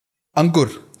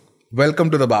Ankur, welcome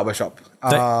to the barbershop.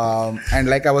 And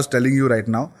like I was telling you right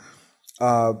now,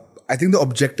 I think the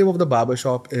objective of the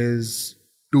barbershop is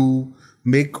to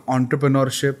make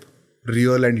entrepreneurship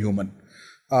real and human.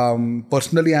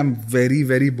 Personally, I'm very,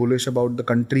 very bullish about the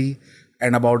country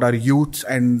and about our youths,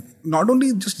 and not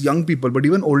only just young people, but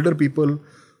even older people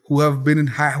who have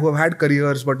who have had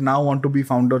careers but now want to be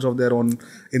founders of their own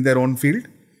in their own field.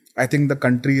 I think the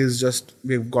country is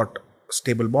we've got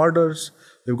stable borders,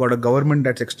 we've got a government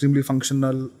that's extremely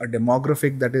functional, a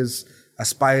demographic that is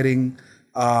aspiring,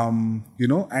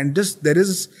 and just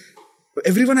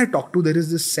everyone I talk to, there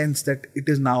is this sense that it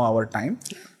is now our time.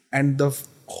 And the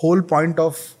whole point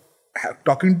of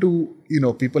talking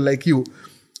to, people like you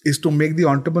is to make the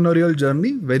entrepreneurial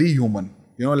journey very human,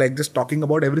 like just talking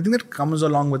about everything that comes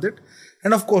along with it.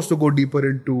 And of course, to go deeper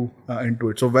into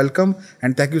it. So welcome,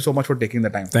 and thank you so much for taking the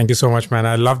time. Thank you so much, man.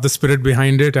 I love the spirit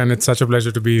behind it, and it's such a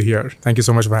pleasure to be here. Thank you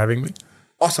so much for having me.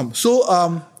 Awesome.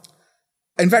 So,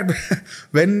 in fact,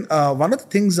 when one of the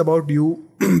things about you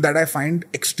that I find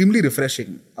extremely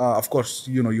refreshing, of course,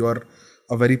 you're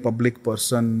a very public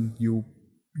person.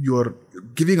 You're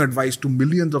giving advice to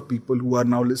millions of people who are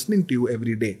now listening to you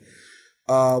every day.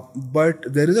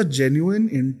 But there is a genuine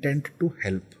intent to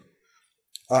help.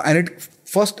 And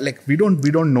we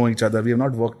don't know each other. We have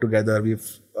not worked together.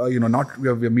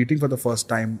 We're meeting for the first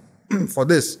time for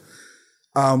this.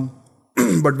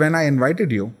 But when I invited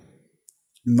you,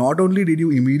 not only did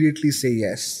you immediately say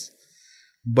yes,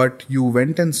 but you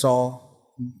went and saw,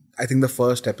 I think, the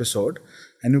first episode,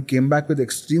 and you came back with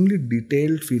extremely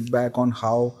detailed feedback on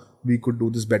how we could do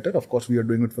this better. Of course, we are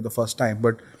doing it for the first time,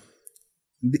 but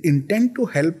the intent to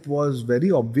help was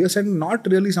very obvious and not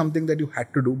really something that you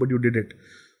had to do, but you did it.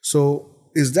 So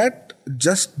is that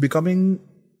just becoming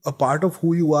a part of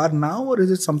who you are now, or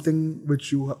is it something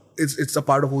which it's a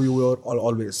part of who you were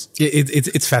always?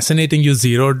 It's fascinating you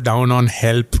zeroed down on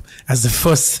help as the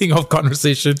first thing of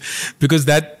conversation, because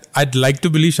that I'd like to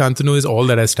believe, Shantanu, is all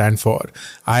that I stand for.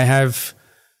 I have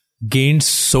gained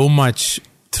so much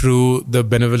through the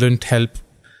benevolent help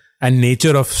and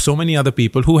nature of so many other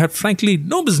people who had frankly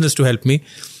no business to help me,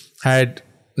 had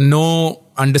no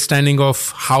understanding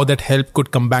of how that help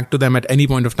could come back to them at any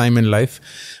point of time in life,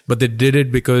 but they did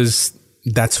it because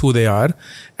that's who they are.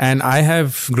 And I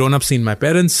have grown up seeing my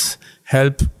parents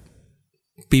help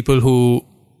people who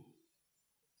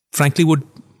frankly would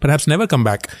perhaps never come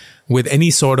back with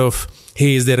any sort of,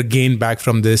 hey, is there a gain back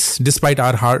from this, despite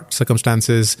our hard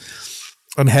circumstances.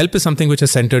 And help is something which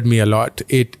has centered me a lot.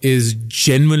 It is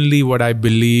genuinely what I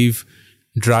believe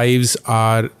drives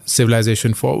our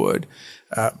civilization forward.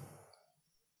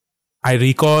 I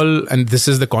recall, and this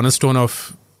is the cornerstone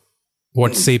of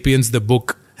what Sapiens, the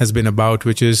book, has been about,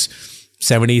 which is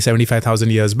 75,000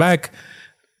 years back,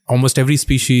 almost every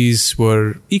species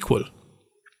were equal.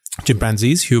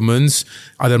 Chimpanzees, humans,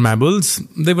 other mammals,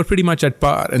 they were pretty much at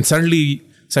par. And suddenly,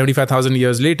 75,000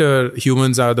 years later,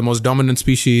 humans are the most dominant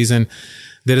species. And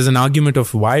there is an argument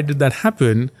of why did that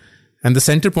happen? And the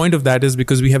center point of that is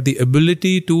because we have the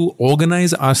ability to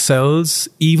organize ourselves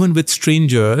even with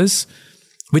strangers,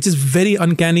 which is very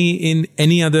uncanny in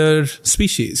any other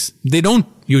species. They don't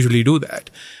usually do that.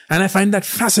 And I find that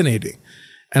fascinating.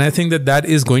 And I think that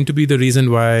is going to be the reason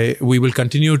why we will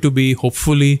continue to be,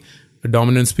 hopefully, a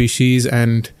dominant species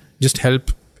and just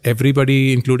help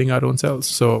everybody, including our own selves.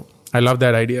 So I love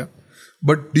that idea.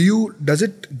 But does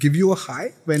it give you a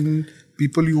high when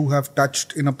people you have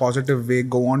touched in a positive way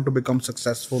go on to become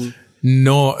successful?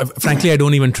 No, frankly, I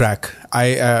don't even track.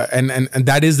 And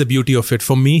that is the beauty of it.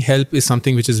 For me, help is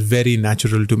something which is very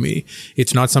natural to me.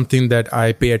 It's not something that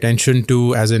I pay attention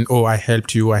to as in, oh, I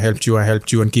helped you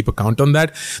and keep a count on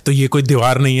that. तो ये कोई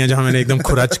दीवार नहीं है जहाँ मैंने एकदम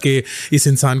खुरच के इस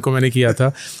इंसान को मैंने किया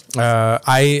था.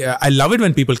 I love it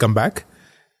when people come back,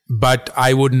 but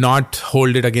I would not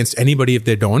hold it against anybody if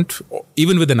they don't,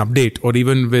 even with an update or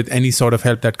even with any sort of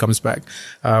help that comes back.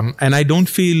 And I don't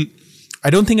think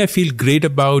I feel great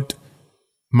about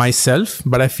myself,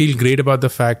 but I feel great about the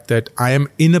fact that I am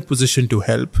in a position to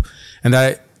help, and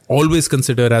I always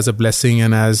consider as a blessing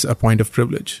and as a point of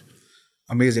privilege.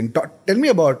 Amazing. Tell me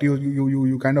about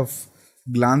you kind of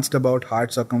glanced about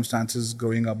hard circumstances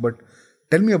growing up, but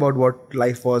tell me about what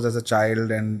life was as a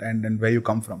child and where you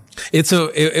come from.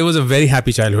 It was a very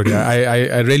happy childhood. Yeah.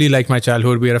 I really like my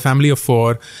childhood. We are a family of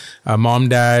 4, mom,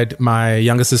 dad, my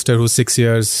younger sister who's 6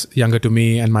 years younger to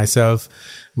me, and myself.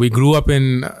 We grew up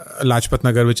in Lajpat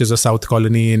Nagar, which is a South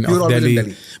colony of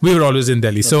Delhi. We were always in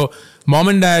Delhi. Okay. So mom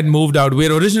and dad moved out.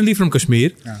 We're originally from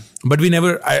Kashmir, but we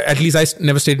never, at least I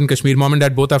never stayed in Kashmir. Mom and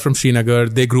dad both are from Srinagar.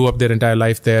 They grew up their entire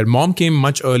life there. Mom came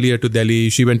much earlier to Delhi.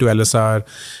 She went to LSR,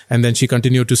 and then she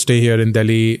continued to stay here in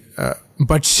Delhi.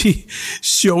 But she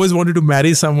always wanted to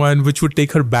marry someone which would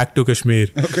take her back to Kashmir.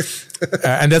 Okay.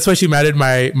 And that's why she married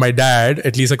my dad,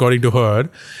 at least according to her.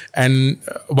 And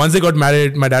once they got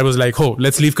married, my dad was like, oh,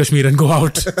 let's leave Kashmir and go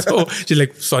out. So she's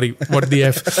like, sorry, what the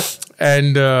F?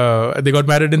 And they got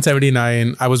married in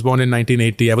 79. I was born in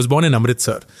 1980. I was born in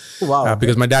Amritsar. Wow.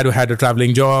 Because my dad had a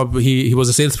traveling job. He was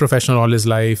a sales professional all his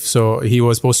life. So he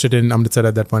was posted in Amritsar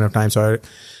at that point of time. So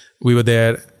we were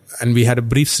there. And we had a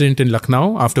brief stint in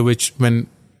Lucknow, after which, when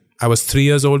I was 3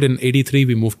 years old in 83,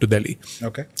 we moved to Delhi.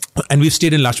 Okay. And we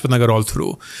stayed in Lajpat Nagar all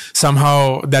through.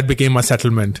 Somehow that became a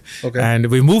settlement. Okay. And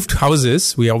we moved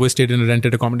houses. We always stayed in a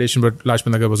rented accommodation, but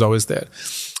Lajpat Nagar was always there.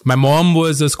 My mom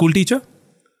was a school teacher,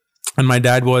 and my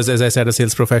dad was, as I said, a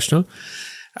sales professional.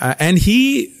 And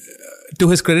he, to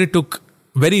his credit, took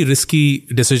very risky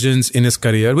decisions in his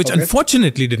career, which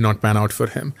unfortunately did not pan out for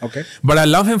him. Okay. But I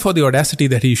love him for the audacity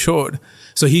that he showed.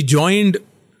 So he joined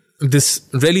this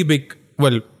really big,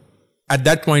 well, at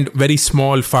that point, very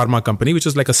small pharma company, which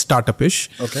was like a startup-ish.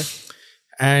 Okay.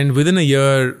 And within a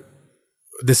year,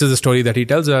 this is the story that he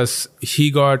tells us,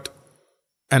 he got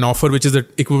an offer which is the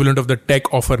equivalent of the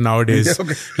tech offer nowadays.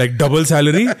 Okay. Like double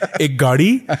salary, ek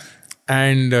gaadi.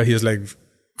 And he was like,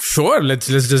 sure, let's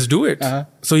just do it.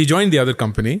 So he joined the other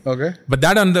company. Okay. But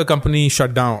that other company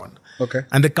shut down. Okay.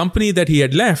 And the company that he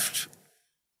had left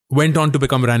went on to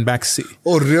become Ranbaxy.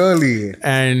 Oh, really?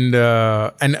 And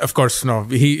of course, no,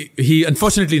 he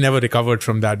unfortunately never recovered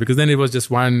from that, because then it was just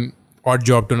one odd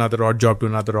job to another odd job to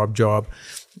another odd job.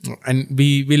 And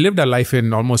we lived our life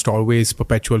in almost always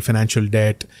perpetual financial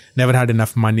debt, never had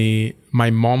enough money.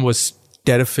 My mom was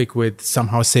terrific with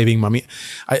somehow saving money.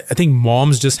 I think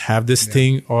moms just have this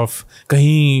thing of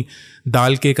कहीं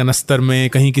दाल के कनस्तर में,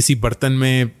 कहीं किसी बर्तन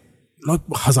में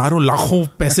हजारों लाखों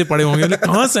पैसे पड़े होंगे,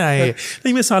 कहाँ से आए?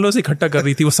 नहीं, मैं सालों से इकट्ठा कर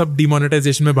रही थी, वो सब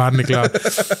डिमोनेटाइजेशन में बाहर निकला.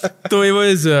 तो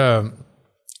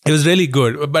it was really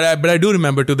good. But I do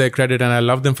remember, to their credit, and I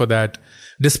love them for that,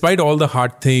 despite all the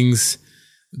hard things,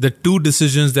 the 2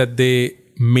 decisions that they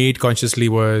made consciously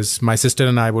was, my sister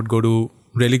and I would go to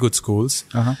really good schools.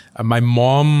 My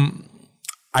mom,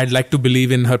 I'd like to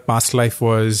believe in her past life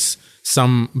was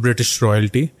some British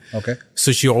royalty. Okay.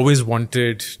 So she always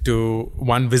wanted to,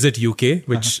 1, visit UK,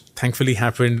 which thankfully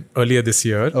happened earlier this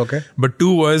year. Okay. But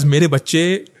 2 was, mere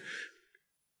bacche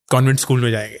convent school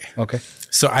mein jayenge. Okay.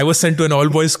 So I was sent to an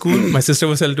all-boys school. My sister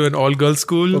was sent to an all-girls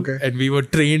school. Okay. And we were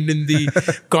trained in the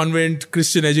convent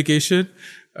Christian education.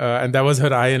 And that was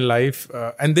her eye in life.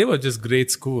 And they were just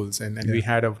great schools. And we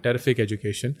had a terrific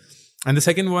education. And the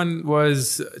second one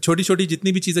was, छोटी-छोटी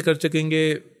जितनी भी चीजें कर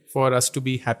सकेंगे for us to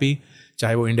be happy.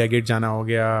 चाहे वो India gate जाना हो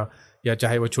गया, या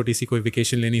चाहे वो छोटी सी कोई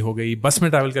वेकेशन लेनी हो गई, बस में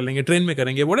ट्रैवल कर लेंगे, ट्रेन में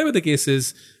करेंगे, whatever the case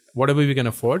is, whatever we can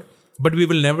afford. But we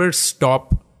will never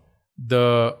stop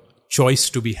the choice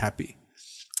to be happy.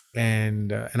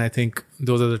 And I think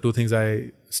those are the 2 things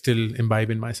I still imbibe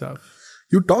in myself.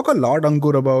 You talk a lot,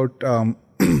 Ankur, about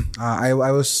I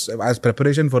was, as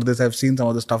preparation for this, I've seen some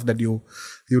of the stuff that you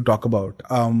talk about.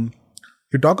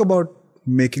 You talk about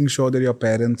making sure that your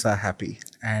parents are happy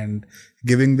and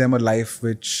giving them a life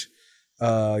which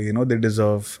they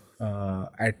deserve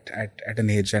at an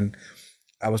age. And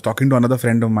I was talking to another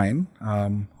friend of mine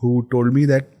who told me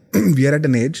that we are at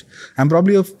an age, I'm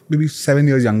probably maybe 7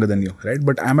 years younger than you, right?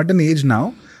 But I'm at an age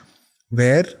now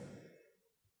where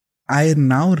I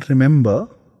now remember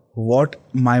what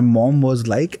my mom was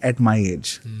like at my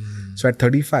age. So at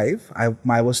 35,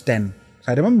 I was 10.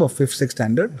 So I remember 5th, 6th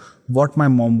standard, what my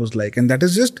mom was like. And that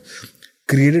has just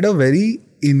created a very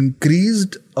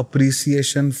increased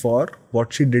appreciation for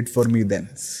what she did for me then.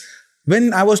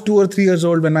 When I was 2 or 3 years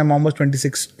old, when my mom was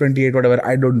 26, 28, whatever,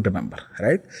 I don't remember,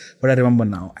 right? But I remember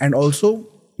now. And also,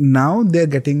 now they're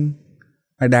getting,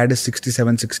 my dad is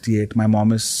 67, 68, my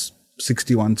mom is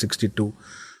 61, 62.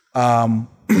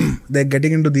 They're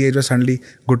getting into the age where suddenly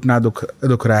gutna dukh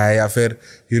raha hai, ya fir,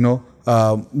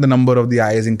 the number of the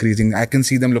eye is increasing. I can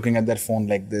see them looking at their phone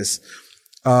like this.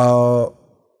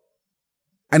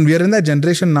 And we are in that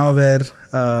generation now where,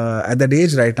 at that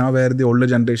age right now, where the older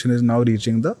generation is now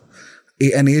reaching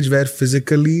an age where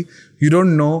physically you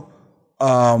don't know,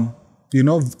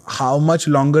 how much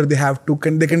longer they have to,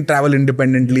 they can travel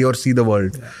independently or see the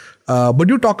world. Yeah. But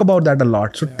you talk about that a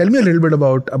lot. So tell me a little bit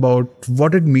about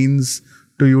what it means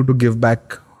to you to give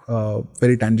back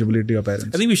very tangibly to your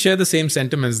parents. I think we share the same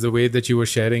sentiments. The way that you were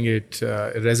sharing it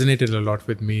resonated a lot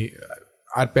with me.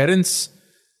 Our parents'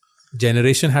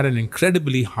 generation had an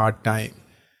incredibly hard time.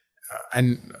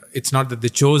 And it's not that they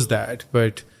chose that,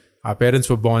 but our parents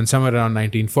were born somewhere around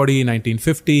 1940,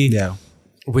 1950,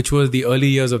 which was the early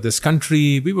years of this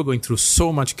country. We were going through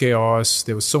so much chaos.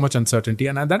 There was so much uncertainty.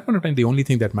 And at that point of time, the only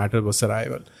thing that mattered was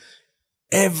survival.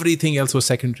 Everything else was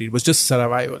secondary. It was just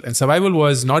survival. And survival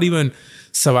was not even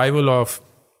survival of,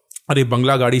 "Are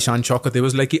bangla gaadi shan shaukat." It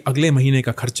was like, "Agle mahine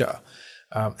ka kharcha."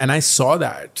 And I saw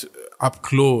that up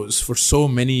close for so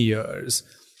many years.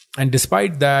 And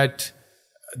despite that,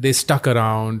 they stuck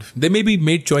around. They maybe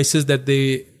made choices that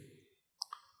they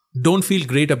don't feel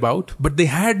great about, but they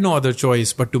had no other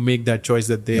choice but to make that choice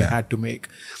that they had to make.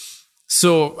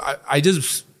 So I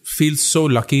just feel so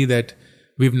lucky that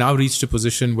we've now reached a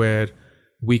position where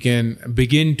we can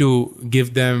begin to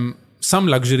give them some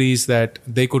luxuries that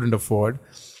they couldn't afford.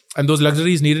 And those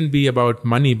luxuries needn't be about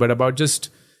money, but about just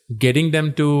getting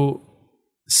them to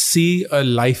see a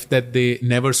life that they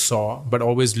never saw, but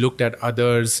always looked at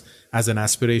others as an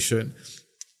aspiration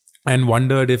and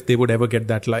wondered if they would ever get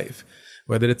that life,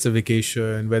 whether it's a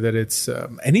vacation, whether it's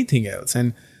anything else.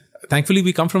 And thankfully,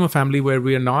 we come from a family where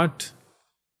we're not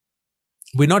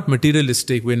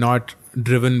materialistic. We're not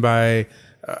driven by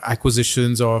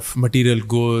acquisitions of material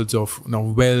goods, of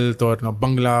wealth or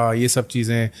bangla, ye sab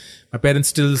cheezein. My parents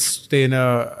still stay in a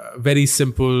very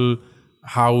simple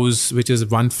house, which is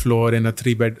one floor in a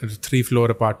three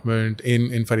floor apartment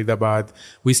in Faridabad.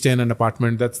 We stay in an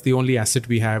apartment. That's the only asset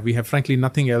we have. We have frankly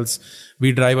nothing else.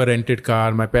 We drive a rented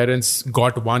car. My parents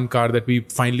got one car that we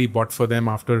finally bought for them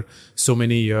after so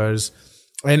many years.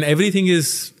 And everything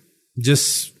is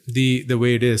just the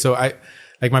way it is. So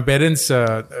like my parents,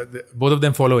 both of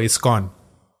them follow ISKCON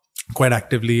quite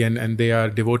actively and they are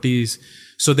devotees.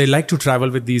 So they like to travel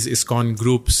with these ISKCON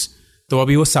groups. So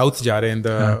abhi wo south ja rahe in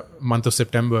the month of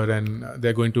September and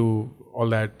they're going to all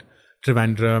that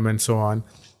Trivandrum and so on.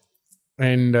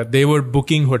 And they were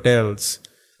booking hotels.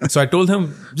 So I told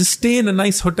him, just stay in a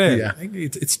nice hotel. Yeah.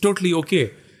 It's totally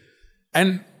okay.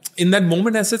 And in that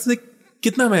moment I said, like,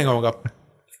 kitna महंगा होगा?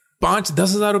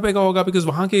 5-10 हज़ार रुपए का होगा because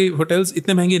वहाँ के hotels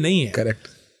इतने महंगे नहीं हैं. Correct.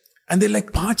 And they're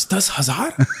like, 5-10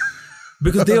 हज़ार?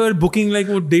 Because they were booking like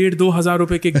 1,500-2 हज़ार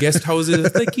रुपए के guest houses.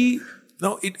 It's like कि,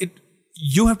 no,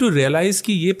 you have to realize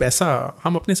कि ये पैसा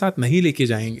हम अपने साथ नहीं लेके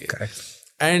जाएंगे. Correct.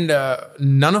 And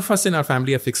none of us in our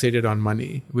family are fixated on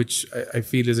money, which I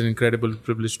feel is an incredible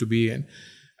privilege to be in.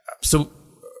 So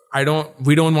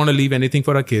we don't want to leave anything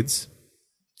for our kids,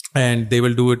 and they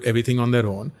will do everything on their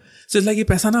own. So it's like ये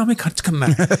पैसा ना हमें खर्च करना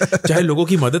है, चाहे लोगों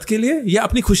की मदद के लिए या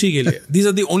अपनी खुशी के लिए. These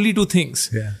are the only two things.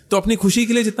 Yeah. तो अपनी खुशी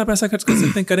के लिए जितना पैसा खर्च कर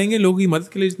सकते हैं करेंगे, लोगों की मदद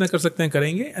के लिए जितना कर सकते हैं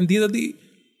करेंगे. And these are the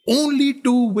only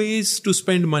two ways to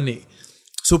spend money.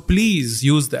 So please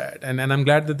use that. And I'm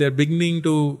glad that they're beginning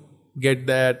to get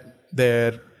that.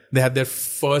 They had their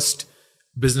first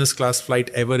business class flight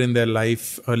ever in their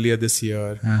life earlier this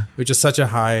year, which is such a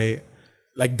high.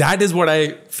 Like that is what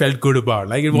I felt good about.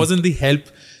 Like it wasn't the help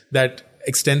that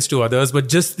extends to others, but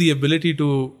just the ability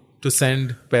to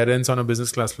send parents on a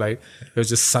business class flight. It was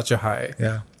just such a high.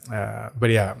 Yeah. But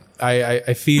yeah,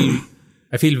 I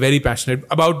feel very passionate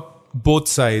about both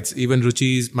sides. Even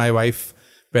Ruchi's, my wife,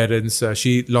 parents,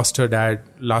 she lost her dad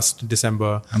last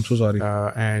December. I'm so sorry.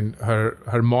 And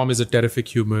her mom is a terrific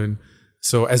human.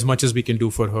 So as much as we can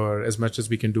do for her, as much as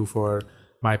we can do for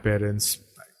my parents,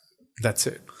 that's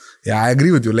it. Yeah, I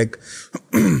agree with you. Like,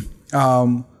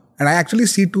 and I actually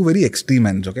see two very extreme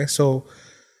ends. Okay, so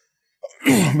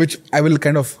which I will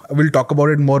talk about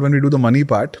it more when we do the money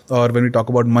part or when we talk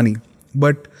about money.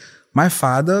 But my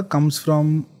father comes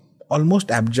from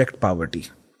almost abject poverty.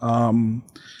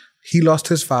 He lost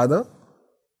his father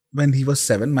when he was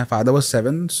 7. My father was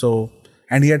 7,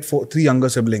 and he had 3 younger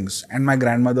siblings. And my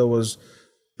grandmother was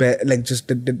just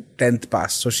did 10th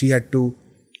pass, so she had to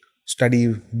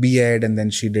study B.Ed and then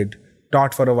she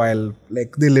taught for a while.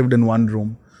 Like they lived in one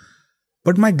room.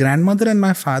 But my grandmother and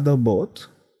my father both,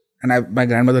 and my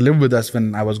grandmother lived with us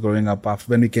when I was growing up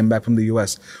when we came back from the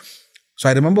US. So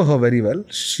I remember her very well.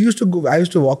 I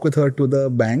used to walk with her to the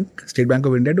bank, State Bank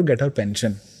of India, to get her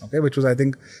pension, okay, which was I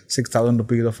think 6,000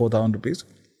 rupees or 4,000 rupees.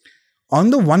 On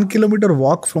the 1 kilometer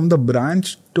walk from the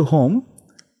branch to home,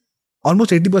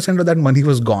 almost 80% of that money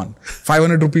was gone.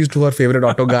 500 rupees to her favorite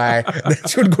auto guy. Then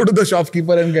she would go to the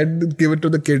shopkeeper and give it to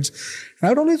the kids. And I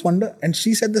would always wonder, and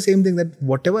she said the same thing, that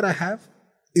whatever I have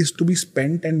is to be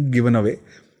spent and given away.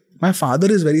 My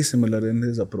father is very similar in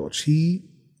his approach. He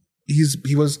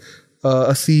was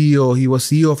a CEO. He was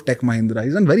CEO of Tech Mahindra.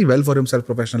 He's done very well for himself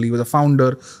professionally. He was a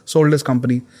founder, sold his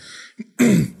company,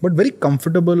 but very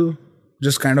comfortable,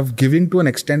 just kind of giving to an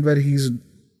extent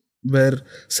where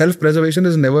self-preservation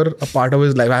is never a part of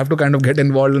his life. I have to kind of get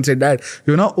involved and say, Dad,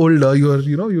 you're now older.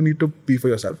 You need to be for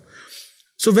yourself.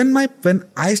 So when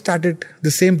I started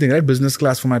the same thing, right, business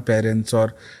class for my parents,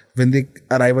 or when they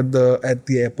arrive at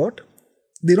the airport,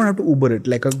 they don't have to Uber it.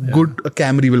 Like a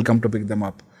Camry will come to pick them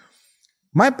up.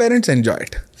 My parents enjoy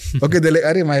it. Okay, they're like,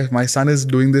 Arey, my son is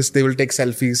doing this. They will take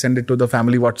selfies, send it to the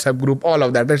family WhatsApp group, all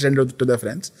of that. They send it to their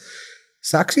friends.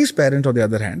 Sakshi's parents, on the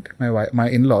other hand, my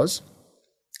in-laws,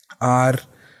 are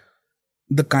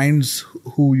the kinds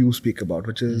who you speak about,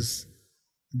 which is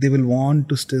they will want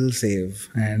to still save,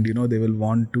 and they will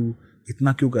want to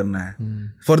itna kyun karna hai.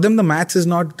 For them, the maths is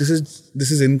not this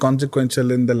is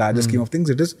inconsequential in the larger scheme of things.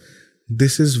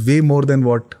 This is way more than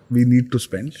what we need to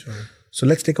spend. Sure. So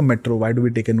let's take a metro. Why do we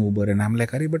take an Uber? And I'm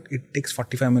like, but it takes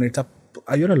 45 minutes.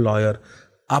 You're a lawyer.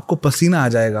 Aapko pasina aa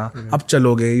jayega. Ab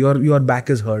chaloge. Your back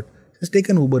is hurt. Just take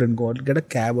an Uber and go. Get a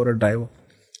cab or a driver.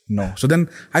 No. So then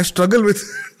I struggle with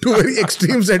two very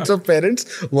extreme sets of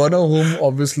parents, one of whom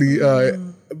obviously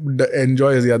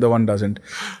enjoys, the other one doesn't.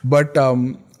 But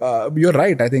you're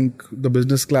right. I think the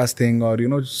business class thing,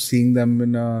 or seeing them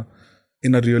in a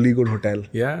really good hotel.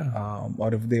 Yeah.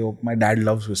 Or if my dad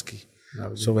loves whiskey.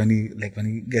 So when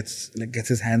he gets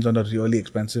his hands on a really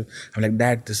expensive, I'm like,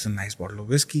 Dad, this is a nice bottle of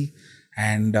whiskey,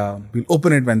 and we'll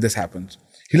open it when this happens.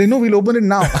 He's like, no, we'll open it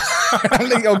now. I'm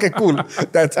like, okay, cool.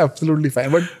 That's absolutely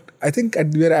fine. But I think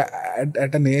we're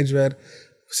at an age where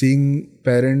seeing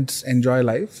parents enjoy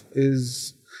life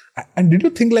is... And did you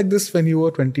think like this when you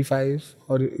were 25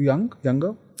 or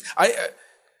younger?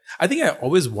 I think I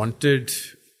always wanted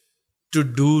to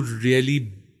do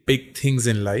really big things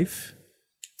in life.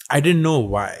 I didn't know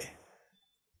why.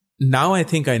 Now I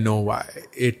think I know why.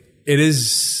 It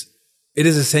is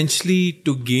essentially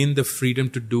to gain the freedom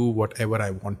to do whatever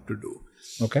I want to do.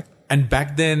 Okay. And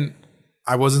back then,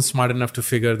 I wasn't smart enough to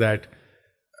figure that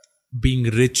being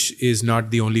rich is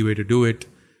not the only way to do it.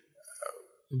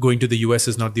 Going to the US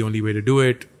is not the only way to do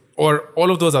it. Or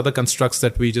all of those other constructs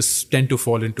that we just tend to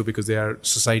fall into because they are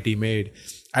society made.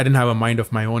 I didn't have a mind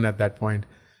of my own at that point.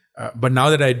 But now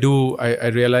that I do, I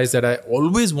realize that I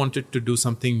always wanted to do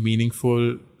something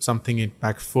meaningful, something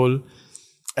impactful.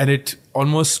 And it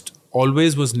almost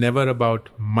always was never about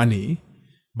money.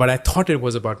 But I thought it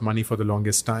was about money for the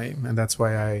longest time. And that's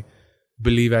why I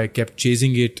believe I kept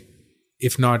chasing it,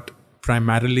 if not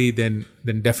primarily, then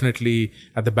definitely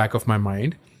at the back of my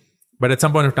mind. But at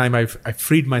some point of time, I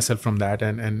freed myself from that.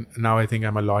 And now I think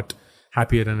I'm a lot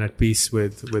happier and at peace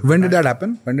with When did that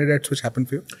happen? When did that switch happen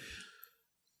for you?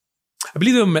 I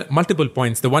believe there were multiple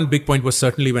points. The one big point was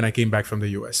certainly when I came back from the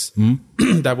US.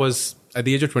 That was at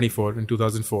the age of 24 in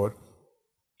 2004.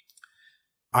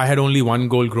 I had only one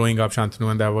goal growing up, Shantanu,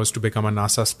 and that was to become a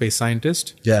NASA space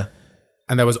scientist. Yeah.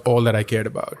 And that was all that I cared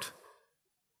about.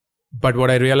 But what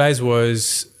I realized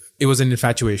was it was an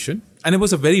infatuation. And it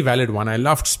was a very valid one. I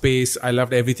loved space. I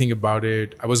loved everything about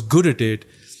it. I was good at it.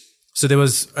 So there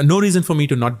was no reason for me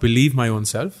to not believe my own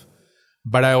self.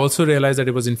 But I also realized that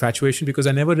it was infatuation because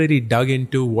I never really dug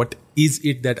into what is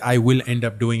it that I will end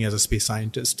up doing as a space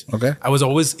scientist. Okay. I was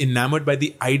always enamored by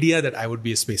the idea that I would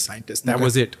be a space scientist. That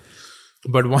was it.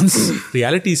 But once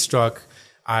reality struck,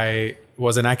 I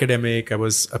was an academic. I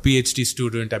was a PhD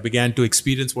student. I began to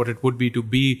experience what it would be to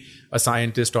be a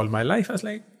scientist all my life. I was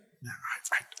like,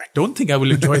 I don't think I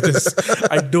will enjoy this.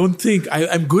 I don't think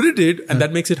I'm good at it. And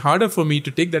that makes it harder for me to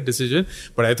take that decision.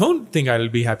 But I don't think I'll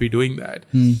be happy doing that.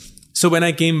 So when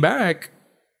I came back,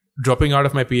 dropping out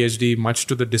of my PhD, much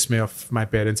to the dismay of my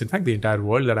parents, in fact, the entire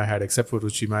world that I had, except for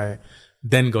Ruchi, my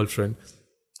then girlfriend,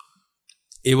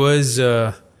 it was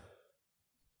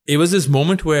this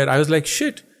moment where I was like,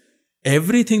 shit,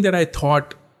 everything that I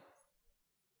thought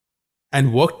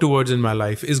and worked towards in my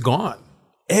life is gone.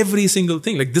 Every single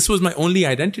thing. Like, this was my only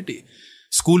identity.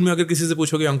 School में अगर किसी से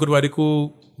पूछोगे अंकुर वारिक को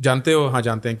जानते हो? हाँ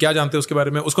जानते हैं. क्या जानते हो उसके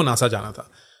बारे में? उसको नासा जाना था.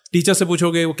 टीचर से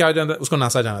पूछोगे वो क्या जानता है? उसको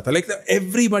नासा जाना था. Like,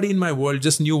 everybody in my world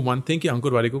just knew one thing कि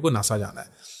अंकुर वारिक को नासा जाना है.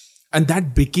 And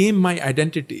that became my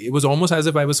identity. It was almost as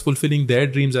if I was fulfilling their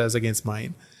dreams as against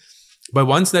mine. But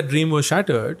once that dream was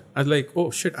shattered, I was like,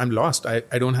 oh shit, I'm lost.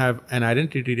 I don't have an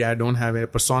identity. I don't have a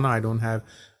persona. I don't have...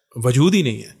 वजूद ही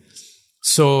नहीं है.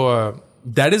 So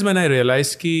that is when I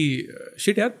realized कि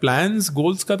shit यार, plans,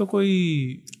 goals का तो कोई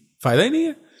फायदा ही नहीं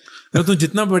है. तो तुम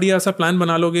जितना बढ़िया सा प्लान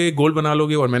बना लोगे, गोल बना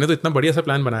लोगे, और मैंने तो इतना बढ़िया सा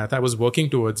प्लान बनाया था. I was working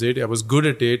towards it. I was good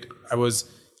at it. I was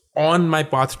on my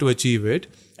path to achieve it.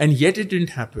 And yet it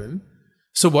didn't happen.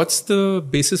 So what's the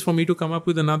basis for me to come up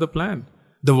with another plan?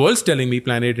 the world's telling me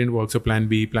plan A didn't work, so plan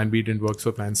B didn't work,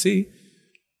 so plan C.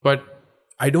 But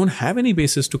I don't have any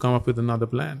basis to come up with another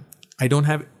plan. I don't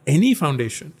have any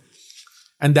foundation.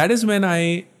 And that is when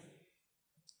I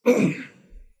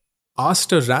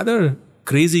asked a rather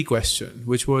crazy question,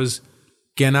 which was,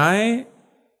 can I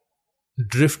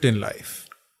drift in life?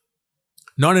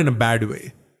 Not in a bad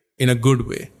way, in a good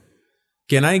way.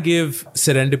 Can I give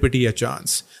serendipity a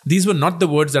chance? These were not the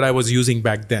words that I was using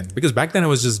back then, because back then I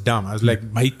was just dumb. I was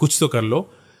like, bhai, kuch to kar lo.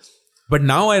 But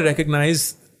now I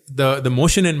recognize the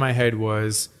motion in my head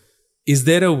was, is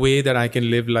there a way that I can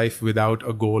live life without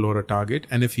a goal or a target?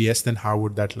 And if yes, then how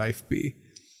would that life be?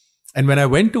 And when I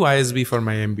went to ISB for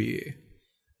my MBA,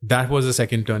 that was a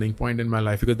second turning point in my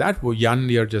life, because that one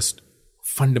year just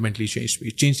fundamentally changed me.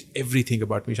 It changed everything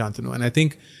about me, Shantanu. And I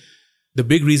think the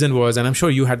big reason was, and I'm sure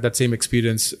you had that same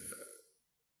experience,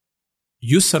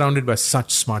 you're surrounded by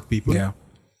such smart people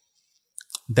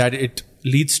that it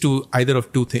leads to either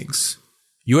of two things.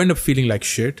 You end up feeling like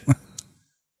shit,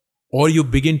 or you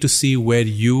begin to see where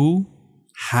you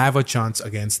have a chance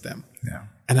against them. Yeah.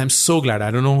 And I'm so glad.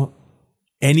 I don't know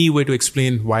any way to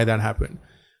explain why that happened,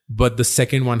 but the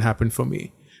second one happened for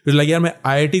me. It was like, यार मैं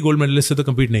IIT gold medallist से तो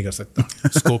compete नहीं कर सकता,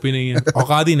 scope ही नहीं है,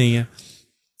 औकात ही नहीं है.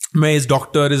 मैं इस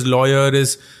डॉक्टर, इस लॉयर,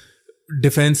 इस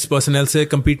डिफेंस पर्सनल से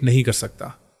compete नहीं कर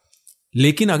सकता.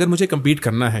 लेकिन अगर मुझे compete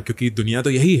करना है, क्योंकि दुनिया तो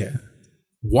यही है,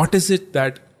 what is it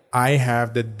that I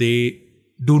have that they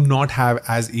do not have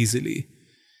as easily?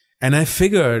 And I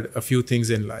figured a few things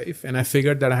in life, and I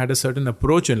figured that I had a certain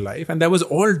approach in life, and that was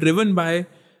all driven by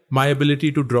my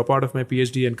ability to drop out of my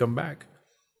PhD and come back.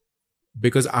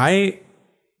 Because I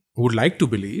would like to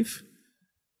believe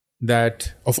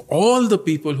that of all the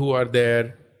people who are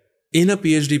there in a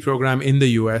PhD program in the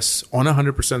US on a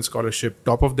 100% scholarship,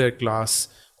 top of their class,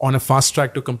 on a fast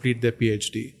track to complete their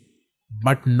PhD,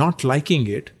 but not liking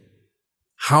it,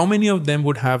 how many of them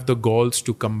would have the goals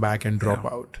to come back and drop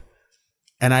out?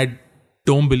 And I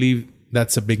don't believe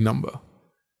that's a big number.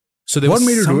 So there What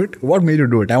made you do it? What made you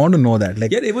do it? I want to know that.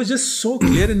 Like, yeah, it was just so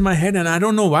clear in my head, and I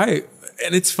don't know why.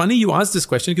 And it's funny you asked this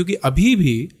question, क्योंकि अभी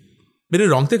भी मेरे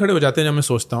रोंगटे खड़े हो जाते हैं जब मैं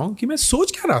सोचता हूँ कि मैं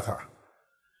सोच क्या रहा था.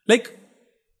 Like,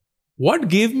 what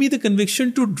gave me the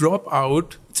conviction to drop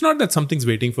out? It's not that something's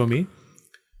waiting for me.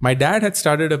 My dad had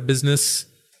started a business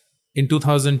in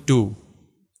 2002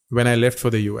 when I left for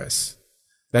the US.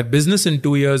 That business in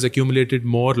 2 years accumulated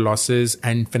more losses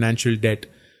and financial debt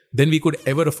than we could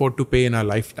ever afford to pay in our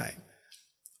lifetime.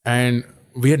 And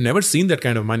we had never seen that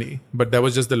kind of money, but that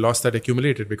was just the loss that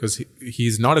accumulated, because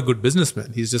he's not a good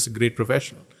businessman. He's just a great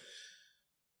professional.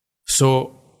 So,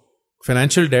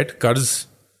 financial debt, कर्ज,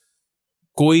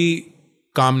 कोई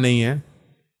काम नहीं है,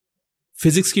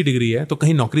 physics की degree है, तो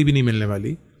कहीं नौकरी भी नहीं मिलने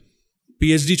वाली,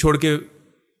 PhD छोड़ के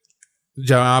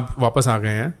जब आप वापस आ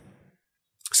गए हैं.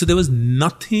 So there was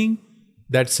nothing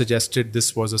that suggested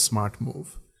this was a smart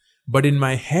move. But in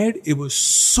my head, it was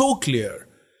so clear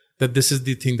that this is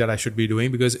the thing that I should be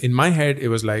doing, because in my head, it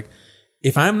was like,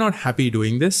 if I'm not happy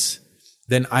doing this,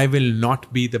 then I will not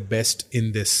be the best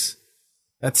in this.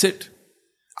 That's it.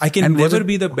 I can never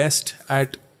be the best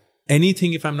at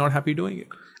anything if I'm not happy doing it.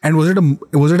 And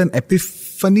was it an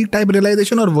epiphany type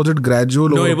realization, or was it gradual?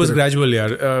 No, it was gradual,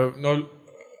 यार. No,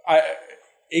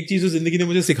 एक चीज तो जिंदगी ने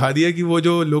मुझे सिखा दिया कि वो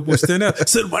जो लोग पूछते हैं ना,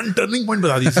 सर वन टर्निंग पॉइंट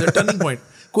बता दीजिए, टर्निंग पॉइंट.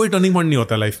 कोई टर्निंग पॉइंट नहीं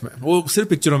होता लाइफ में, वो सिर्फ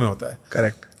पिक्चरों में होता है.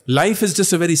 Correct. Life is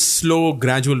just a very slow,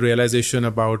 gradual realization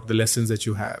about the lessons that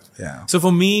you have. Yeah. So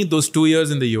for me, those 2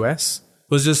 years in the US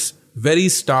was just very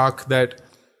stark that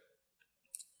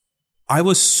I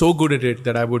was so good at it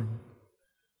that I would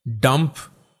dump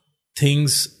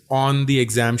things on the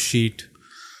exam sheet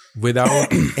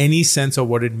without any sense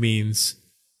of what it means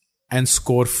and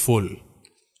score full.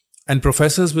 And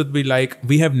professors would be like,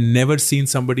 we have never seen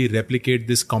somebody replicate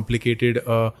this complicated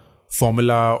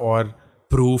formula or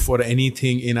proof or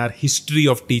anything in our history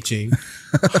of teaching.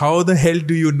 How the hell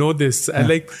do you know this? And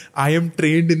like, I am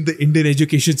trained in the Indian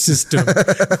education system.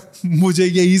 मुझे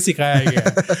यही सिखाया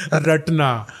गया,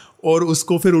 रटना और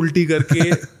उसको फिर उल्टी करके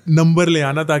नंबर ले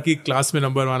आना ताकि क्लास में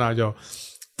नंबर 1 आ जाओ.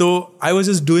 तो I was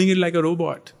just doing it like a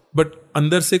robot. But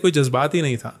अंदर से कोई जज्बात ही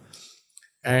नहीं था.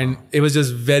 And it was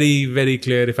just very, very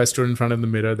clear if I stood in front of the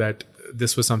mirror that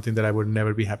this was something that I would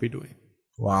never be happy doing.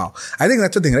 Wow. I think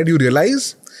that's the thing, right? You realize,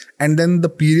 and then the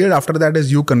period after that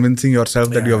is you convincing yourself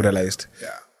that you have realized.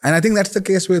 Yeah. And I think that's the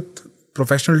case with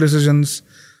professional decisions.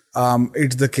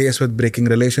 It's the case with breaking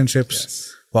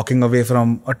relationships, walking away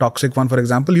from a toxic one, for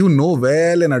example. You know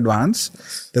well in advance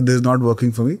that this is not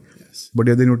working for me. But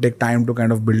then you take time to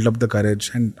kind of build up the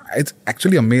courage. And it's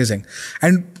actually amazing.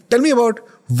 And tell me about,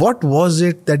 what was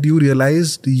it that you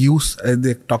realized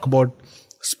they talk about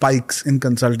spikes in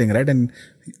consulting, right? And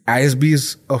ISB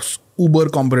is a uber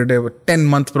competitive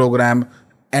 10-month program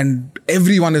and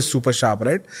everyone is super sharp,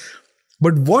 right?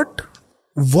 But what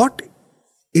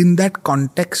in that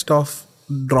context of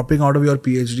dropping out of your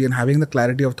PhD and having the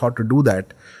clarity of thought to do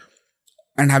that,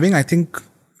 and having, I think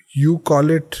you call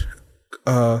it,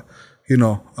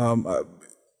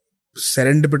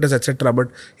 serendipitous, etc.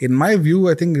 But in my view,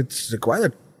 I think it's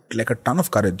required like a ton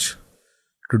of courage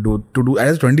to do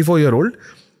as a 24-year-old,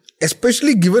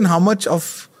 especially given how much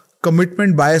of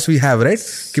commitment bias we have, right?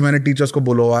 कि मैंने teachers को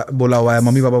बोला हुआ है,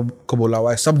 mummy papa को बोला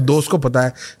हुआ है, सब दोस्त को पता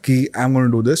है कि I'm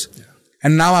going to do this,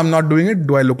 and now I'm not doing it.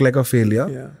 Do I look like a failure?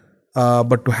 Yeah.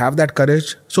 But to have that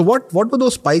courage. So what were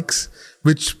those spikes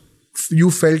which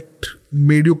you felt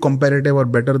made you competitive or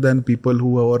better than people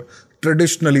who were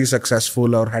traditionally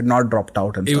successful or had not dropped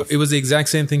out and stuff? It was the exact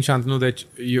same thing, Shantanu, that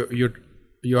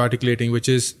you're articulating, which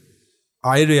is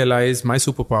I realized my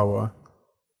superpower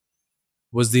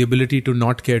was the ability to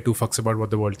not care two fucks about what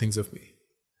the world thinks of me.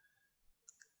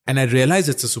 And I realized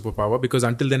it's a superpower because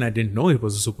until then I didn't know it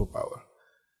was a superpower.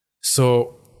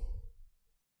 So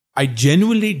I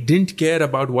genuinely didn't care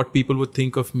about what people would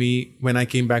think of me when I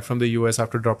came back from the US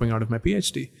after dropping out of my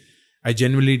PhD. I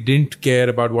genuinely didn't care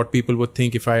about what people would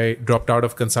think if I dropped out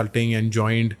of consulting and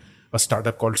joined a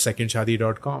startup called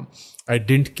secondshadi.com. I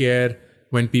didn't care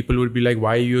when people would be like,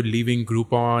 why are you leaving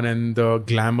Groupon and the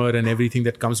glamour and everything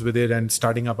that comes with it and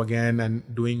starting up again and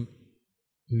doing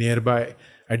nearby.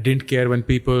 I didn't care when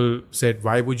people said,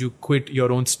 why would you quit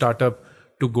your own startup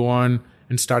to go on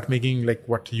and start making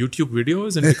YouTube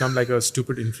videos and become like a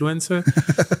stupid influencer.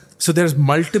 So there's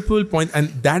multiple points, and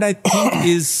that I think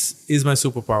is my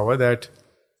superpower, that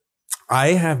I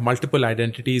have multiple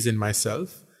identities in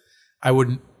myself. I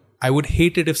would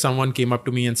hate it if someone came up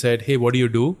to me and said, hey, what do you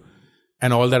do?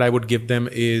 And all that I would give them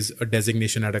is a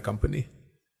designation at a company.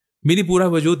 Meri pura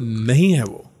wajood nahi hai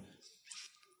wo.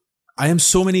 I am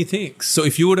so many things. So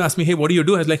if you would ask me, hey, what do you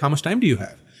do? I was like, how much time do you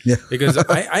have? Yeah. Because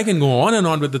I can go on and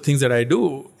on with the things that I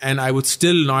do, and I would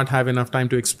still not have enough time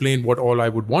to explain what all I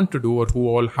would want to do or who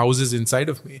all houses inside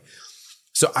of me.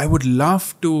 So I would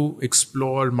love to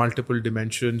explore multiple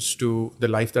dimensions to the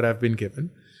life that I've been given.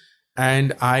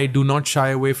 And I do not shy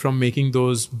away from making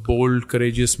those bold,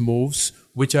 courageous moves,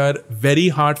 which are very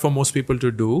hard for most people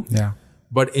to do. Yeah.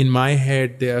 But in my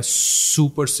head, they are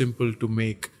super simple to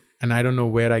make. And I don't know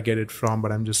where I get it from,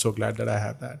 but I'm just so glad that I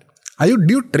have that. Do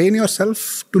you train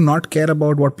yourself to not care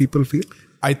about what people feel?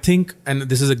 I think, and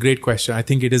this is a great question, I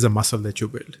think it is a muscle that you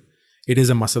build. It is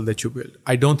a muscle that you build.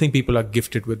 I don't think people are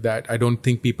gifted with that. I don't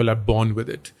think people are born with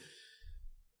it.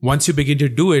 Once you begin to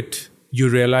do it, you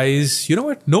realize, you know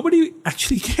what? Nobody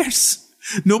actually cares.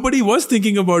 Nobody was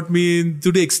thinking about me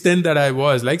to the extent that I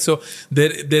was. So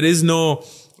there is no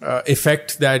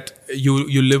effect that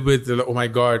you live with. Oh my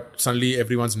God! Suddenly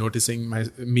everyone's noticing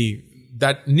me.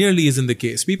 That nearly isn't the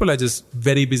case. People are just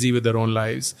very busy with their own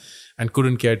lives and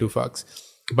couldn't care two fucks.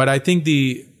 But I think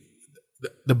the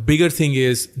bigger thing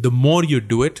is, the more you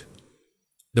do it,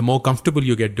 the more comfortable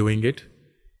you get doing it,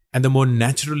 and the more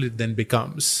natural it then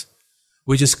becomes.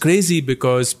 Which is crazy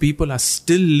because people are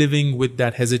still living with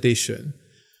that hesitation.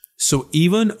 So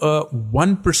even a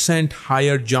 1%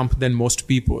 higher jump than most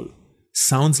people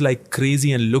sounds like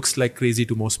crazy and looks like crazy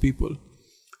to most people.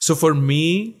 So for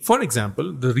me, for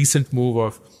example, the recent move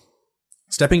of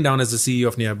stepping down as the CEO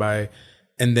of Nearby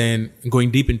and then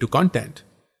going deep into content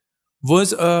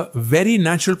was a very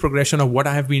natural progression of what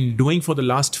I have been doing for the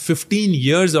last 15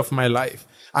 years of my life.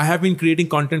 I have been creating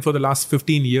content for the last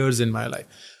 15 years in my life.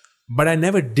 But I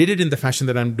never did it in the fashion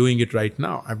that I'm doing it right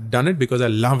now. I've done it because I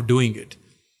love doing it.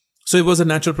 So it was a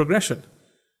natural progression.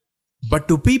 But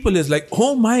to people, it's like,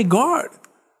 oh my God,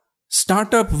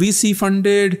 startup, VC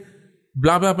funded,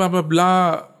 blah, blah, blah, blah,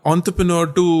 blah, entrepreneur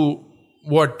to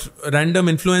what? Random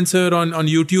influencer on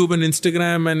YouTube and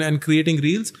Instagram and creating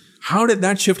reels. How did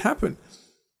that shift happen?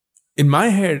 In my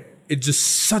head, it's just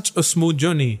such a smooth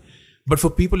journey. But for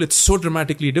people, it's so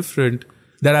dramatically different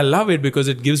that I love it because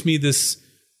it gives me this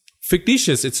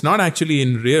fictitious, it's not actually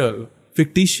in real,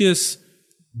 fictitious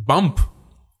bump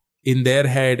in their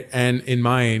head and in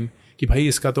mine कि भाई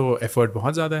इसका तो effort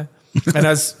बहुत ज़्यादा है. And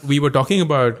as we were talking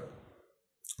about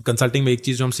consulting में एक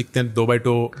चीज़ जो हम सीखते हैं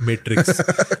 2x2 matrix.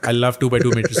 I love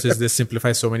 2x2 matrices. They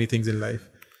simplify so many things in life.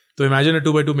 So imagine a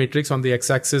 2x2 matrix. On the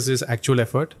x-axis is actual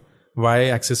effort.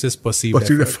 Y-axis is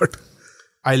perceived effort.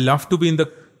 I love to be in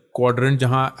the quadrant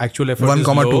जहाँ actual effort 1, is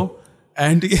low. 2.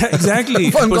 And yeah,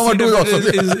 exactly.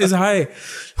 1,2 is high.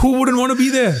 Who wouldn't want to be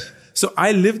there? So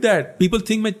I live that. People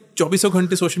think मैं 24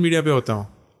 घंटे social media पे होता हूँ.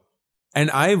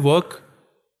 And I work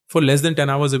for less than 10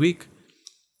 hours a week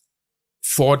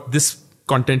for this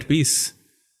content piece.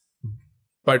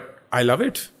 But I love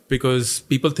it because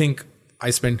people think I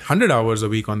spend 100 hours a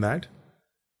week on that.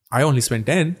 I only spend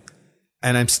 10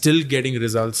 and I'm still getting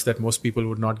results that most people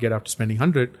would not get after spending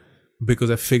 100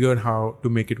 because I figured how to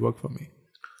make it work for me.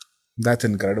 That's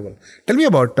incredible. Tell me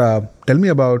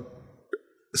about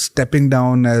stepping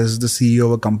down as the CEO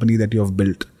of a company that you have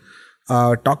built.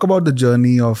 Talk about the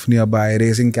journey of Nearby,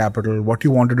 raising capital, what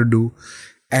you wanted to do,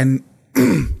 and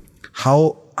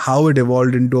how it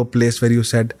evolved into a place where you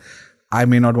said, I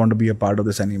may not want to be a part of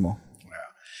this anymore.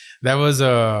 That was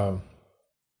a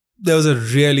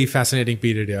really fascinating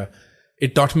period here.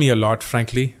 It taught me a lot,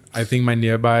 frankly. I think my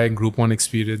Nearby and Groupon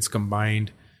experience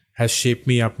combined has shaped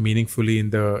me up meaningfully in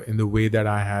the way that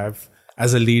I have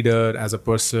as a leader, as a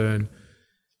person.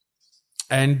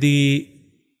 And the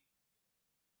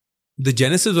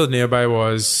genesis of Nearby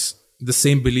was the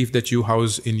same belief that you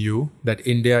house in you, that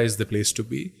India is the place to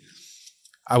be.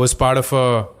 I was part of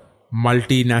a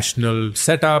multinational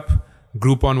setup.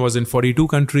 Groupon was in 42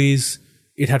 countries.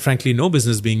 It had frankly no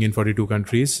business being in 42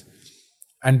 countries.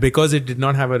 And because it did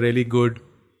not have a really good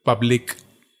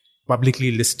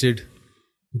publicly listed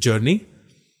journey,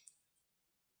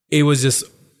 it was just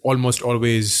almost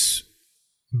always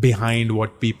behind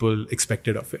what people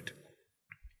expected of it.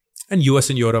 And US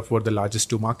and Europe were the largest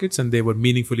two markets, and they were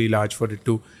meaningfully large for it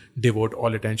to devote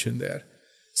all attention there.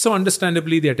 So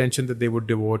understandably, the attention that they would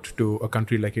devote to a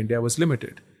country like India was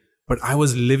limited. But I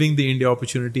was living the India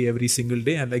opportunity every single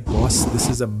day. And like, boss, this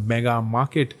is a mega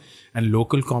market and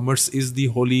local commerce is the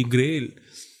holy grail.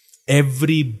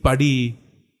 Everybody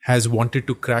has wanted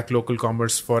to crack local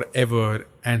commerce forever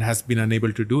and has been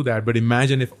unable to do that. But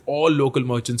imagine if all local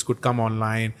merchants could come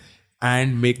online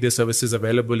and make their services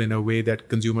available in a way that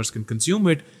consumers can consume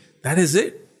it. That is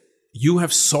it. You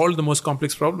have solved the most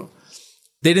complex problem.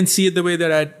 They didn't see it the way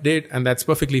that I did, and that's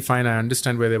perfectly fine. I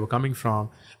understand where they were coming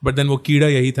from. But then wo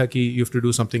keeda yahi tha ki you have to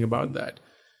do something about that.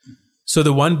 So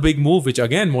the one big move, which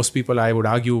again, most people I would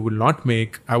argue will not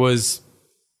make, I was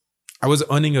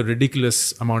earning a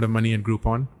ridiculous amount of money at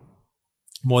Groupon,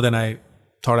 more than I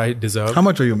thought I deserved. How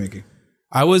much were you making?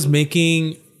 I was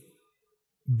making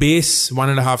base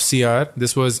 1.5 CR.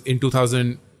 This was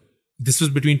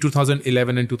between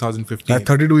 2011 and 2015. That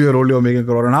 32-year-old, you were making 1.5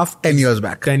 crore 10 years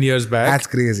back. 10 years back. That's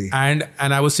crazy. And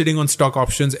I was sitting on stock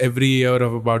options every year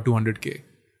of about 200K.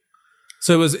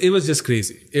 So it was just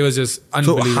crazy. It was just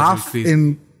unbelievably so half crazy.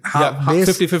 In half base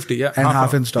 50-50, yeah. And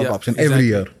half in stock option every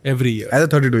year. Every year. As a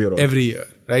 32-year-old. Every year,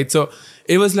 right? So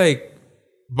it was like,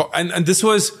 and this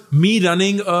was me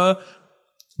running a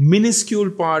minuscule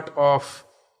part of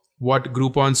what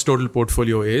Groupon's total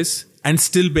portfolio is and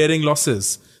still bearing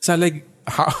losses. So I'm like,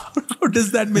 how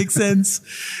does that make sense?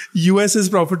 US is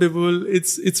profitable.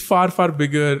 It's far, far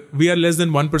bigger. We are less than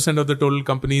 1% of the total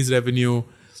company's revenue.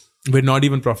 We're not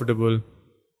even profitable.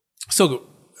 So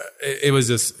it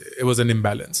was an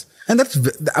imbalance. And that's,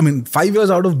 5 years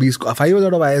out of B School, 5 years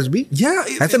out of ISB. Yeah.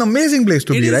 That's an amazing place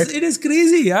to be, right? It is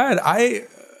crazy, yeah.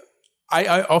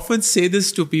 I often say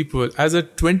this to people. As a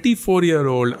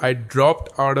 24-year-old, I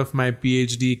dropped out of my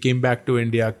PhD, came back to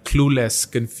India,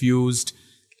 clueless, confused,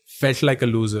 felt like a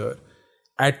loser.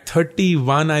 At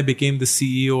 31, I became the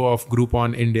CEO of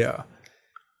Groupon India.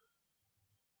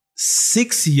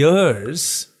 6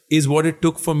 years is what it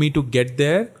took for me to get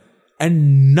there,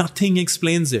 and nothing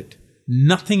explains it.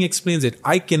 Nothing explains it.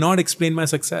 I cannot explain my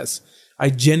success. I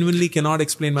genuinely cannot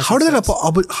explain my success.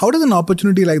 How did an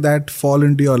opportunity like that fall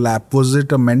into your lap? Was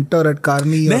it a mentor at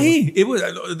Carney? No, it was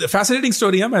a fascinating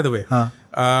story, by the way.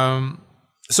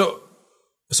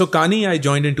 So Carney, I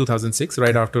joined in 2006,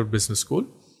 right after business school.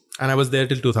 And I was there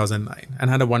till 2009 and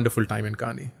had a wonderful time in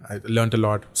Carney. I learned a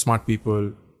lot, smart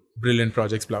people, brilliant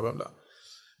projects, blah, blah, blah.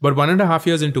 But 1.5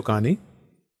 years into Carney,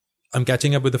 I'm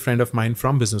catching up with a friend of mine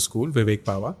from business school, Vivek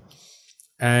Pava.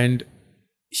 And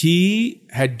he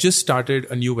had just started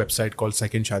a new website called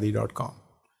secondshadi.com.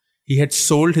 He had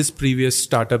sold his previous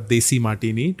startup Desi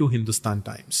Martini to Hindustan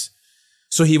Times.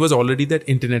 So he was already that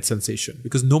internet sensation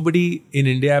because nobody in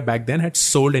India back then had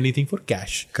sold anything for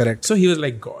cash. Correct. So he was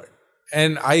like God.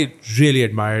 And I really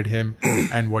admired him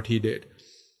and what he did.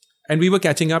 And we were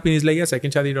catching up and he's like, yeah,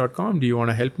 secondshadi.com. Do you want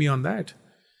to help me on that?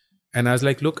 And I was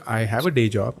like, look, I have a day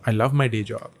job. I love my day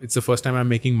job. It's the first time I'm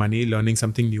making money, learning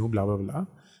something new, blah, blah, blah.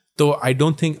 So I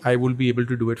don't think I will be able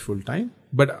to do it full time.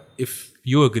 But if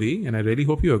you agree, and I really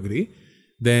hope you agree,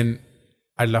 then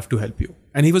I'd love to help you.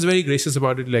 And he was very gracious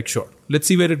about it. Like, sure, let's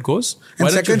see where it goes. And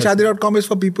secondshadi.com is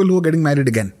for people who are getting married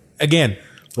again.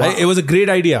 Wow. It was a great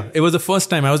idea. It was the first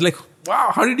time. I was like,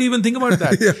 wow, how did you even think about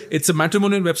that? Yeah. It's a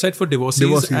matrimonial website for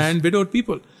divorcees and widowed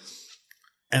people.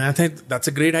 And I think that's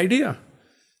a great idea.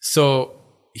 So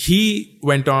he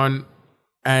went on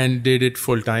and did it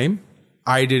full time.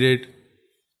 I did it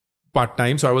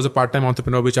part-time. So I was a part-time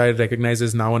entrepreneur, which I recognize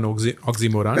is now an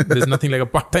oxymoron. There's nothing like a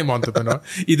part-time entrepreneur.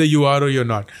 Either you are or you're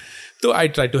not. So I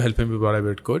tried to help him with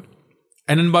whatever it could.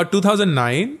 And in about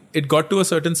 2009, it got to a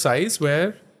certain size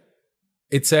where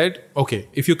it said, okay,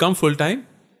 if you come full-time,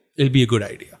 it'll be a good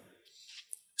idea.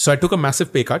 So I took a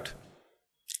massive pay cut.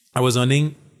 I was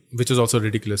earning, which was also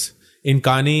ridiculous. In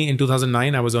Kani, in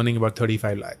 2009, I was earning about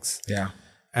 35 lakhs. Yeah.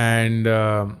 And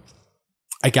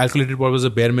I calculated what was the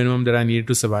bare minimum that I needed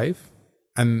to survive.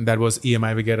 And that was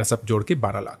EMI वगैरह सब जोड़ के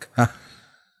 12 लाख.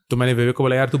 तो मैंने विवेक को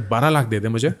बोला यार तू 12 लाख दे दे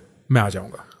मुझे, मैं आ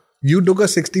जाऊंगा. You took a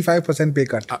 65% pay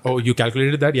cut. Oh, you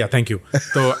calculated that? Yeah, thank you.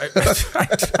 So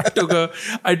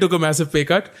I took a massive pay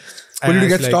cut. Did you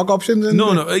get stock options?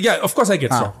 No. Yeah, of course I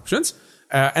get stock options.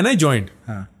 And I joined.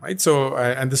 Right. So,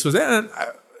 and this was it. And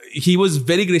he was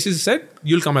very gracious. He said,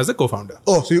 you'll come as a co-founder.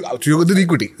 Oh, so you got the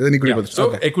equity.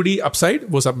 So equity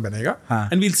upside, wo sab banega.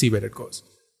 And we'll see where it goes.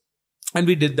 And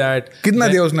we did that. Kitna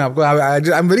diya usne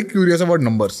aapko? I'm very curious about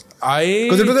numbers.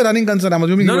 Because it was a running concern. I'm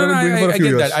assuming you were doing for a few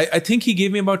years. That. I think he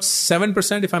gave me about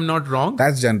 7% if I'm not wrong.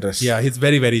 That's generous. Yeah, he's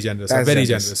very, very generous.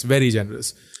 Very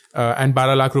generous. And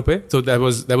 12 lakh rupees. So that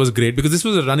was great because this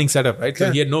was a running setup, right? So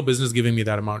he had no business giving me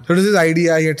that amount. So this is his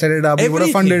idea. He had set it up. He would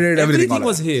have funded it. Everything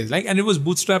was his. And it was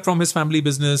bootstrapped from his family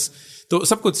business. So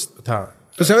sab kuch tha.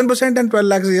 So 7% and 12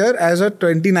 lakhs a year as a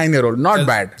 29-year-old. Not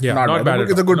bad. Yeah, not bad.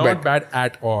 It's a good bet. Not bad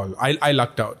at all. I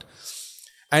lucked out.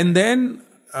 And then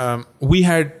we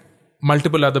had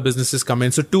multiple other businesses come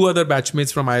in. So 2 other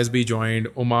batchmates from ISB joined,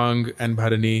 Umang and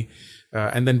Bharani.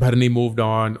 And then Bharani moved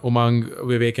on. Umang,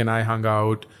 Vivek and I hung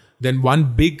out. Then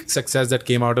one big success that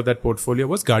came out of that portfolio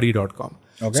was Gaadi.com.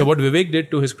 Okay. So what Vivek did,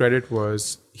 to his credit,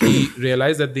 was he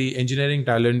realized that the engineering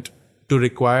talent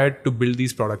required to build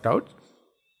these product out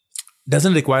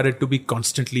doesn't require it to be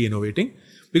constantly innovating,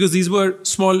 because these were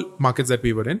small markets that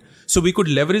we were in. So we could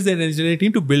leverage the engineering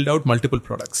team to build out multiple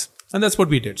products. And that's what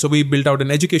we did. So we built out an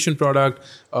education product,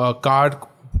 a card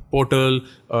portal,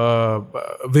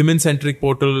 women-centric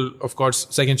portal, of course,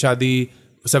 Second Shadi,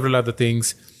 several other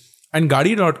things. And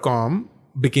Gaadi.com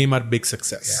became our big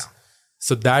success. Yeah.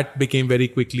 So that became very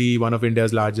quickly one of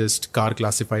India's largest car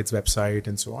classifieds website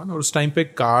and so on. और उस time पे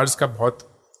cars का बहुत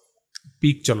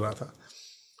peak चल रहा था.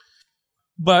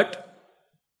 But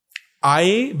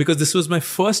because this was my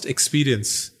first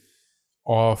experience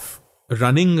of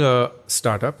running a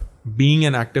startup, being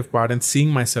an active part and seeing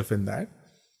myself in that,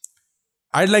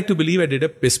 I'd like to believe I did a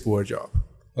piss poor job.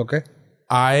 Okay.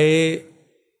 I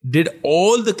did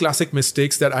all the classic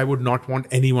mistakes that I would not want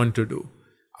anyone to do.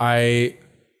 I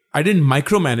didn't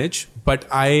micromanage, but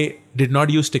I did not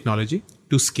use technology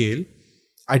to scale.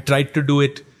 I tried to do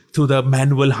it through the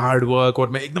manual hard work, और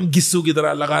मैं एकदम गिस्सू की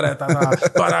तरह लगा रहता था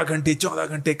 12 घंटे 14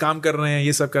 घंटे काम कर रहे हैं,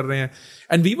 ये सब कर रहे हैं.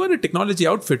 And we were a technology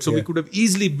outfit, so we could have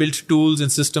easily built tools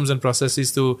and systems and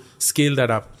processes to scale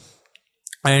that up.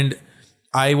 And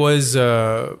I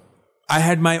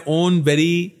had my own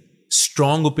very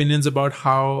strong opinions about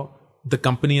how the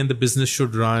company and the business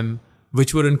should run,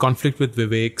 which were in conflict with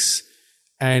Vivek's.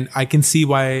 And I can see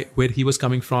where he was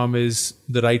coming from is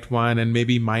the right one, and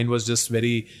maybe mine was just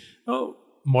very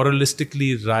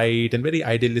moralistically right and very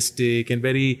idealistic and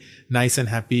very nice and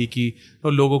happy कि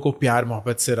लोगों को प्यार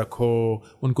मोहब्बत से रखो,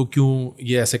 उनको क्यों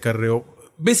ये ऐसे कर रहे हो.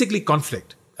 Basically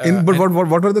conflict. But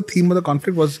what were the theme of the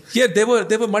conflict? There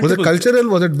were multiple. Was it cultural?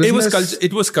 Was it business?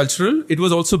 It was cultural. It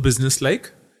was also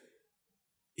business-like.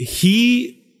 He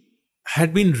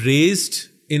had been raised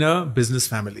in a business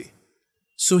family.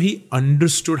 So he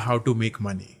understood how to make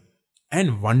money,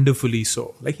 and wonderfully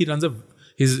so. Like he runs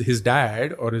his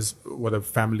dad or his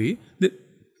family,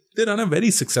 they run a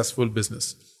very successful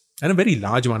business and a very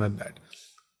large one at that.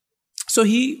 So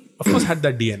he, of course, had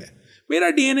that DNA.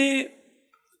 Mera DNA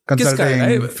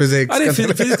consulting, physics.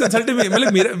 Physics consulting में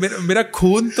मतलब मेरा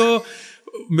खून तो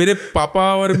मेरे पापा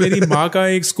और मेरी माँ का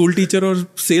एक स्कूल टीचर और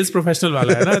सेल्स प्रोफेशनल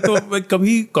वाला है ना, तो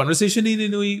कभी कॉन्वर्सेशन ही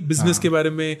नहीं हुई बिजनेस के बारे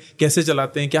में, कैसे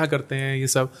चलाते हैं, क्या करते हैं, ये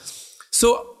सब.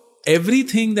 So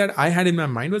everything that I had in my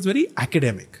mind was very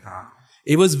academic.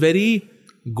 It was very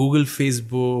Google,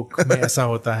 Facebook में ऐसा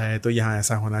होता है तो यहाँ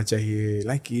ऐसा होना चाहिए,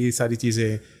 like ये सारी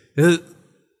चीजें.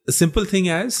 The simple thing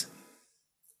as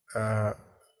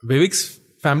Vivek's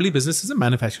family business is a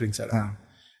manufacturing setup.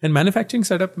 And manufacturing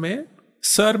setup में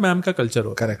sir ma'am का culture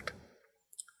होता है. Correct.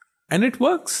 And it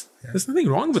works. There's nothing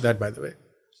wrong with that, by the way.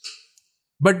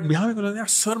 But यहाँ में बोला यार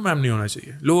sir ma'am नहीं होना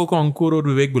चाहिए, लोगों को अंकुर और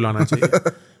विवेक बुलाना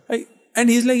चाहिए. And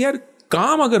he's like यार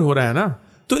काम अगर हो रहा है ना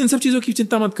तो इन सब चीजों की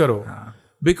चिंता मत करो.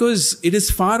 Because it is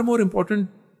far more important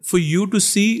for you to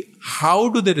see how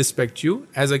do they respect you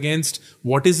as against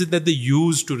what is it that they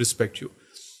use to respect you.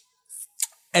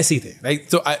 ऐसे ही थे, right?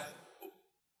 So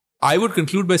I would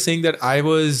conclude by saying that I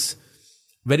was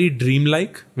very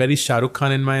dreamlike, very Shahrukh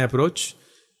Khan in my approach.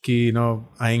 कि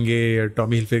आएंगे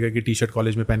Tommy Hilfiger की T shirt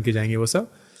college में पहन के जाएंगे वो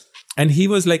सब. And he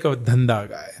was like a धंधा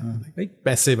गाय, लाइक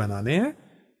पैसे बनाने हैं,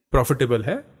 प्रॉफिटेबल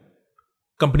है,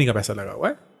 कंपनी का पैसा लगा हुआ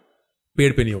है,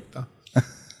 पेड़ पे नहीं उगता.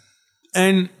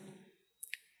 And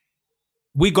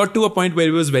we got to a point where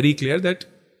it was very clear that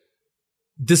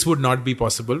this would not be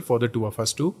possible for the two of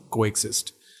us to coexist.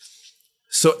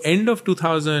 So end of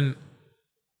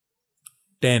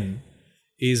 2010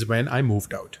 is when I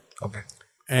moved out. Okay.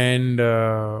 And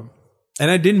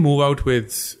I didn't move out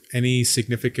with any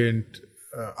significant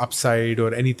upside or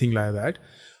anything like that.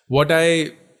 What I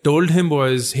told him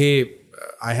was, hey,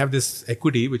 I have this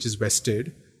equity which is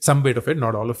vested, some bit of it,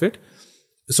 not all of it.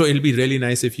 So it'll be really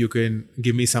nice if you can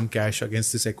give me some cash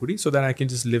against this equity so that I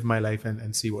can just live my life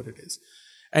and see what it is.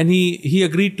 And he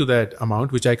agreed to that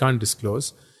amount, which I can't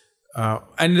disclose.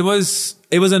 And it was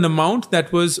an amount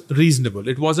that was reasonable.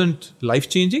 It wasn't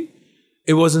life-changing.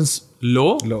 It wasn't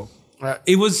low.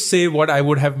 It was, say, what I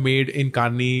would have made in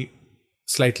Carney,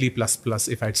 slightly plus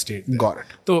if I'd stayed there. Got it.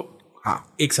 So,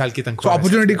 एक साल की तनख्वाह. So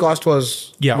opportunity cost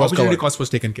was opportunity cost was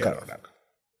taken care of.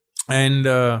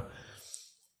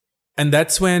 And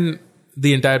that's when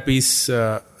the entire piece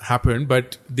happened. But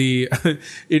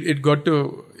it got to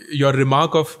your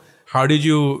remark of how did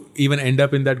you even end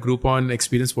up in that Groupon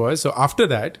experience was. So after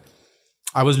that,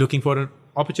 I was looking for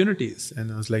opportunities,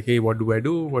 and I was like, hey, what do I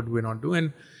do? What do I not do?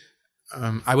 And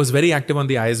I was very active on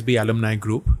the ISB alumni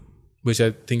group, which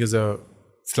I think is a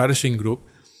flourishing group.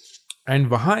 And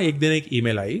वहाँ एक दिन एक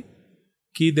email आई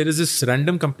कि there is this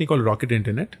random company called Rocket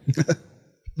Internet,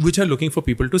 which are looking for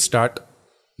people to start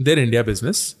their India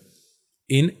business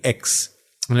in X.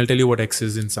 And I'll tell you what X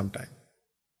is in some time.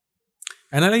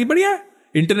 And I'm like, बढ़िया,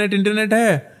 internet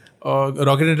है, और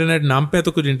rocket internet नाम पे है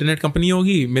तो कुछ internet company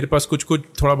होगी, मेरे पास कुछ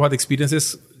थोड़ा बहुत एक्सपीरियंस है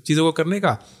चीज़ों को करने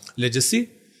का, लेट्स जस्ट सी.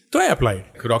 तो I applied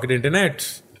rocket internet,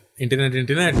 and they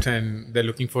are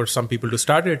looking for some people to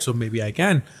start it, so may B I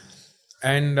can.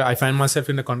 And I find my self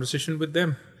in a conversation with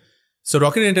them. So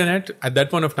Rocket Internet at that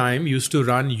point of time used to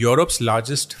run Europe's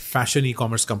largest fashion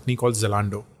e-commerce company called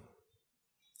Zalando.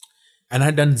 And I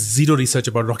had done zero research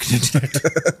about Rocket Internet,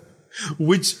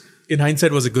 which in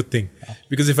hindsight was a good thing.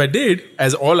 Because if I did,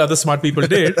 as all other smart people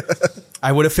did,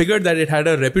 I would have figured that it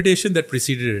had a reputation that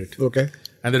preceded it. Okay.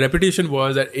 And the reputation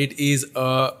was that it is a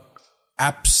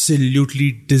absolutely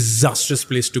disastrous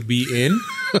place to be in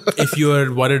if you are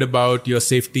worried about your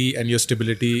safety and your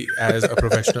stability as a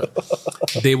professional.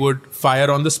 They would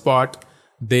fire on the spot.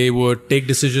 They would take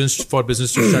decisions for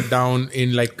business to shut down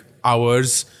in like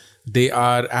hours. They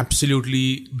are absolutely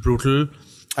brutal.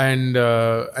 And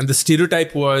the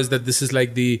stereotype was that this is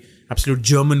like the absolute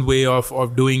German way of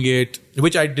doing it,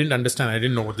 which I didn't understand. I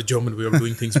didn't know what the German way of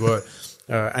doing things were.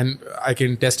 And I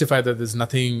can testify that there's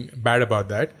nothing bad about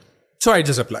that. So I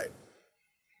just applied.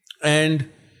 And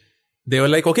they were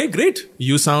like, okay, great.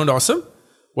 You sound awesome.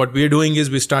 What we're doing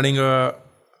is we're starting a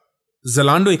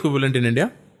Zalando equivalent in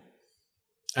India.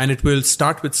 And it will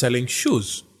start with selling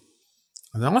shoes.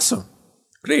 And awesome.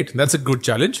 Great. That's a good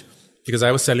challenge. Because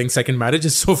I was selling second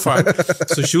marriages so far.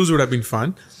 So shoes would have been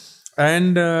fun.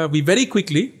 And we very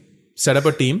quickly set up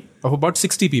a team of about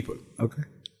 60 people. Okay.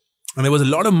 And there was a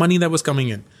lot of money that was coming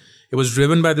in. It was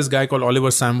driven by this guy called Oliver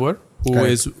Samwer, who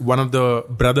is one of the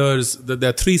brothers. There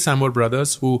are 3 Samwer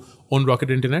brothers who own Rocket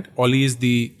Internet. Ollie is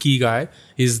the key guy.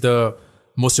 He's the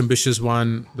most ambitious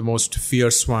one, the most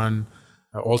fierce one,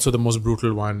 also the most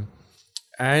brutal one.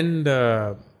 And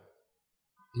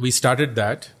we started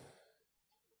that.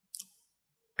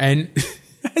 And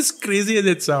as crazy as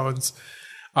it sounds,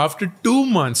 after 2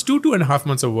 months, 2.5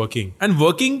 months of working, and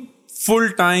working full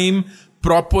time,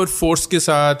 proper force ke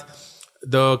saath,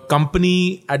 the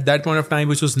company at that point of time,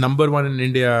 which was number 1 in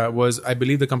India, was, I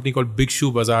believe, the company called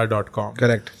BigShoeBazaar.com.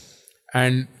 Correct.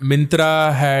 And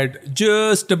Myntra had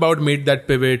just about made that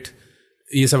pivot,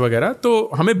 ये सब वगैरह. तो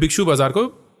हमें Big Shoe Bazaar को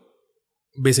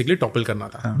basically topple करना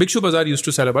था. Big Shoe Bazaar used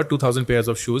to sell about 2,000 pairs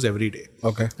of shoes every day.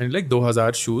 Okay. And like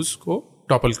 2,000 shoes को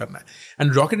topple करना है.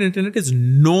 And Rocket Internet is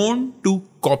known to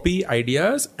copy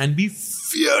ideas and be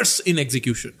fierce in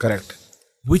execution. Correct.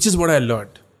 Which is what I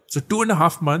learned. So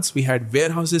 2.5 months, we had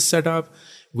warehouses set up.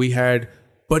 We had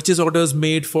purchase orders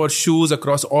made for shoes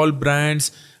across all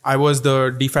brands. I was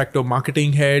the de facto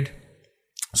marketing head.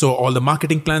 So all the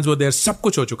marketing plans were there. Sab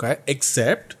kuch ho chuka hai,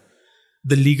 except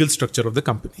the legal structure of the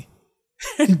company.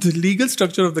 And the legal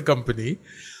structure of the company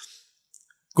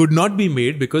could not be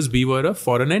made because we were a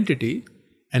foreign entity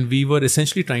and we were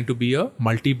essentially trying to be a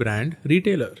multi-brand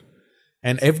retailer.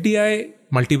 And FDI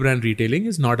multi-brand retailing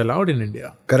is not allowed in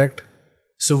India. Correct.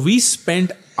 So we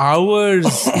spent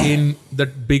hours in the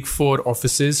big four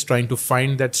offices trying to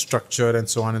find that structure and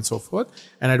so on and so forth.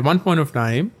 And at one point of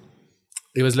time,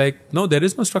 it was like, no, there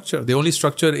is no structure. The only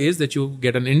structure is that you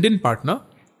get an Indian partner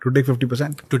To take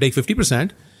 50%. to take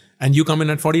 50% and you come in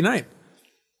at 49.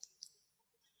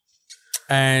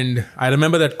 And I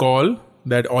remember that call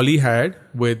that Ollie had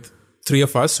with three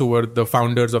of us who were the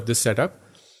founders of this setup.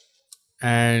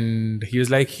 And he was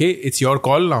like, hey, it's your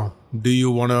call now. Do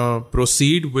you want to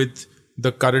proceed with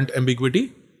the current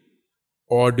ambiguity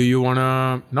or do you want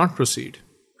to not proceed?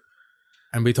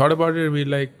 And we thought about it and we were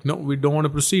like, no, we don't want to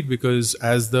proceed because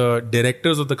as the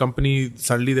directors of the company,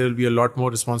 suddenly there will be a lot more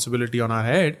responsibility on our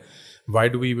head. Why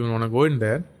do we even want to go in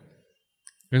there?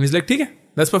 And he's like, okay,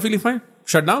 that's perfectly fine.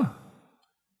 Shut down.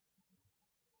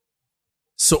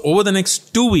 So over the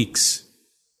next 2 weeks,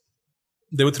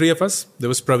 there were three of us. There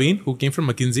was Praveen, who came from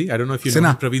McKinsey. I don't know if you know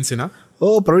him, Praveen Sinha.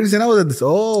 Oh, Praveen Sinha was at this.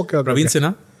 Oh, okay. Praveen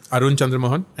Sinha, Arun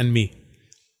Chandramohan, and me.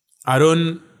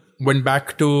 Arun went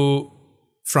back to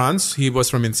France. He was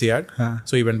from INSEAD.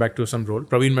 So he went back to some role.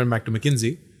 Praveen went back to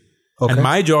McKinsey. Okay. And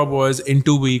my job was in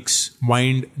 2 weeks,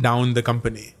 wind down the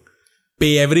company.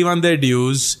 Pay everyone their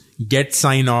dues, get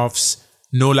sign-offs,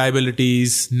 no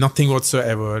liabilities, nothing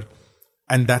whatsoever.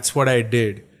 And that's what I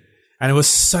did. And it was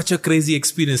such a crazy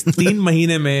experience. 3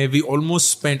 mahine mein, we almost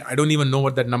spent, I don't even know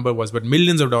what that number was, but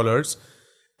millions of dollars.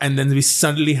 And then we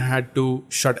suddenly had to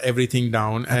shut everything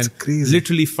down and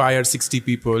literally fire 60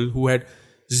 people who had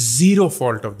zero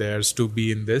fault of theirs to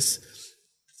be in this.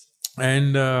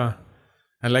 And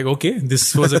like, okay,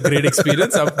 this was a great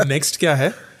experience. Ab next kya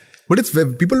hai? But it's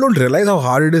people don't realize how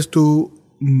hard it is to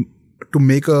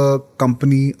make a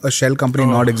company, a shell company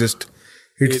not exist.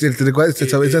 It's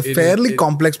a fairly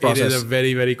complex process. It is a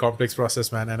very, very complex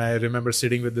process, man. And I remember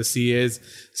sitting with the CAs,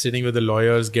 sitting with the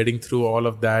lawyers, getting through all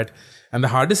of that. And the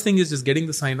hardest thing is just getting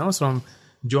the sign-offs from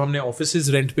जो हमने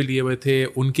offices rent पे लिए हुए थे,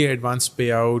 उनके advance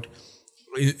payout,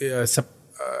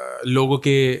 लोगों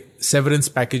के severance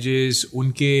packages,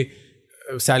 उनके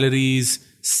salaries,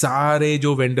 सारे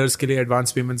जो vendors के लिए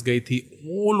advance payments गई थी,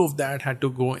 all of that had to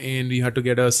go in. You had to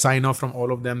get a sign-off from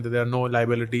all of them that there are no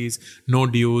liabilities, no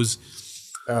dues.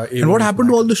 And what happened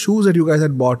to all the shoes that you guys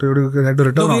had bought? You had to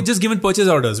return? No, we had just given purchase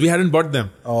orders. We hadn't bought them.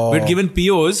 We had given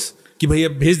POs कि भैया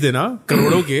भेज देना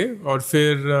करोड़ों के और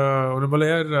फिर उन्होंने बोला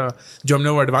यार जो हमने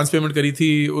वो एडवांस पेमेंट करी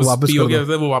थी उस PO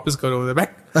के वो वापस करो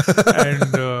back.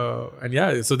 And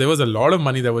yeah, so there was a lot of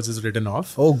money that was just written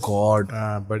off. Oh God.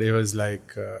 But it was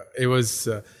like it was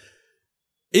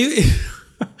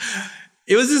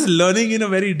just learning in a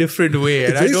very different way.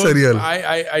 And it's very surreal.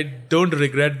 I don't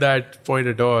regret that point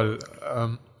at all.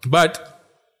 But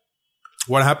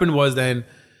what happened was then,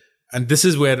 and this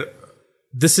is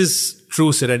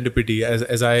true serendipity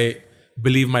as I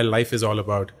believe my life is all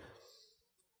about.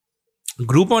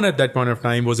 Groupon at that point of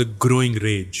time was a growing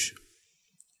rage.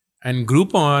 And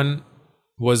Groupon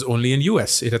was only in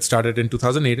US. It had started in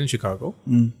 2008 in Chicago.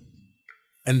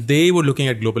 And they were looking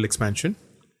at global expansion.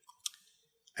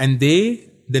 And they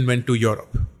then went to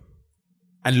Europe.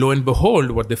 And lo and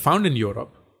behold, what they found in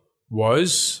Europe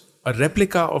was a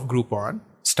replica of Groupon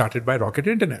started by Rocket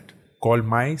Internet called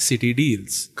My City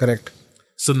Deals. Correct.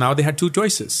 So now they had two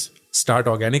choices. Start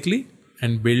organically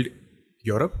and build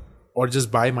Europe or just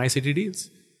buy My City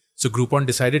Deals. So Groupon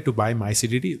decided to buy My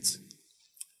City Deals.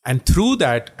 And through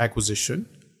that acquisition,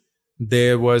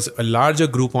 there was a larger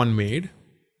Groupon made.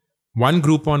 One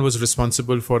Groupon was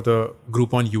responsible for the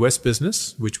Groupon US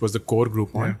business, which was the core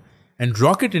Groupon. Yeah. And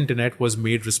Rocket Internet was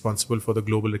made responsible for the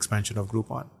global expansion of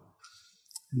Groupon.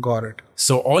 Got it.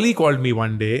 So Ollie called me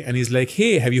one day and he's like,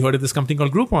 hey, have you heard of this company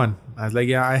called Groupon? I was like,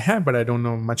 yeah, I have, but I don't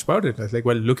know much about it. I was like,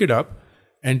 well, look it up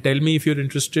and tell me if you're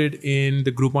interested in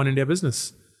the Groupon India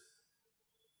business.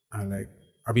 I'm like,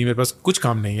 abhi mere paas kuch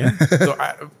kaam nahi hai. So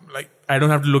I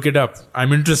don't have to look it up.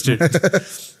 I'm interested.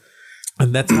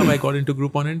 And that's how I got into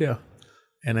Groupon India.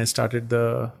 And I started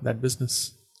that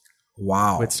business.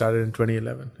 Wow. It started in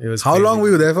 2011. It was How crazy. long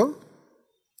were you there for?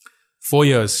 4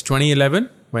 years. 2011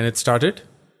 when it started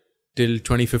till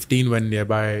 2015 when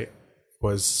Nearby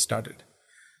was started.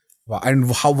 Wow. And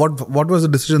what was the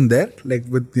decision there? Like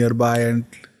with Nearby and...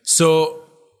 So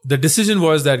the decision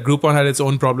was that Groupon had its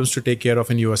own problems to take care of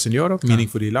in US and Europe,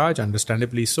 meaningfully large,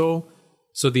 understandably so.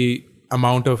 So the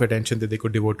amount of attention that they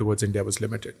could devote towards India was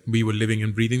limited. We were living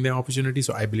and breathing their opportunity.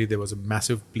 So I believe there was a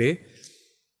massive play.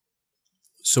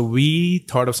 So we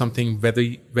thought of something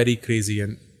very, very crazy.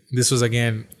 And this was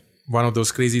again one of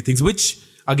those crazy things, which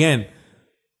again,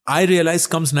 I realize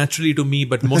comes naturally to me,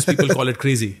 but most people call it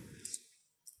crazy.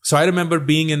 So I remember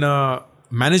being in a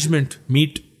management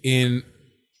meet in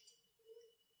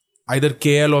either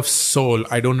KL or Seoul.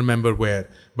 I don't remember where,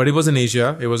 but it was in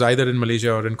Asia. It was either in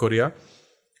Malaysia or in Korea.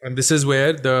 And this is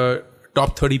where the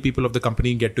top 30 people of the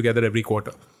company get together every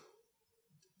quarter.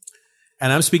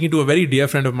 And I'm speaking to a very dear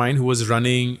friend of mine who was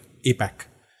running APAC.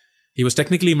 He was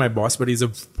technically my boss, but he's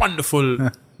a wonderful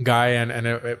guy and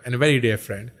a very dear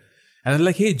friend. And I'm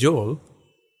like, hey, Joel,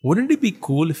 wouldn't it be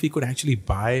cool if we could actually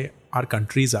buy our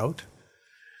countries out?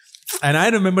 And I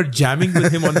remember jamming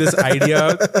with him on this idea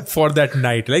for that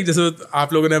night. Like, जैसे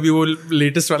आप लोगों ने अभी वो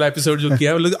latest वाला episode जो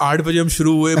किया, 8 बजे हम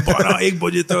शुरू हुए, 12-1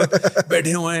 बजे तक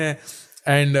बैठे हुए हैं.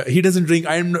 And he doesn't drink.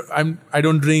 I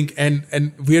don't drink.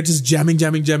 And we are just jamming,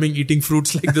 eating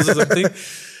fruits like this or something.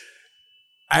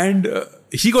 And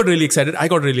he got really excited. I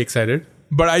got really excited.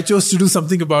 But I chose to do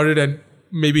something about it, and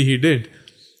maybe he did.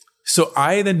 So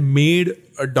I then made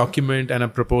a document and a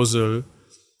proposal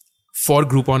for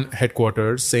Groupon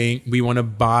headquarters saying, we want to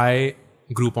buy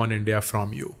Groupon India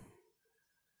from you.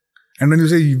 And when you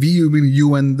say we, you mean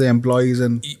you and the employees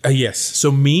and... Yes.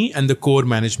 So me and the core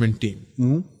management team.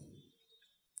 Mm-hmm.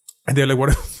 And they're like, what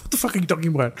the fuck are you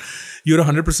talking about? You're a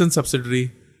 100%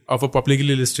 subsidiary of a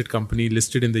publicly listed company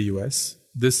listed in the US.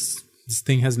 This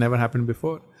thing has never happened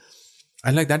before.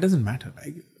 And like, that doesn't matter.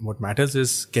 Like, what matters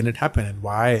is, can it happen and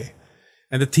why?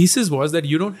 And the thesis was that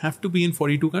you don't have to be in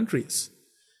 42 countries.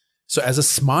 So as a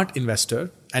smart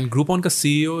investor, and Groupon ka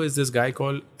CEO is this guy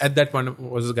called, at that point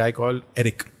was a guy called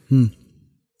Eric. And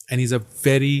he's a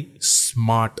very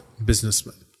smart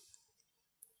businessman.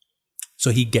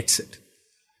 So he gets it.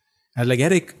 I was like,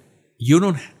 Eric,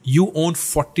 you own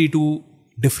 42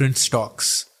 different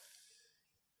stocks.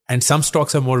 And some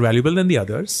stocks are more valuable than the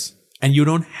others. And you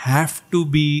don't have to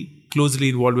be closely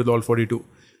involved with all 42.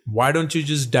 Why don't you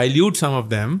just dilute some of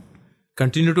them,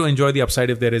 continue to enjoy the upside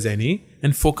if there is any,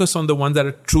 and focus on the ones that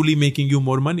are truly making you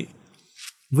more money?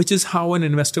 Which is how an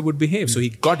investor would behave. So he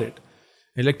got it.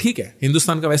 And like, ठीक है,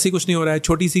 हिंदुस्तान का वैसे ही कुछ नहीं हो रहा है,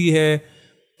 छोटी सी है,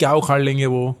 क्या उखाड़ लेंगे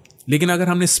वो. लेकिन अगर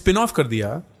हमने स्पिन ऑफ कर दिया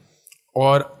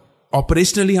और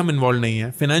ऑपरेशनली हम इन्वॉल्व नहीं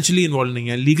है, फाइनेंशियली इन्वॉल्व नहीं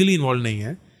है, लीगली इन्वॉल्व नहीं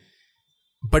है,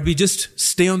 but we just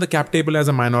stay on the cap table as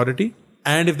a minority,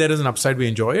 and if there is an upside, we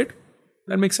enjoy it,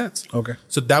 that makes sense. Okay.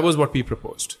 So that was what we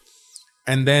proposed.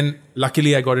 And then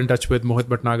luckily I got in touch with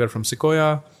Mohit Bhatnagar from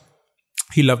Sequoia.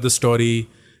 He loved the story.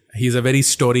 He's a very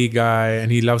story guy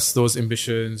and he loves those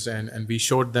ambitions, and we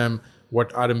showed them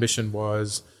what our ambition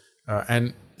was,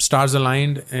 and stars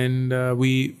aligned, and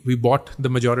we bought the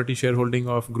majority shareholding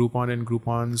of Groupon and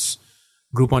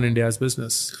Groupon India's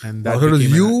business. And that it was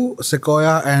you,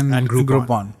 Sequoia and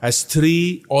Groupon as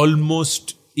 3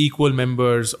 almost equal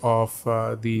members of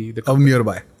the of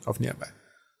Nearby.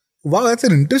 Wow, that's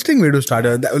an interesting way to start.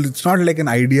 It's not like an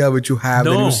idea which you have,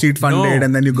 then you seed funded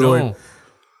and then you grow it.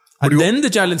 And then the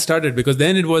challenge started, because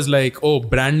then it was like, oh,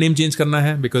 brand name change karna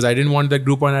hai, because I didn't want that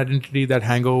Groupon identity, that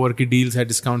hangover ki deals hai,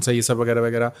 discounts hai, ye sab vagara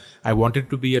vagara. I wanted it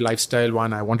to be a lifestyle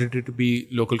one. I wanted it to be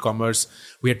local commerce.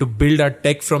 We had to build our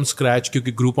tech from scratch,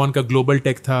 because Groupon ka global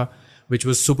tech tha, which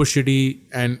was super shitty,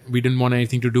 and we didn't want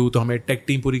anything to do. So hame tech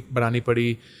team puri banani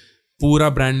padi. Pura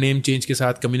brand name change ke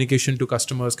saath, communication to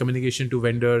customers, communication to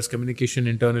vendors, communication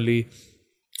internally.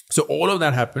 So all of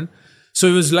that happened. So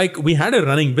it was like we had a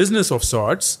running business of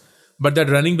sorts. But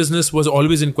that running business was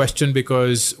always in question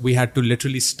because we had to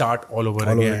literally start all over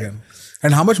again.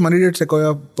 And how much money did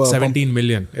Sequoia 17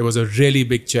 million. It was a really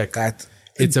big check.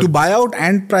 To buy out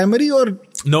and primary, or?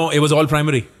 No, it was all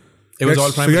primary. It was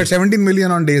all primary. So you had 17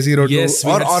 million on day zero, yes,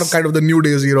 or kind of the new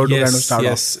day zero to kind of start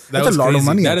off. That's a lot of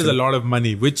money. That is a lot of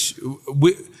money, which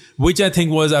I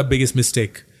think was our biggest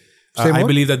mistake. I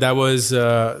believe that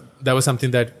was something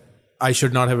that I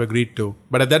should not have agreed to.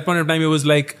 But at that point of time, it was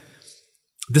like,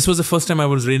 this was the first time I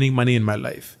was raining money in my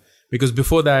life. Because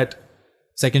before that,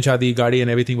 second shadi, gaadi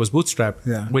and everything was bootstrapped.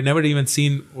 Yeah. We'd never even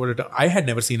seen I had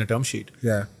never seen a term sheet.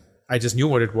 Yeah. I just knew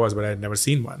what it was, but I had never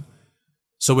seen one.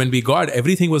 So when we got,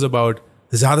 everything was about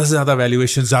zyada se zyada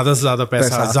valuation, zyada se zyada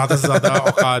paisa, zyada se zyada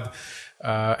auqad.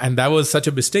 And that was such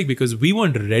a mistake, because we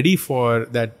weren't ready for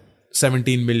that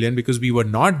 17 million, because we were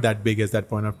not that big at that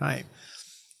point of time.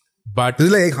 But this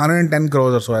is like 110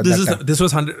 crores or so at that time. This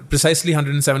was precisely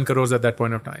 107 crores at that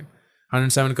point of time.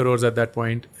 107 crores at that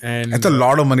point. And that's a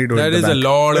lot of money to That is a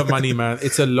lot of money, man.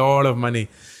 It's a lot of money.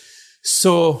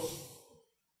 So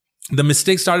the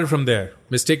mistake started from there.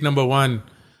 Mistake number 1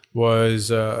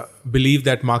 was believe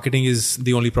that marketing is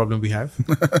the only problem we have.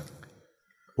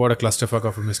 What a clusterfuck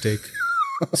of a mistake.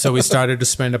 So we started to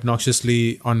spend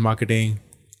obnoxiously on marketing.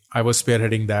 I was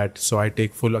spearheading that, so I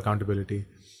take full accountability.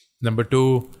 Number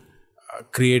 2,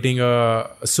 creating a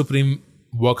supreme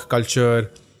work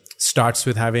culture starts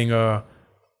with having a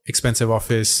expensive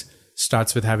office,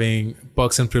 starts with having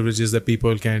perks and privileges that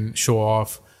people can show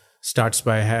off. starts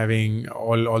by having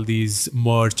all these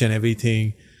merch and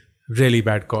everything. Really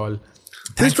bad call.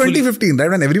 This is 2015, right?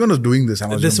 When everyone was doing this.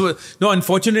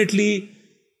 Unfortunately,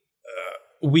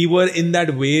 we were in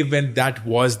that wave when that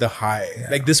was the high. Yeah.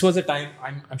 Like this was a time,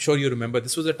 I'm sure you remember,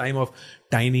 this was a time of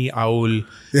tiny owl.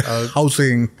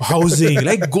 Housing,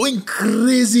 like going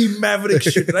crazy maverick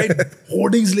shit, right?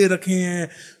 Hoardings le rakhe hain.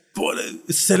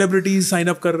 Celebrities sign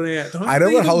up kar rahe hain. I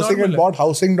remember Housing had bought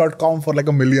housing.com for like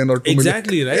 $1 million or $2 million.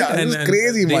 Exactly, right? Yeah, and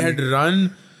crazy they money. Had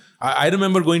run, I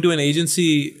remember going to an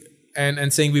agency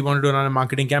and saying we wanted to run a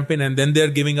marketing campaign, and then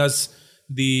they're giving us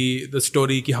the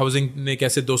story कि housing ने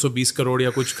कैसे 220 करोड़ या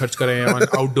कुछ खर्च करे हैं on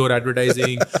outdoor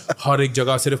advertising, हर एक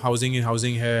जगह सिर्फ housing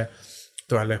है.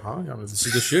 तो I like, हाँ, this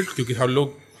is the shit, क्योंकि हर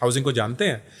लोग housing को जानते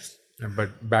हैं, but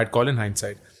bad call in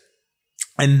hindsight.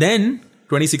 And then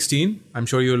 2016, I'm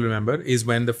sure you'll remember, is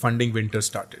when the funding winter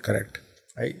started. Correct.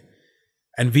 Right?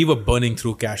 And we were burning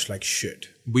through cash like shit.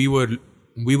 We were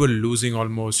losing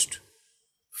almost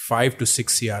 5 to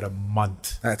 6 CR a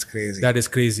month. That's crazy. That is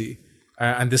crazy.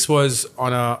 And this was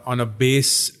on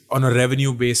a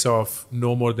revenue base of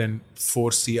no more than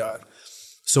 4 CR.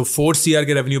 So 4 CR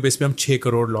के revenue base पे हम 6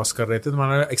 crore loss कर रहे थे, तो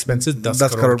हमारा expenses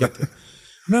 10 crore के थे.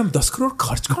 हम 10 करोड़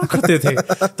खर्च कौन करते थे?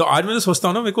 तो आज मैं सोचता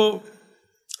हूँ ना, मेरे को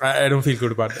I don't feel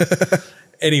good about it.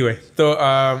 Anyway, so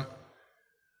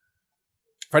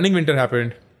funding winter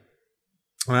happened.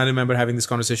 And I remember having this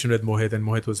conversation with Mohit, and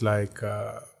Mohit was like,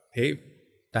 hey,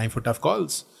 time for tough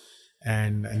calls.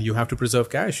 And you have to preserve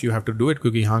cash. You have to do it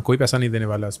because यहाँ कोई पैसा नहीं देने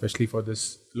वाला, especially for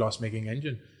this loss-making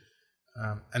engine.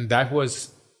 And that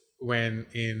was when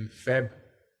in Feb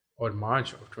or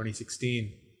March of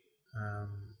 2016,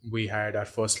 we had our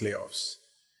first layoffs.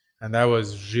 And that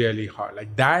was really hard.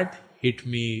 Like that hit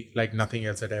me like nothing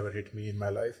else that ever hit me in my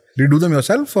life. Did you do them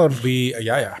yourself or?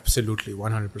 Yeah, absolutely.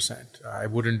 100%. I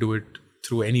wouldn't do it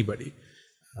through anybody.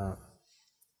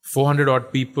 400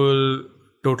 odd people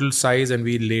total size, and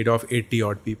we laid off 80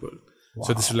 odd people. Wow.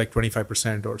 So this is like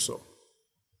 25% or so.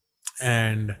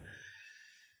 And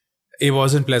it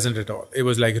wasn't pleasant at all. It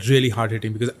was like really hard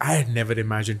hitting because I had never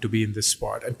imagined to be in this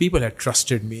spot, and people had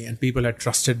trusted me, and people had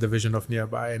trusted the vision of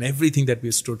Nearby and everything that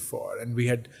we stood for. And we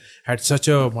had such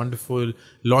a wonderful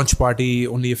launch party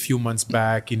only a few months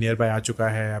back. कि Nearby आ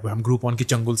चुका है, अब हम Groupon की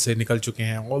चंगुल से निकल चुके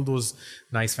हैं, all those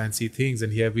nice fancy things.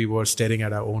 And here we were staring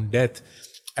at our own death,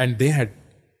 and they had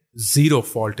zero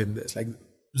fault in this, like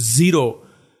zero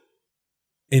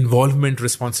involvement,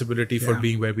 responsibility for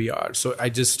being where we are. So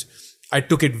I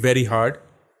took it very hard,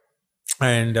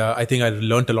 and I think I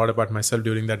learned a lot about myself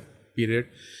during that period.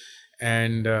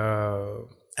 And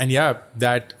yeah,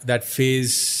 that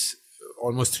phase,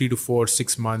 almost 3 to 4,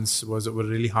 6 months, was a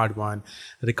really hard one.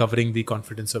 Recovering the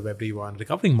confidence of everyone,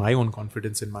 recovering my own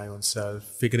confidence in my own self,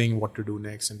 figuring what to do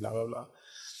next, and blah blah blah.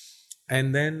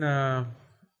 And then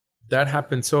that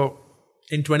happened. So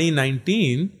in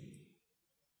 2019,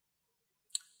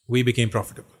 we became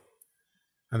profitable.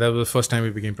 And that was the first time we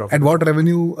became profitable. At what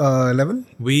revenue level?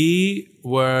 We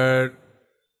were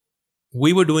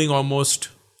doing almost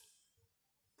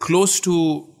close to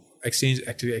exchange.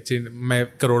 मैं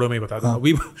करोड़ों में बताता हूँ.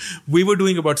 We were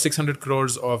doing about 600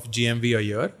 crores of GMV a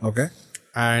year. Okay.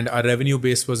 And our revenue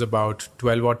base was about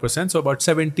 12%, so about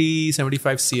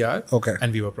 70-75 CR. Okay.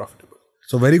 And we were profitable.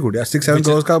 So very good. Yeah, 6-7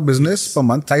 crores ka business per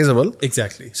month, sizable.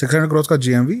 Exactly. 600 crores ka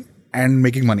GMV and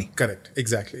making money. Correct.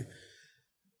 Exactly.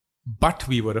 But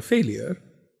we were a failure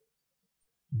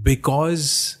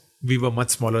because we were much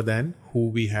smaller than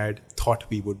who we had thought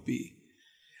we would be.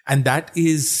 And that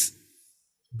is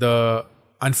the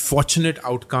unfortunate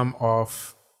outcome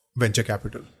of venture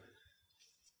capital.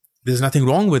 There's nothing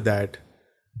wrong with that,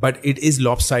 but it is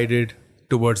lopsided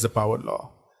towards the power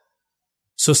law.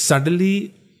 So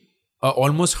suddenly, an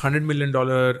almost $100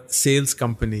 million sales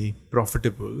company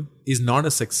profitable is not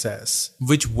a success,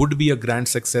 which would be a grand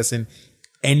success in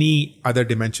any other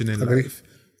dimension in life,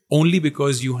 only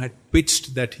because you had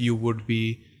pitched that you would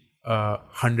be a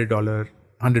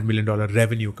 $100 million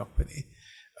revenue company,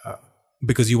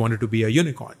 because you wanted to be a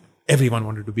unicorn. Everyone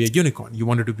wanted to be a unicorn. You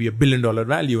wanted to be $1 billion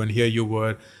value, and here you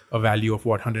were a value of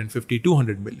 150,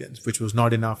 200 million, which was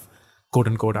not enough, quote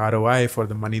unquote, ROI for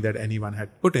the money that anyone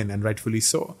had put in, and rightfully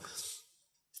so.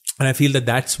 And I feel that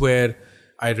that's where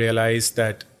I realized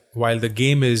that while the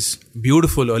game is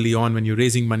beautiful early on when you're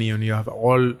raising money and you have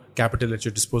all capital at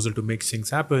your disposal to make things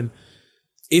happen,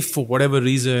 if for whatever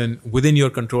reason within your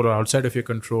control or outside of your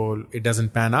control it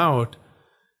doesn't pan out,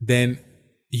 then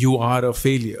you are a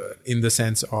failure in the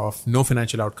sense of no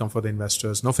financial outcome for the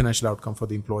investors, no financial outcome for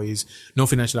the employees, no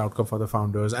financial outcome for the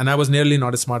founders. And I was nearly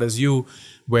not as smart as you,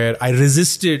 where I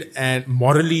resisted, and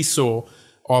morally so,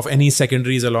 of any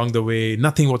secondaries along the way,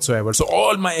 nothing whatsoever. So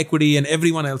all my equity and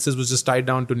everyone else's was just tied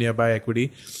down to Nearby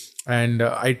equity. And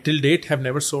I till date have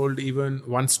never sold even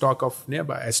one stock of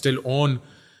Nearby. I still own,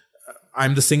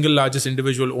 I'm the single largest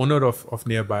individual owner of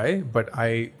Nearby, but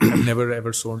I have never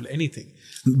ever sold anything.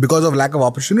 Because of lack of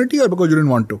opportunity or because you didn't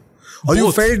want to? Or Both.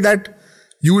 you felt that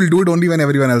you will do it only when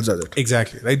everyone else does it?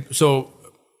 Exactly, right? So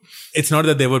it's not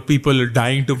that there were people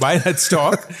dying to buy that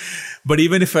stock, but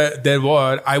even if there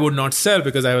were, I would not sell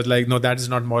because I was like, no, that is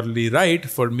not morally right.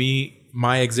 For me,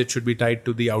 my exit should be tied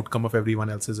to the outcome of everyone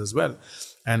else's as well.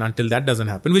 And until that doesn't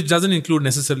happen, which doesn't include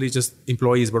necessarily just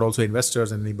employees, but also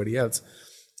investors and anybody else.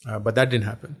 But that didn't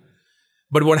happen.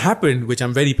 But what happened, which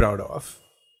I'm very proud of,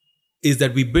 is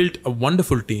that we built a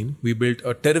wonderful team. We built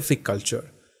a terrific culture.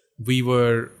 We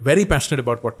were very passionate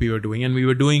about what we were doing, and we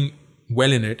were doing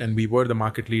well in it. And we were the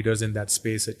market leaders in that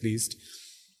space, at least.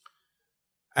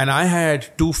 And I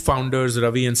had two founders,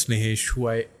 Ravi and Snehesh, who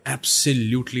I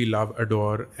absolutely love,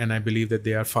 adore. And I believe that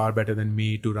they are far better than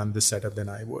me to run this setup than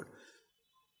I would.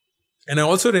 And I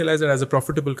also realized that as a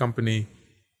profitable company,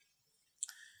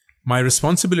 my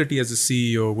responsibility as a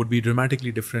CEO would be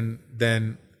dramatically different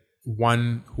than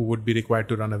one who would be required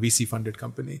to run a VC-funded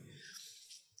company.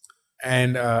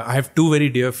 And I have two very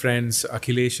dear friends,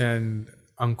 Akhilesh and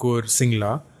Ankur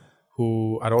Singla,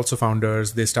 who are also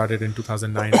founders. They started in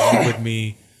 2009 along with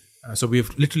me. So we've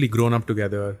literally grown up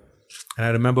together. And I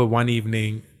remember one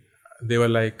evening, they were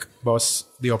like, boss,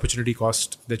 the opportunity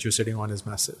cost that you're sitting on is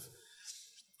massive.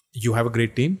 You have a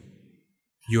great team.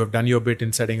 You have done your bit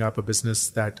in setting up a business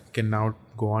that can now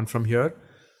go on from here.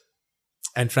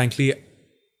 And frankly,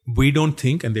 we don't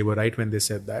think, and they were right when they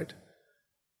said that,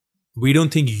 we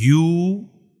don't think you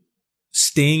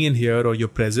staying in here or your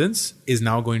presence is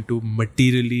now going to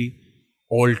materially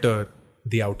alter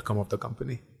the outcome of the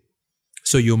company.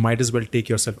 So you might as well take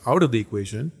yourself out of the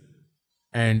equation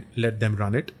and let them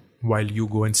run it while you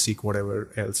go and seek whatever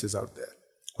else is out there.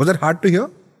 Was that hard to hear?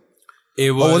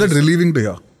 Or was it relieving to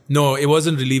hear? No, it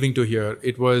wasn't relieving to hear.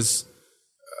 It wasn't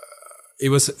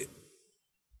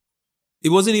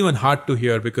even hard to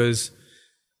hear because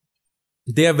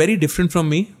they are very different from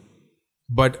me.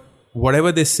 But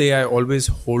whatever they say, I always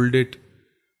hold it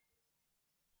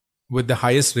with the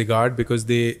highest regard because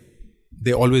they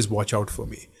always watch out for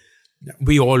me.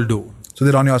 We all do. So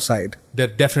they're on your side. They're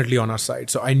definitely on our side.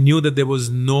 So I knew that there was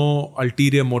no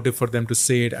ulterior motive for them to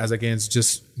say it as against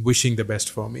just wishing the best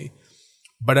for me.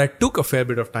 But I took a fair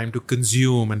bit of time to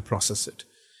consume and process it.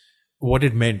 What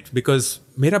it meant. Because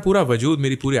मेरा पूरा वजूद,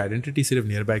 मेरी पूरी identity सिर्फ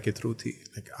Nearby के through थी.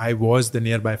 Like I was the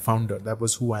Nearby founder. That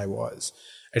was who I was.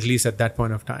 At least at that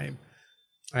point of time.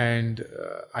 And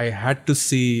I had to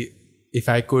see if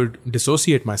I could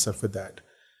dissociate myself with that.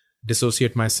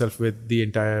 Dissociate myself with the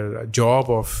entire job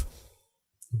of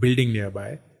building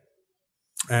Nearby.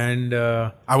 And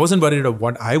I wasn't worried about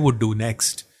what I would do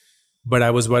next. But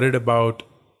I was worried about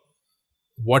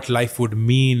what life would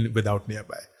mean without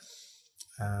Nearby.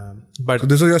 But so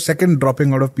this was your second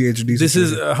dropping out of PhD. This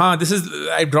is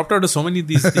I dropped out of so many of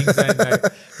these things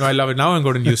and I love it. Now I'm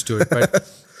gotten used to it. But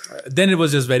then it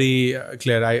was just very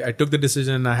clear. I took the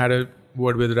decision. I had a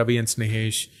word with Ravi and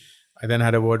Snehesh. I then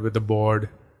had a word with the board.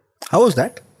 How was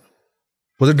that?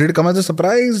 Did it come as a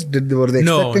surprise? Were they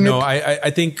expecting it? No. I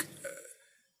think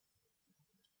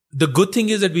the good thing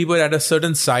is that we were at a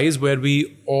certain size where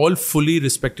we all fully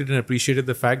respected and appreciated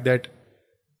the fact that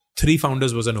 3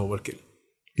 founders was an overkill.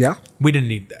 Yeah. We didn't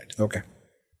need that. Okay.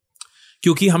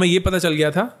 क्योंकि हमें ये पता चल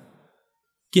गया था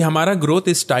कि हमारा growth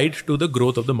is tied to the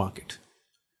growth of the market.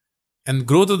 And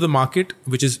growth of the market,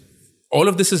 which is, all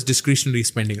of this is discretionary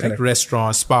spending, Correct. like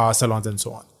restaurants, spa, salons and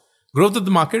so on. Growth of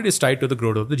the market is tied to the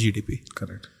growth of the GDP.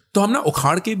 Correct. तो हम ना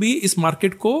उखाड़ के भी इस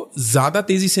market को ज्यादा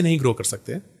तेजी से नहीं ग्रो कर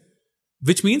सकते,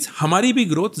 which means हमारी भी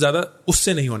ग्रोथ ज्यादा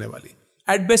उससे नहीं होने वाली.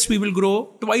 At best, we will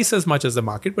grow twice as much as the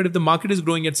market. But if the market is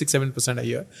growing at 6-7% a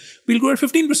year, we'll grow at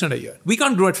 15% a year. We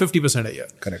can't grow at 50% a year.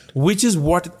 Correct. Which is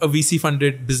what a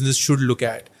VC-funded business should look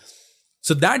at.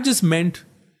 So that just meant,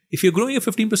 if you're growing at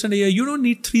 15% a year, you don't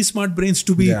need 3 smart brains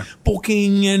to be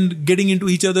poking and getting into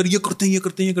each other. ये करते हैं, ये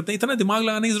करते हैं, ये करते हैं. इतना दिमाग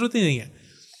लगाने की जरूरत ही नहीं है.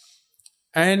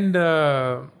 And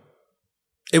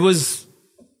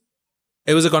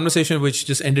it was a conversation which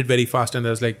just ended very fast, and I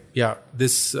was like, yeah,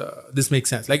 this makes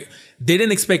sense. Like, they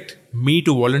didn't expect me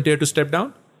to volunteer to step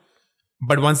down,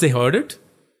 but once they heard it,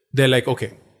 they're like,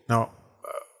 okay, now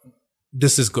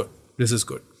this is good. This is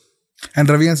good. And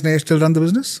Ravi and Snehesh still run the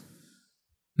business?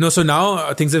 No, so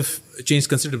now things have changed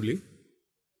considerably.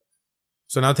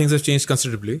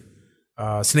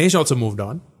 Snehesh also moved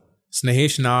on.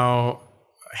 Snehesh now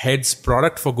heads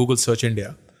product for Google Search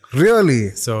India.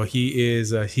 Really? So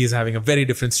he's having a very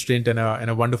different stint and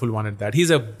a wonderful one at that. He's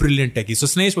a brilliant techie. So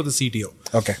Snehesh was the CTO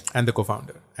Okay. and the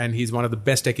co-founder. And he's one of the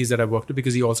best techies that I've worked with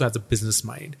because he also has a business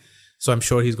mind. So I'm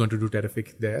sure he's going to do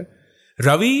terrific there.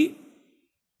 Ravi,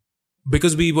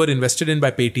 because we were invested in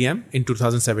by Paytm in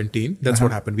 2017, that's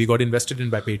what happened. We got invested in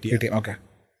by Paytm. Paytm, okay.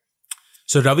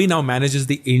 So Ravi now manages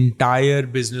the entire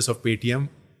business of Paytm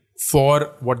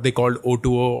for what they called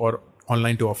O2O or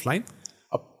online to offline,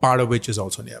 a part of which is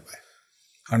also Nearby.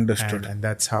 Understood. And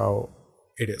that's how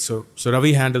it is. So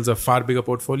Ravi handles a far bigger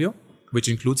portfolio, which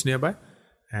includes Nearby,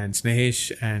 and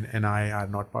Snehesh and I are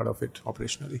not part of it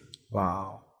operationally.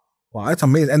 Wow, that's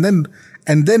amazing.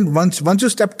 And then once you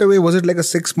stepped away, was it like a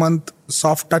 6-month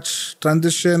soft touch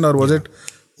transition, or was it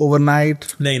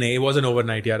overnight? No, it wasn't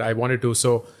overnight yet. I wanted to.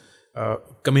 So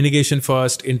communication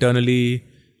first internally.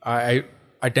 I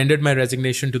tendered my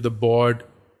resignation to the board,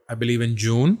 I believe in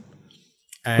June.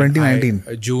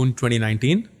 2019. June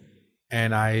 2019.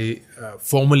 And I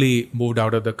formally moved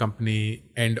out of the company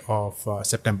end of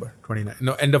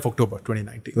end of October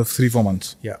 2019. So 3-4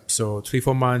 months. Yeah. So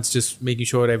 3-4 months, just making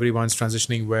sure everyone's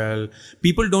transitioning well.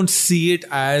 People don't see it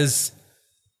as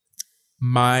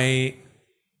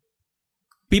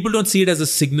a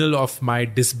signal of my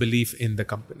disbelief in the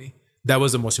company. That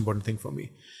was the most important thing for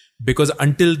me. Because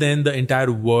until then, the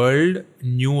entire world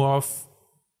knew of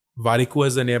Variku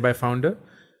as the Nearby founder,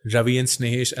 Ravi and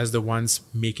Snehesh as the ones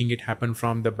making it happen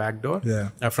from the back door,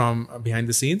 from behind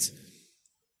the scenes.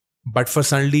 But for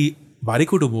suddenly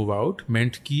Variku to move out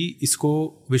meant कि इसको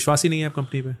विश्वास ही नहीं है अब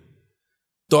company पे,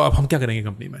 तो अब हम क्या करेंगे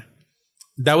कंपनी में?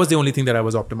 That was the only thing that I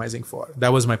was optimizing for.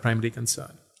 That was my primary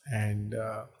concern.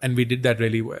 And we did that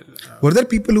really well. Were there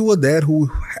people who were there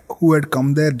who had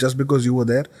come there just because you were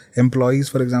there? Employees,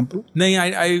 for example? No,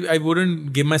 I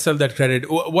wouldn't give myself that credit.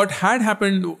 What had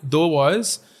happened though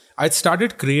was I'd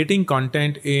started creating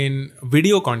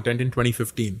video content in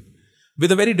 2015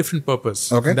 with a very different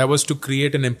purpose. Okay. That was to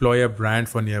create an employer brand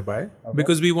for Nearby,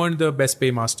 because we weren't the best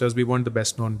paymasters, we weren't the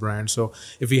best known brand. So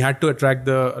if we had to attract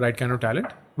the right kind of talent,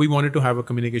 we wanted to have a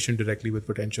communication directly with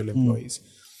potential employees.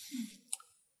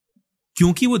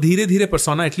 क्योंकि वो धीरे धीरे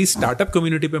persona at least startup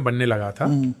community पे बनने लगा था,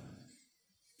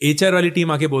 HR वाली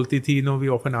team आके बोलती थी, we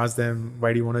often ask them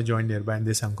why do you want to join Nearby and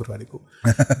this Ankur Warikoo,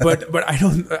 but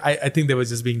I think they were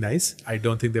just being nice. I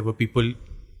don't think there were people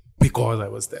because I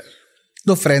was there.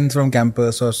 No friends from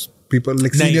campus or people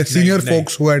like senior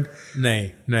folks who had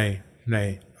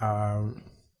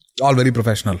all very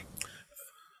professional.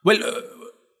 Well,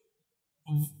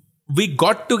 we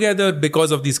got together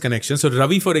because of these connections. So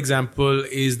Ravi, for example,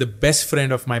 is the best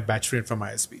friend of my batch friend from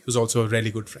ISB, who's also a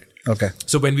really good friend. Okay.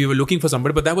 So when we were looking for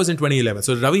somebody, but that was in 2011.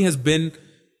 So Ravi has been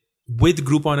with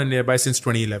Groupon and Nearby since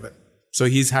 2011. So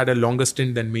he's had a longer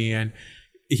stint than me, and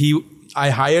I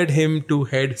hired him to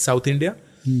head South India.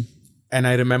 And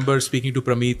I remember speaking to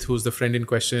Prameet, who's the friend in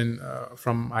question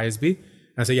from ISB.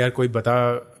 And I said, "Yaar, koi bata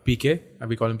PK."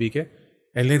 We call him PK.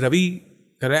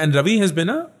 And Ravi has been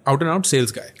an out-and-out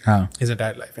sales guy his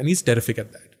entire life. And he's terrific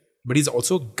at that. But he's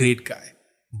also a great guy.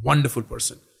 Wonderful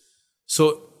person. So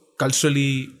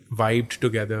culturally vibed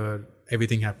together.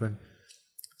 Everything happened.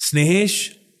 Snehesh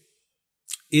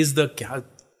is the...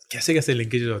 कैसे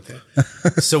linkages होते हैं?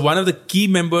 So one of the key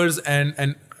members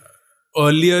and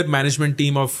earlier management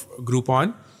team of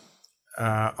Groupon,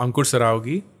 Ankur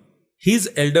Saraogi, his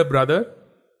elder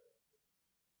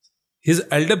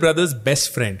brother's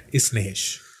best friend is Snehesh.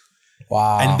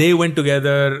 Wow. And they went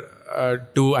together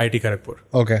to IIT Kharagpur.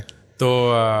 Okay.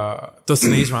 तो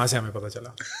Snehesh वहां से हमें पता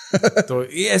चला. तो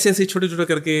ये ऐसे छोटे-छोटे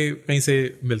करके कहीं से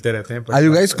मिलते रहते हैं. Are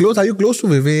you guys close? Are you close to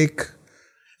Vivek?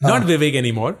 Not Vivek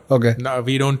anymore. Okay. No,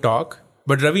 we don't talk.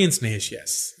 But Ravi and Snehesh,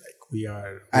 yes. We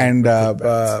are. And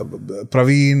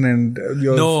Praveen and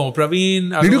your... No, Praveen.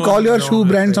 Did you call your shoe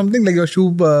brand something? Like your shoe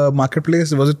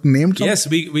marketplace? Was it named something? Yes,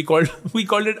 we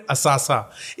called it Asasa.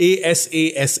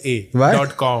 ASASA. Why?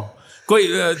 .com.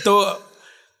 तो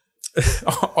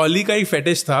Ollie का एक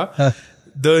fetish था.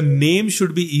 The name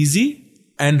should be easy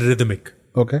and rhythmic.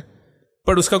 Okay.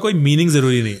 पर उसका कोई meaning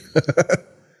जरूरी नहीं.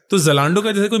 तो Zalando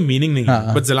का जैसे कोई meaning नहीं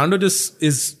है. But Zalando just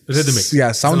is rhythmic.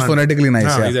 Yeah, sounds phonetically nice.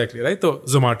 Yeah. Exactly, right? तो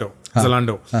Zomato,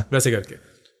 Zalando, वैसे करके.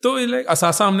 तो like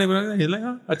Asasa हमने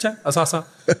बोला, अच्छा Asasa.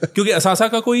 क्योंकि Asasa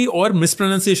का कोई और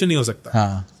mispronunciation नहीं हो सकता.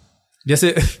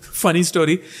 जैसे funny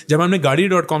story, जब हमने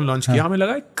गाड़ी.com लॉन्च किया, हमें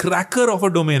लगा क्रैकर ऑफ अ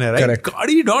डोमेन है, राइट?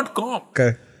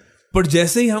 गाड़ी.com. पर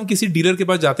जैसे ही हम किसी डीलर के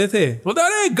पास जाते थे, बोलते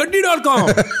अरे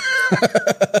गड्डी.com.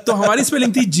 तो हमारी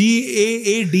स्पेलिंग थी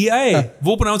GAADI,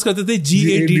 वो प्रोनाउंस करते थे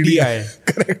GADDI.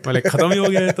 मतलब खत्म ही हो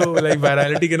गया. तो लाइक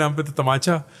वायरलिटी के नाम पे तो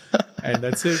तमाचा. And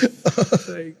that's it.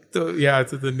 तो yeah,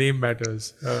 so the name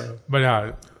matters. But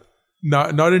yeah,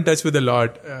 not in touch with a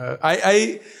lot.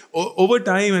 Over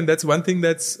time, and that's one thing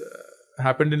that's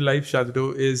happened in life,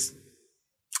 Shantanu, is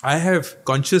I have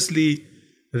consciously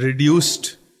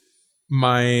reduced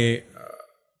my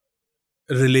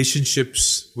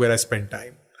relationships where I spend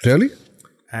time. Really?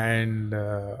 And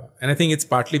I think it's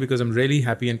partly because I'm really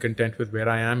happy and content with where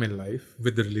I am in life,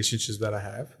 with the relationships that I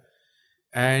have.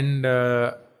 And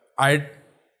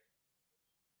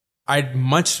I'd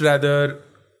much rather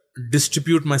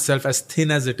distribute myself as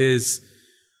thin as it is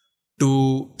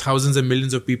to thousands and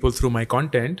millions of people through my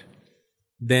content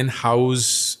than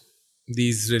house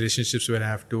these relationships where I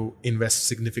have to invest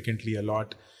significantly a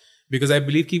lot. Because I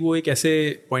believe कि वो एक ऐसे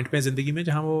point में जिंदगी में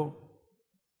जहाँ वो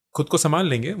खुद को संभाल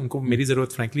लेंगे, उनको मेरी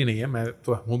ज़रूरत frankly नहीं है, मैं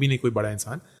तो हूँ भी नहीं कोई बड़ा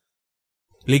इंसान.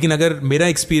 लेकिन अगर मेरा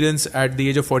experience at the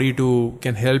age of 42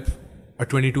 can help a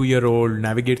 22-year-old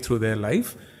navigate through their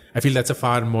life, I feel that's a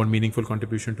far more meaningful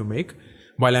contribution to make,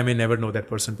 while I may never know that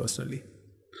person personally.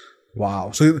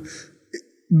 Wow. So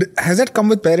has that come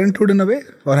with parenthood in a way?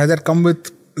 Or has that come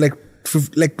with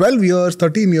like 12 years,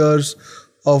 13 years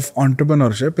of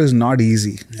entrepreneurship is not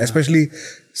easy. Yeah. Especially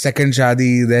second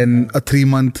shadi, then a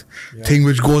 3-month thing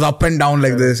which goes up and down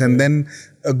like this, and then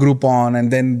a Groupon,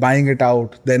 and then buying it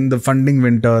out, then the funding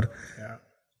winter. Yeah.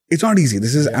 It's not easy.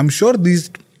 This is, I'm sure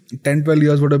these 10, 12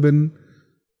 years would have been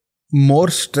more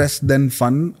stress than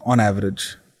fun on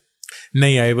average. No,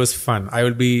 it was fun.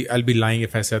 I'll be lying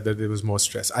if I said that there was more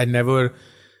stress. I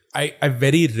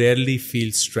very rarely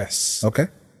feel stress. Okay.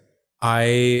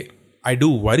 I do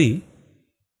worry,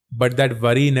 but that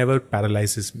worry never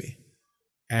paralyzes me,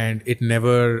 and it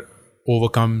never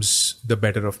overcomes the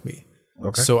better of me.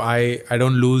 Okay. So I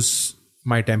don't lose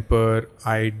my temper.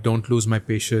 I don't lose my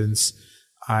patience.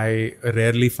 I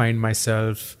rarely find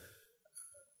myself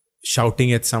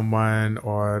shouting at someone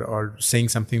or saying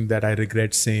something that I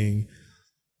regret saying.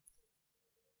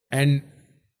 And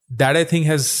that I think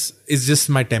is just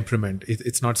my temperament.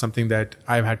 It's not something that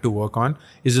I've had to work on.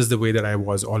 It's just the way that I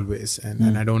was always.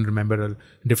 And I don't remember a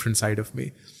different side of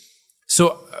me.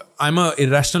 So I'm an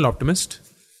irrational optimist.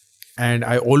 And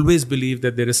I always believe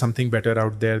that there is something better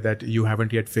out there that you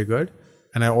haven't yet figured.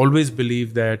 And I always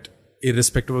believe that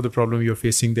irrespective of the problem you're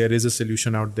facing, there is a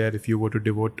solution out there if you were to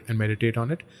devote and meditate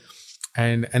on it.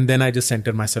 And then I just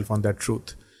center myself on that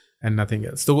truth and nothing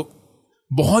else. So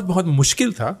बहुत बहुत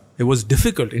मुश्किल था. It was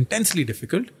difficult, intensely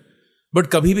difficult. But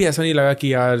कभी भी ऐसा नहीं लगा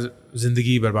कि यार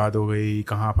जिंदगी बर्बाद हो गई,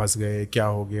 कहाँ फंस गए, क्या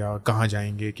हो गया, कहाँ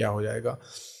जाएंगे, क्या हो जाएगा.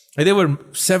 And there were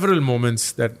several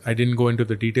moments that I didn't go into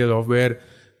the detail of where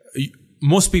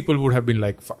most people would have been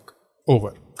like, fuck,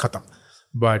 over, khatam.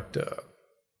 But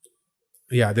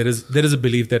yeah, there is a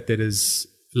belief that there is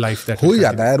life that हो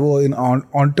जाता है वो in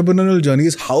entrepreneurial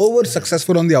journeys, however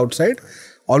successful on the outside,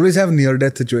 always have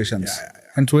near-death situations. Yeah.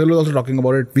 And Sohail was also talking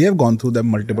about it. We have gone through them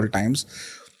multiple times.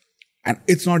 And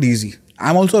it's not easy.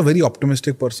 I'm also a very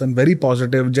optimistic person, very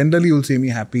positive. Generally, you'll see me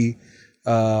happy.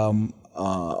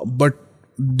 But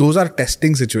those are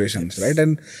testing situations, right?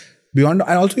 And beyond,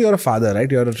 and also you're a father, right?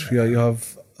 You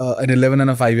have an 11 and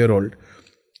a 5-year-old,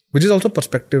 which is also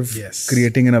perspective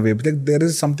creating in a way. But there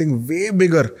is something way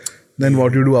bigger than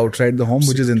what you do outside the home,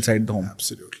 which is inside the home.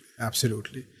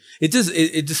 Absolutely. It's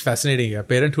just fascinating. Yeah.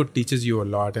 Parenthood teaches you a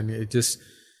lot, and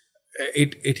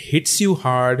it hits you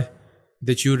hard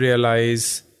that you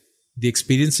realize the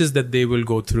experiences that they will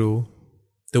go through,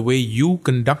 the way you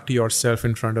conduct yourself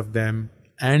in front of them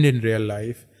and in real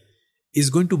life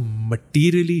is going to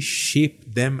materially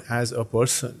shape them as a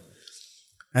person.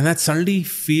 And that suddenly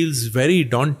feels very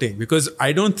daunting because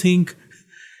I don't think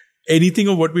anything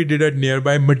of what we did at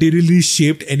Nearby materially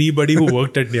shaped anybody who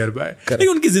worked at Nearby. Like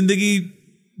उनकी जिंदगी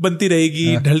बनती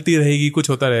रहेगी, ढलती रहेगी, कुछ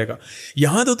होता रहेगा.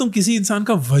 यहाँ तो तुम किसी इंसान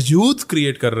का वजूद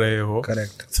क्रिएट कर रहे हो.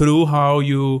 Correct. Through how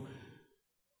you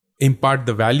impart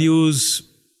the values,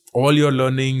 all your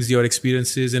learnings, your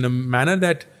experiences in a manner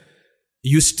that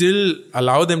you still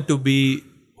allow them to be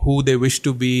who they wish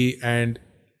to be and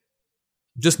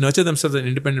just nurture themselves as an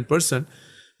independent person,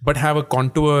 but have a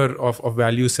contour of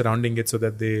values surrounding it so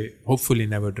that they hopefully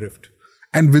never drift.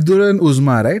 And Vidur and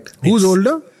Uzma, right? Who's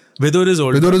older? Vidur is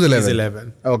older. Vidur is 11. He's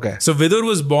 11. Okay. So Vidur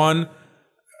was born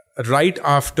right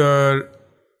after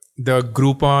the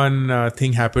Groupon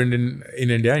thing happened in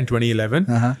India in 2011.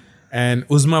 Uh-huh. And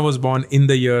Uzma was born in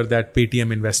the year that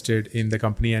Paytm invested in the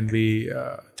company, and we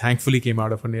thankfully came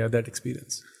out of a near-that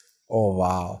experience. Oh,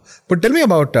 wow. But tell me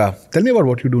about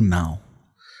what you do now.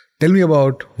 Tell me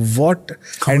about what...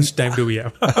 How much time do we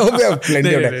have? We have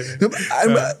plenty of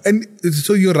time. And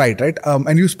so you're right?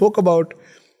 And you spoke about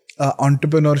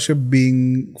entrepreneurship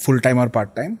being full-time or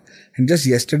part-time. And just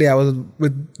yesterday, I was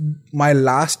with my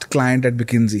last client at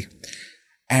McKinsey.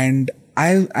 And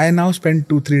I now spend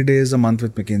 2-3 days a month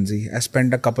with McKinsey. I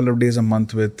spend a couple of days a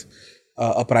month with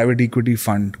a private equity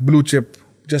fund, blue chip,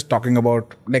 just talking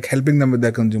about like helping them with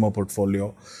their consumer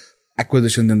portfolio,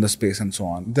 acquisitions in the space and so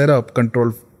on. They're a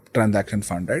controlled transaction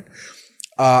fund, right?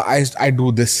 I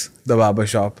do this, the barber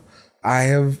shop. I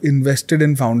have invested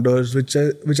in founders, which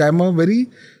I'm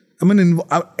an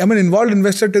involved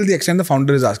investor till the extent the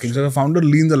founder is asking. So the founder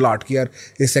leans a lot. Ki yaar,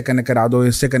 isse connect kara do,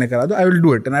 isse connect kara do. I will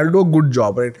do it, and I will do a good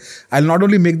job, right? I'll not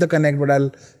only make the connect, but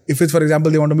if it's, for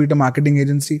example, they want to meet a marketing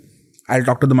agency, I'll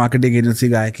talk to the marketing agency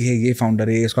guy. Ki, hey, ye founder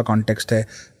hai, iska context hai.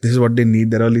 This is what they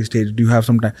need. They're early stage. Do you have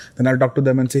some time? Then I'll talk to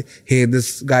them and say, hey,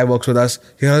 this guy works with us.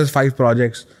 Here are his 5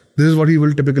 projects. This is what he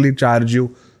will typically charge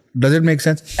you. Does it make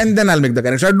sense? And then I'll make the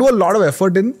connect. So I do a lot of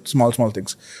effort in small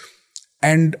things.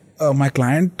 And my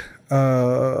client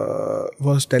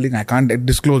was telling, I can't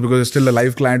disclose because it's still a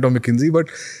live client of McKinsey, but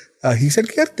he said,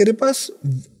 yaar, tere paas,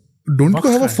 don't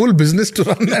you have a full business to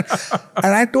run?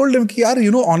 And I told him,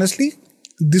 yaar, honestly,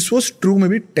 this was true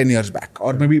maybe 10 years back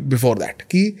or maybe before that.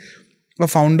 Ki a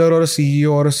founder or a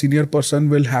CEO or a senior person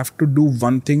will have to do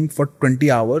one thing for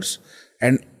 20 hours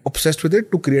and obsessed with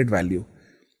it to create value.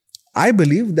 I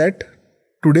believe that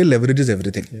today leverage is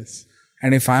everything. Yes.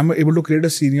 And if I'm able to create a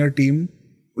senior team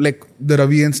like the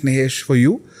Ravi and Snehesh for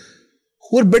you,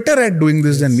 who are better at doing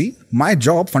this than me, my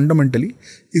job fundamentally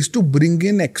is to bring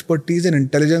in expertise and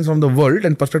intelligence from the world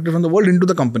and perspective from the world into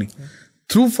the company. Yeah.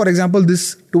 Through, for example,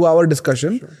 this 2-hour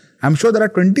discussion, sure. I'm sure there are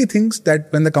 20 things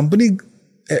that when the company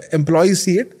employees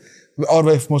see it, or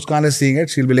if Muskan is seeing it,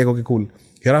 she'll be like, okay, cool.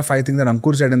 Here are 5 things that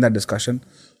Ankur said in that discussion,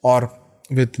 or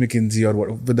with McKinsey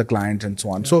or with the clients and so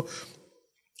on. Yeah. So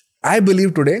I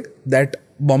believe today that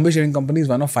Bombay Shaving Company is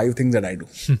one of 5 things that I do.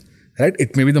 Right?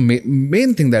 It may be the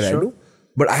main thing that sure. I do,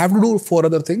 but I have to do 4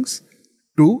 other things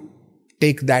to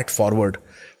take that forward.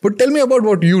 But tell me about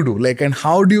what you do, like, and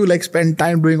how do you spend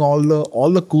time doing all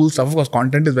the cool stuff? Of course,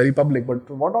 content is very public, but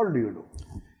what all do you do?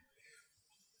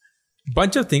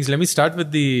 Bunch of things. Let me start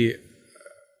with the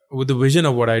vision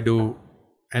of what I do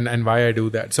and why I do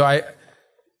that. So I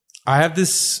have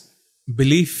this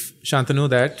belief, Shantanu,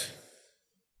 that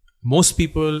most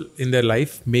people in their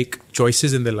life make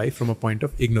choices in their life from a point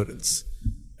of ignorance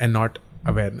and not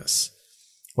awareness.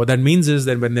 What that means is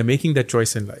that when they're making that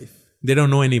choice in life, they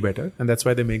don't know any better, and that's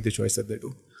why they make the choice that they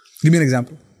do. Give me an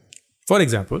example. For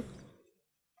example,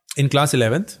 in class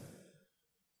 11th,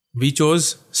 we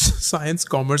chose science,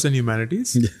 commerce and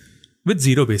humanities with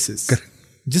 0 basis. Correct.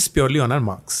 Just purely on our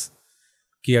marks.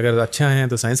 कि अगर अच्छा है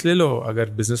तो science ले लो, अगर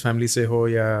business family से हो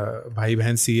या भाई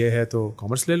बहन सीए है तो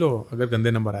कॉमर्स ले लो, अगर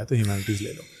गंदे नंबर आए तो ह्यूमैनिटीज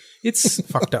ले लो. It's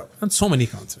fucked up on so many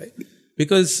counts, right?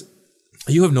 Because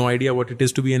you have no idea what it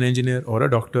is to be an engineer or a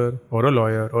doctor or a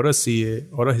lawyer or a CA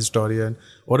or a historian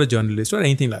or a journalist or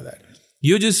anything like that.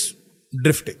 You're just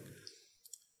drifting.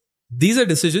 These are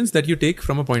decisions that you take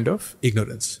from a point of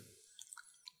ignorance.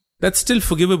 That's still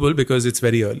forgivable because it's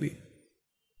very early.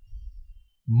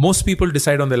 Most people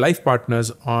decide on their life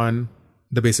partners on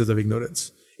the basis of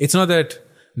ignorance. It's not that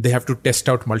they have to test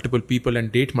out multiple people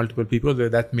and date multiple people.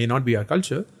 That may not be our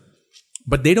culture.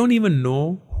 But they don't even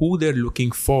know who they're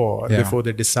looking for before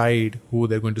they decide who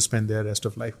they're going to spend their rest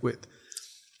of life with.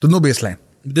 There's no baseline.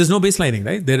 There's no baselining,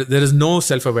 right? There is no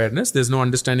self-awareness. There's no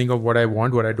understanding of what I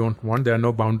want, what I don't want. There are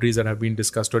no boundaries that have been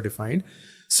discussed or defined.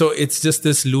 So it's just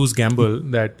this loose gamble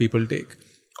that people take.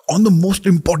 On the most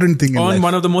important thing in life. On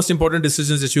one of the most important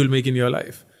decisions that you will make in your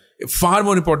life. Far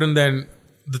more important than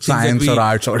the things Science that we... or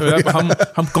arts or...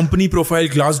 हम company profile,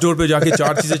 Glassdoor पे जाके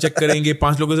 4 चीजें check करेंगे,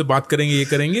 5 लोगों से बात करेंगे, ये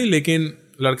करेंगे, लेकिन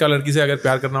लड़का लड़की से अगर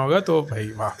प्यार करना होगा तो भाई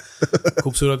वाह,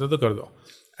 खूबसूरत है तो कर दो.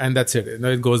 And that's it.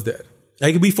 No, it goes there.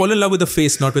 Like we fall in love with the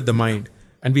face, not with the mind.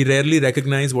 And we rarely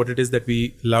recognize what it is that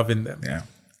we love in them. Yeah.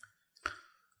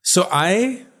 So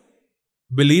I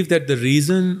believe that the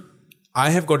reason I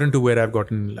have gotten to where I've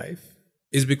gotten in life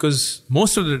is because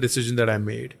most of the decisions that I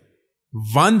made,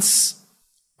 once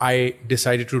I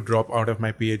decided to drop out of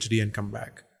my PhD and come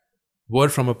back, were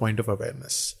from a point of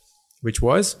awareness, which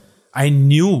was I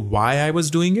knew why I was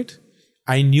doing it.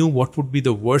 I knew what would be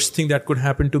the worst thing that could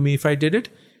happen to me if I did it.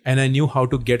 And I knew how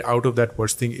to get out of that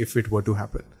worst thing if it were to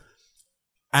happen.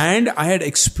 And I had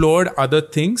explored other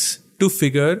things to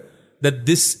figure that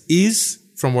this is,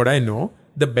 from what I know,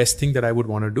 the best thing that I would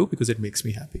want to do because it makes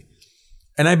me happy.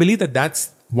 And I believe that that's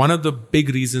one of the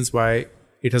big reasons why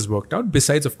it has worked out.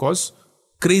 Besides, of course,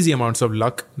 crazy amounts of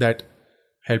luck that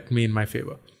helped me in my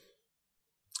favor.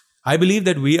 I believe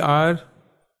that we are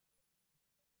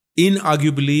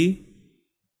inarguably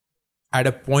at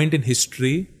a point in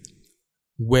history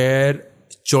where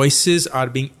choices are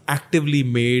being actively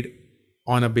made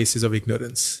on a basis of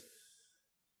ignorance.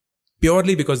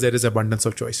 purely because there is abundance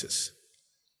of choices.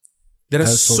 There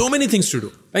are so many things to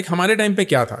do. Like हमारे time पे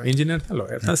क्या था? Engineer था,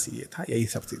 lawyer था, CA था, यही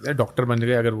सब चीज़ें. Doctor बन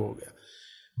गए अगर वो हो गया.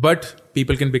 But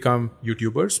people can become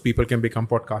YouTubers, people can become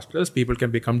podcasters, people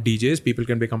can become DJs, people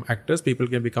can become actors, people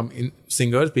can become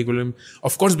singers, people can,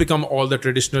 of course, become all the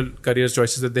traditional career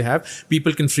choices that they have.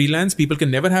 People can freelance, people can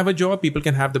never have a job, people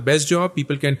can have the best job,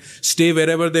 people can stay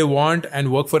wherever they want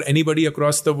and work for anybody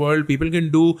across the world. People can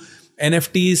do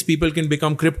NFTs, people can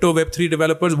become crypto Web3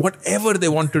 developers, whatever they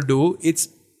want to do. It's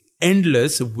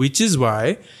endless, which is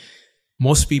why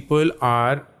most people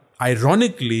are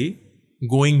ironically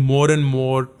going more and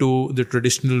more to the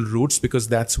traditional routes because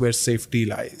that's where safety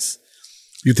lies.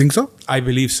 You think so? I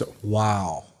believe so.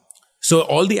 Wow. So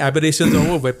all the aberrations of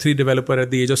a Web3 developer at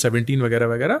the age of 17,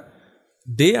 vagara,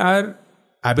 they are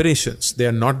aberrations. They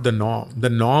are not the norm.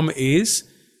 The norm is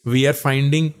we are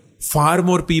finding far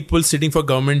more people sitting for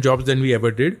government jobs than we ever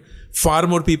did. Far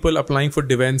more people applying for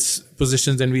defense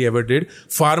positions than we ever did.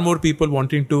 Far more people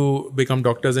wanting to become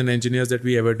doctors and engineers that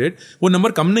we ever did. वो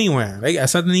number कम नहीं हुआ है. Like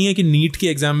ऐसा नहीं है कि NEET के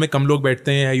एग्जाम में कम लोग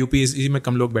बैठते हैं या यूपीएससी में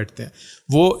कम लोग बैठते हैं.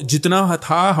 वो जितना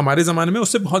था हमारे जमाने में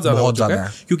उससे बहुत ज्यादा हो चुका है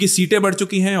क्योंकि सीटें बढ़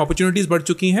चुकी हैं, अपॉर्चुनिटीज बढ़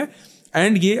चुकी हैं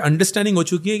एंड ये अंडरस्टैंडिंग हो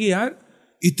चुकी है कि यार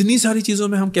इतनी सारी चीजों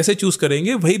में हम कैसे चूज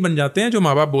करेंगे. वही बन जाते हैं जो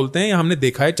माँ बाप बोलते हैं या हमने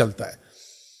देखा है चलता है.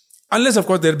 Unless of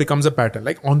course there becomes a pattern.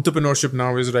 Like entrepreneurship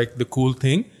now is like the cool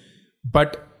thing.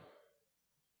 But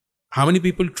how many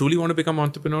people truly want to become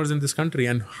entrepreneurs in this country?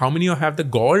 And how many have the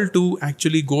gall to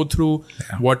actually go through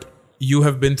what you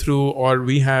have been through or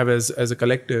we have as a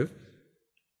collective?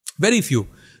 Very few.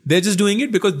 They're just doing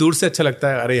it because दूर से अच्छा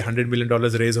लगता है. अरे $100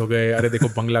 million raise हो गए. अरे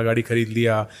देखो बंगला गाड़ी खरीद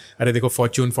लिया. अरे देखो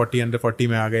Fortune 40 under 40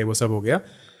 में आ गए. वो सब हो गया.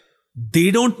 They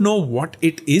don't know what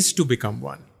it is to become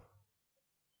one.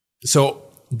 So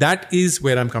that is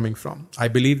where I'm coming from. I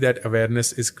believe that awareness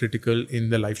is critical in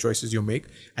the life choices you make,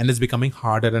 and it's becoming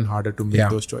harder and harder to make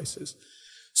those choices.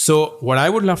 So what I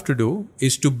would love to do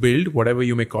is to build whatever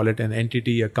you may call it, an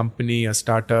entity, a company, a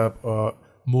startup, a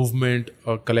movement,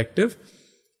 a collective,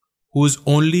 whose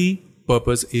only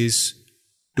purpose is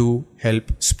to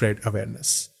help spread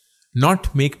awareness.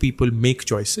 Not make people make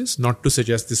choices, not to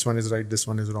suggest this one is right, this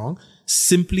one is wrong.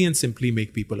 Simply and simply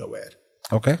make people aware.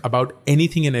 Okay. About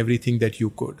anything and everything that you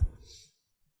could.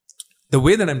 The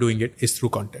way that I'm doing it is through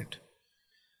content.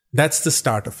 That's the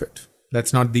start of it.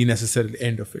 That's not the necessary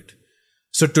end of it.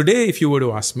 So today, if you were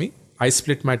to ask me, I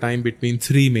split my time between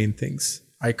three main things.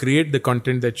 I create the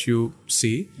content that you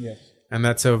see. Yes. And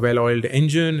that's a well-oiled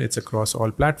engine. It's across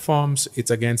all platforms.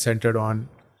 It's again centered on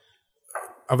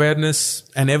awareness.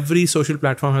 And every social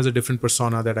platform has a different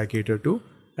persona that I cater to.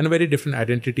 And a very different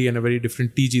identity and a very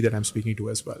different TG that I'm speaking to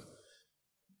as well.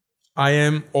 I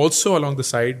am also along the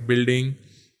side building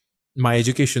my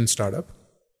education startup,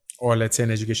 or let's say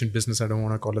an education business. I don't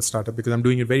want to call it startup because I'm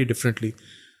doing it very differently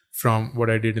from what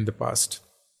I did in the past.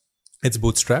 It's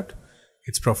bootstrapped.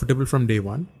 It's profitable from day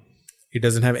one. It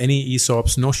doesn't have any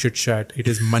ESOPs, no shit chat. It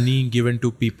is money given to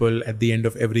people at the end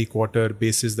of every quarter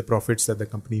basis the profits that the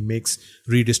company makes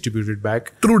redistributed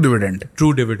back. True dividend.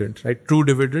 True dividend, right? True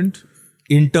dividend.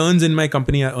 Interns in my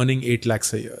company are earning 8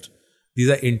 lakhs a year. These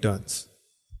are interns.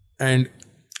 And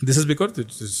this is because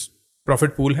this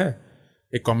profit pool है.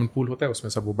 एक common pool होता है, उसमें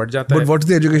सब वो बढ़ जाता है. But what's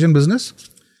the education business?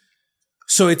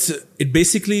 So it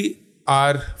basically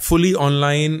are fully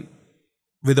online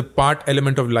with a part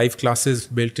element of live classes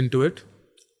built into it.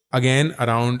 Again,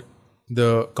 around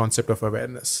the concept of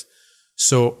awareness.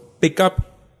 So pick up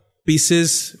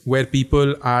pieces where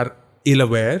people are ill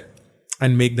aware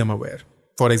and make them aware.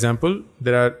 For example,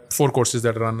 there are 4 courses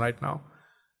that run right now.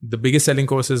 The biggest selling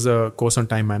course is a course on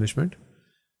time management.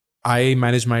 I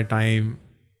manage my time,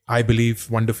 I believe,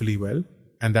 wonderfully well.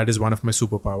 And that is one of my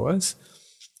superpowers.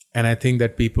 And I think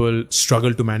that people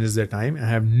struggle to manage their time and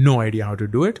have no idea how to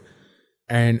do it.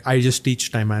 And I just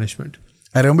teach time management.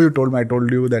 I remember I told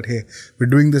you that, hey, we're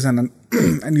doing this and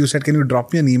you said, can you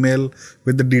drop me an email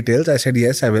with the details? I said,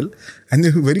 yes, I will. And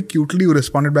then very cutely you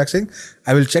responded back saying,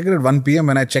 I will check it at 1 p.m.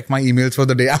 when I check my emails for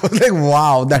the day. I was like,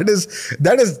 wow, that is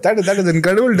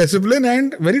incredible discipline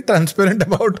and very transparent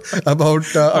about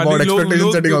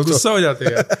expectation setting also. गुस्सा हो जाते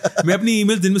हैं. मैं अपनी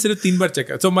emails दिन में सिर्फ 3 बार check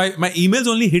करता. So my emails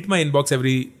only hit my inbox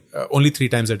only 3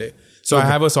 times a day. So I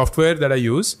have a software that I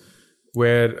use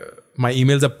where my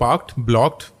emails are parked,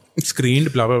 blocked,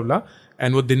 screened, blah blah blah,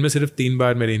 and वो दिन में सिर्फ 3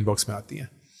 बार मेरे inbox में आती हैं.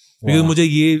 क्योंकि मुझे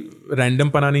ये रैंडम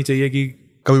पना नहीं चाहिए कि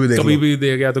कभी भी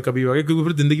दे गया तो कभी हो गया, क्योंकि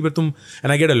फिर जिंदगी भर तुम,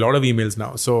 and I get a lot of emails now,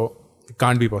 so it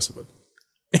can't be possible.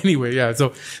 Anyway, yeah,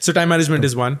 so time management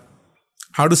is one.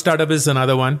 How to start up is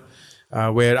another one.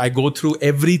 where I go through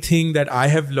everything that I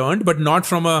have learned, but not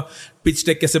from a pitch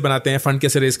deck कैसे बनाते हैं, fund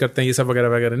कैसे raise करते हैं, ये सब वगैरह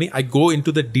वगैरह नहीं. I go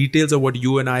into the details of what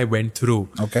you and I went through.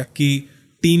 Okay. कि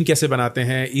टीम कैसे बनाते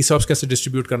हैं, ESOPs कैसे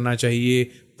डिस्ट्रीब्यूट करना चाहिए,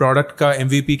 प्रोडक्ट का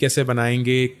MVP कैसे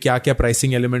बनाएंगे, क्या क्या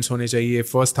प्राइसिंग एलिमेंट्स होने चाहिए,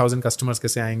 फर्स्ट 1000 कस्टमर्स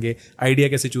कैसे आएंगे, आइडिया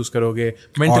कैसे चूज करोगे,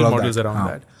 mental models around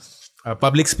that.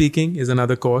 Public speaking is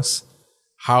another course.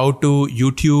 How to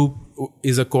YouTube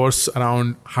is a course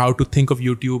around how to think of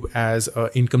YouTube as an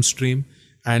income stream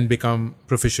and become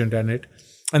proficient in it.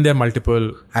 And there are multiple.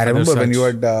 I remember when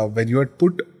you had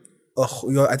put,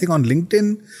 I think on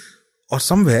LinkedIn or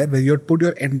somewhere, where you had put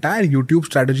your entire YouTube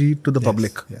strategy to the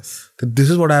public. Yes. That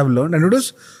this is what I have learned, and it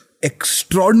was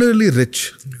extraordinarily rich.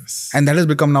 Yes. And that has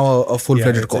become now a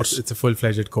full-fledged course. It's a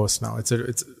full-fledged course now. It's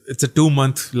a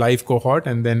 2-month live cohort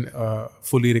and then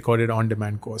fully recorded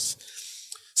on-demand course.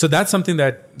 So that's something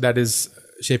that is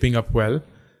shaping up well.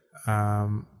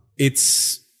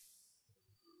 It's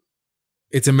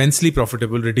immensely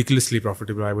profitable, ridiculously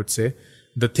profitable, I would say.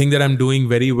 The thing that I'm doing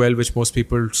very well, which most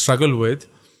people struggle with,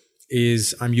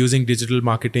 is I'm using digital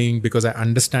marketing because I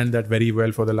understand that very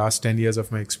well for the last 10 years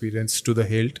of my experience to the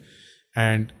hilt.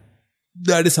 And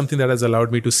that is something that has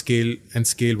allowed me to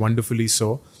scale wonderfully so.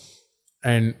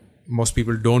 And most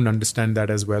people don't understand that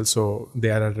as well. So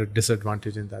they are at a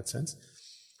disadvantage in that sense.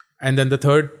 And then the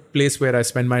third place where I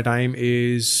spend my time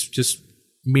is just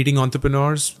meeting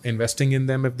entrepreneurs, investing in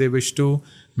them if they wish to,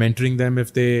 mentoring them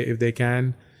if they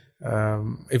can,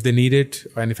 if they need it,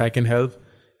 and if I can help,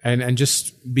 and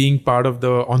just being part of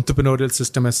the entrepreneurial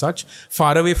system as such,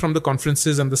 far away from the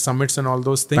conferences and the summits and all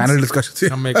those things. Panel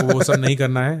discussions. वो सब नहीं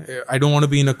करना है. I don't want to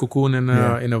be in a cocoon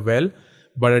in a well,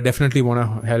 but I definitely want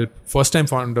to help first-time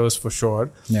founders for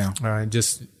sure. Yeah.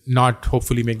 Just not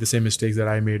hopefully make the same mistakes that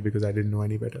I made because I didn't know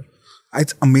any better.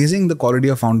 It's amazing the quality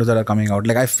of founders that are coming out.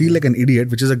 Like I feel like an idiot,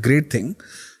 which is a great thing.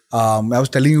 I was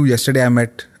telling you yesterday, I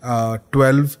met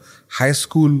 12 high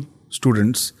school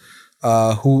students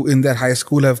who in their high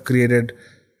school have created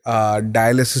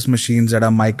dialysis machines that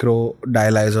are micro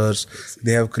dialyzers.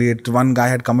 They have created, one guy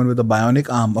had come in with a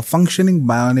bionic arm, a functioning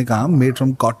bionic arm made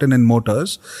from cotton and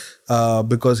motors,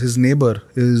 because his neighbor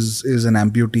is an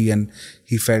amputee and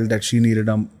he felt that she needed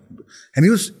a, and he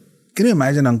was, can you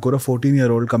imagine Ankur, a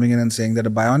 14-year-old coming in and saying that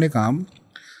a bionic arm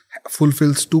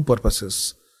fulfills two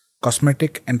purposes,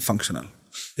 cosmetic and functional.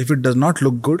 If it does not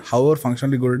look good, however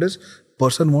functionally good it is,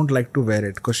 person won't like to wear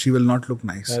it because she will not look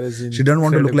nice. She doesn't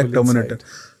want to look like Terminator.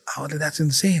 I was like, that's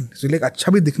insane. So like,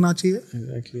 अच्छा भी दिखना चाहिए.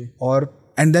 Exactly.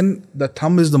 And then the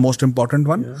thumb is the most important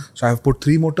one. Yeah. So I have put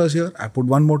 3 motors here. I put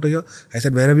 1 motor here. I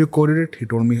said, where have you coded it? He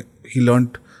told me he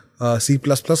learned C++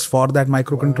 for that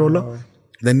microcontroller. Wow.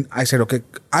 Then I said, okay,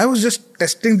 I was just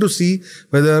testing to see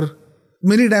whether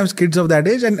many times kids of that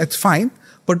age, and it's fine,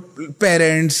 but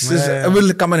parents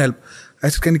will come and help. I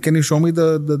said, can you show me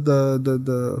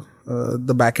the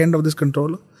back end of this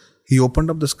controller? He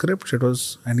opened up the script. It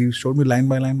was, and he showed me line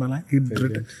by line by line.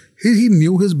 He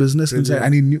knew his business inside,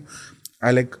 and he knew.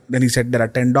 Then he said there are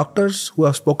 10 doctors who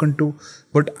I've spoken to,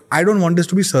 but I don't want this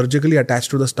to be surgically attached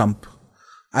to the stump.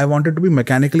 I want it to be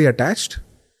mechanically attached,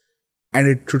 and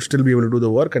it should still be able to do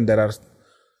the work. And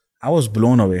I was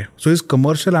blown away. So his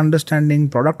commercial understanding,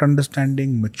 product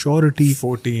understanding, maturity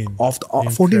 14 of the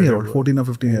 14-year-old, 14 or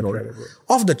 15-year-old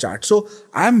off the chart. So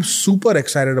I'm super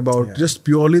excited about just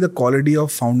purely the quality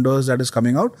of founders that is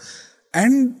coming out.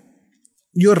 And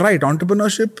you're right,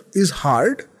 entrepreneurship is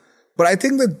hard, but I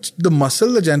think that the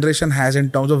muscle the generation has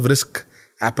in terms of risk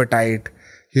appetite,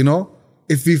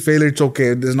 if we fail, it's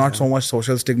okay. There's not so much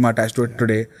social stigma attached to it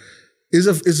today.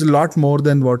 Is a lot more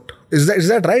than what is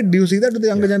that right? Do you see that with the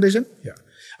younger generation? Yeah,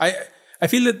 I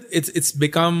feel that it's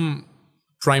become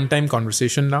prime time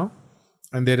conversation now,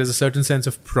 and there is a certain sense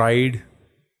of pride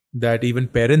that even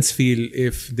parents feel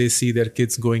if they see their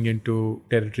kids going into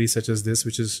territory such as this,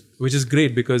 which is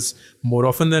great, because more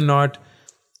often than not,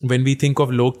 when we think of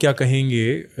log kya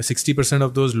kahenge, 60%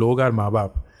 of those log are माँ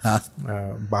बाप.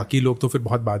 बाकी लोग तो फिर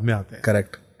बहुत बाद में आते हैं.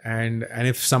 Correct. And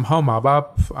if somehow माँ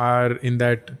बाप are in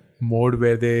that mode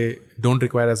where they don't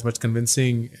require as much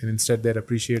convincing and instead they're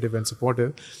appreciative and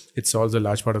supportive, it solves a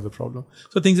large part of the problem.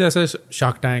 So things such as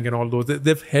Shark Tank and all those,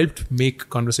 they've helped make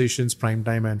conversations prime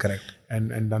time and correct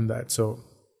and done that. So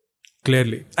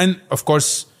clearly, and of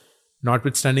course,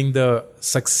 notwithstanding the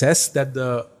success that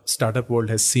the startup world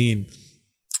has seen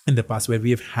in the past, where we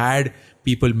have had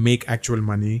people make actual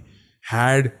money,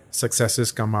 had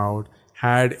successes come out,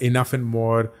 had enough and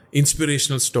more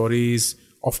inspirational stories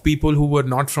of people who were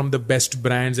not from the best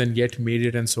brands and yet made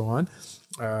it and so on.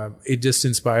 It just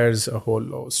inspires a whole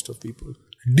host of people.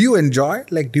 Do you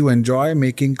enjoy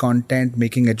making content,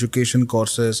 making education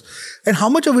courses? And how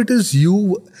much of it is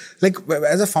you, like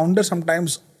as a founder,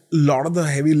 sometimes a lot of the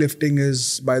heavy lifting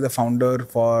is by the founder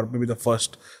for maybe the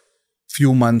first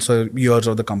few months or years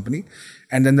of the company,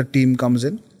 and then the team comes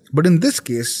in. But in this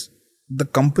case, the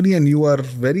company and you are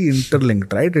very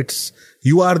interlinked, right?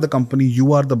 You are the company,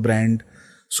 you are the brand.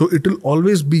 So it will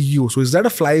always be you. So is that a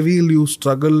flywheel you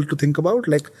struggle to think about?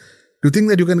 Like, do you think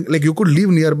that you could leave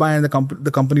nearby and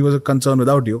the company was a concern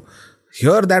without you?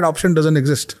 Here, that option doesn't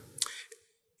exist.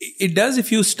 It does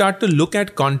if you start to look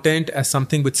at content as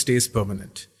something which stays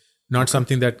permanent, not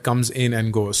something that comes in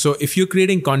and goes. So if you're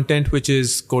creating content which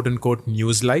is quote unquote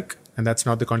news-like, and that's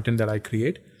not the content that I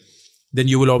create, then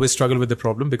you will always struggle with the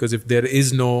problem, because if there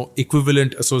is no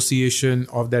equivalent association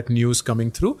of that news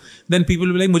coming through, then people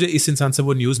will be like, मुझे इस इंसान से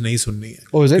वो news नहीं सुननी है.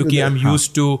 Oh, is it? Because I'm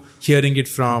used to hearing it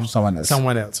from someone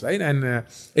else, right? And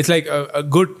it's like a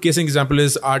good case example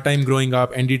is our time growing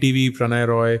up. NDTV, Pranay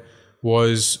Roy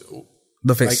was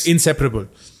the face, like inseparable.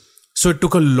 So it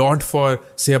took a lot for,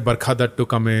 say, a Barkha Dutt to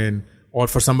come in, or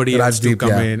for somebody else to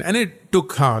come in. And it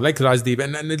took, like Rajdeep,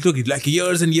 and it took like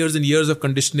years and years and years of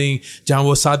conditioning, जहाँ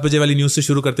वो 7 बजे वाली news से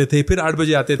शुरू करते थे, फिर 8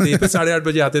 बजे आते थे, फिर 8:30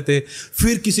 बजे आते थे,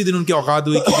 फिर किसी दिन उनकी औकात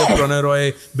हुई कि जब प्रणय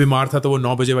रॉय बीमार था तो वो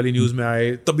 9 बजे वाली न्यूज़ में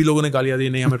आए, तब भी लोगों ने गालियाँ दी,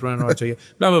 नहीं हमें प्रणय रॉय चाहिए,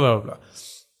 blah, blah, blah, blah.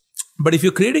 But if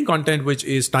you're creating content which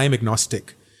is time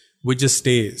agnostic, which just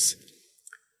stays,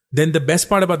 then the best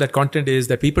part about that content is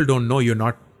that people don't know you're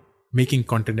not making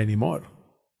content anymore,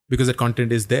 because that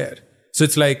content is there. So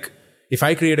it's like, if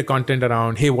I create a content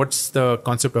around, hey, what's the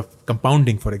concept of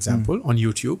compounding, for example, on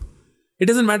YouTube? It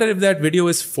doesn't matter if that video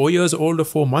is 4 years old or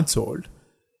 4 months old.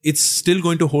 It's still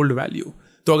going to hold value.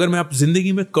 तो अगर मैं आप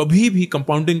जिंदगी में कभी भी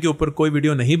compounding के ऊपर कोई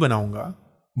वीडियो नहीं बनाऊंगा,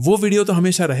 वो वीडियो तो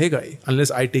हमेशा रहेगा ही,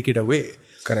 unless I take it away.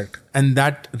 Correct. And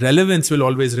that relevance will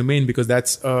always remain, because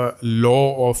that's a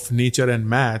law of nature and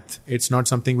math. It's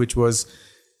not something which was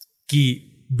कि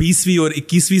 20वीं और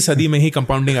 21वीं सदी में ही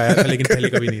कंपाउंडिंग आया था, लेकिन पहले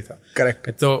कभी नहीं था.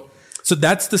 Correct. So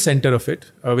that's the center of it,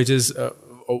 which is a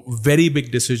very big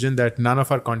decision, that none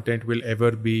of our content will ever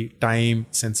be time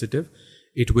sensitive.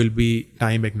 It will be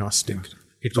time agnostic.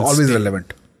 It's always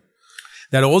relevant.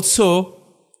 That also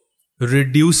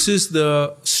reduces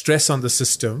the stress on the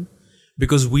system,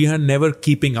 because we are never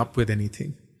keeping up with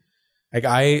anything.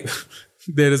 Like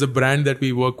there is a brand that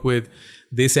we work with.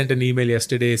 They sent an email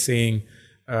yesterday saying,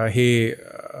 hey,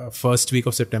 first week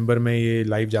of September में ये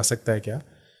live जा सकता है क्या?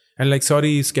 And like,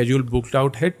 sorry, schedule booked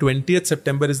out है. 20th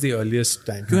September is the earliest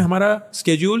time. क्योंकि हमारा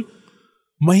schedule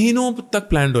महीनों तक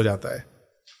planned हो जाता है.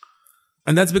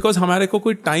 And that's because हमारे को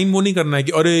कोई time वो नहीं करना है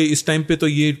कि अरे इस time पे तो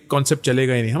ये concept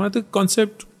चलेगा ही नहीं. हमारा तो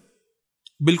concept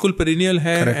बिल्कुल perennial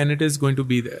है. Correct. And it is going to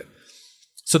be there.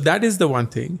 So that is the one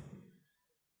thing.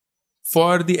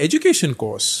 For the education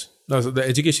course, the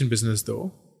education business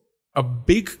though, a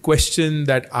big question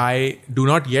that I do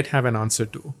not yet have an answer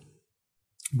to,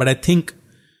 but I think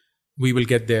we will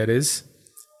get there, is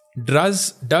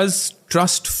does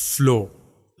trust flow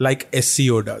like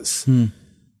SEO does?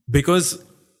 Because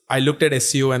I looked at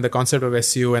SEO and the concept of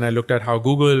SEO, and I looked at how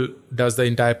Google does the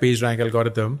entire page rank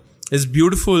algorithm. There's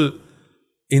beautiful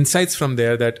insights from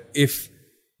there, that if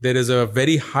there is a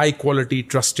very high quality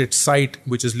trusted site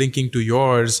which is linking to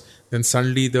yours, then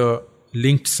suddenly the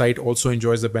linked site also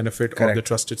enjoys the benefit Correct. Of the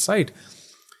trusted site.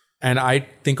 And I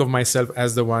think of myself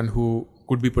as the one who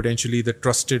could be potentially the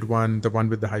trusted one, the one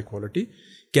with the high quality.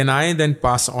 Can I then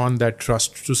pass on that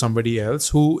trust to somebody else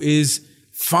who is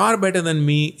far better than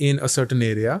me in a certain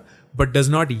area, but does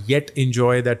not yet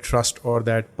enjoy that trust or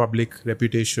that public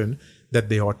reputation that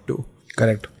they ought to?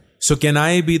 Correct. So can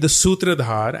I be the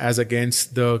Sutradhar as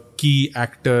against the key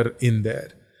actor in there?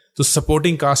 So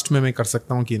supporting cast mein main kar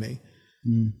sakta hu ki nahi?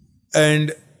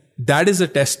 And that is a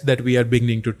test that we are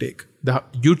beginning to take. The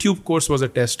YouTube course was a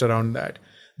test around that.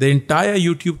 The entire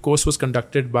YouTube course was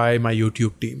conducted by my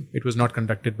YouTube team. It was not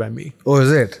conducted by me. Oh,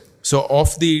 is it? So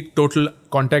of the total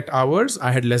contact hours,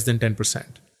 I had less than 10%.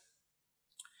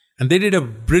 And they did a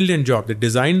brilliant job. They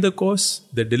designed the course,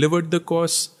 they delivered the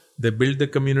course, they built the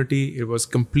community. It was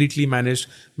completely managed.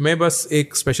 मैं बस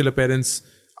एक special appearance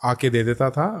आके दे देता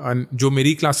था, और जो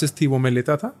मेरी classes थी वो मैं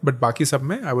लेता था, but बाकी सब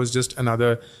में I was just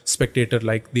another spectator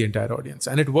like the entire audience.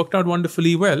 And it worked out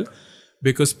wonderfully well,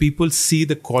 because people see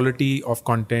the quality of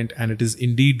content and it is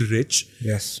indeed rich.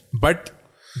 Yes. But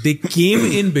they came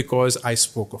in because I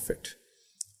spoke of it.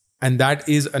 And that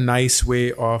is a nice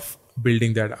way of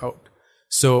building that out.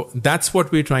 So that's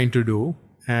what we're trying to do.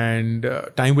 And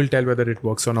time will tell whether it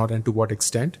works or not and to what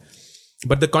extent.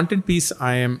 But the content piece,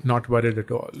 I am not worried at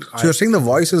all. So you're saying the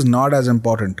voice is not as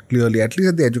important, clearly, at least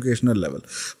at the educational level.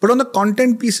 But on the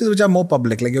content pieces which are more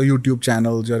public, like your YouTube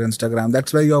channels, your Instagram,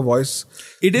 that's where your voice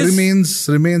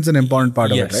remains an important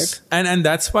part of it, right? And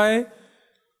that's why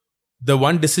the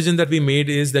one decision that we made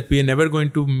is that we are never going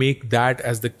to make that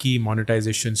as the key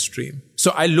monetization stream.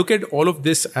 So I look at all of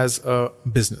this as a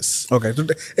business. Okay, so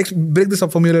break this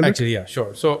up for me a little bit. Actually, yeah,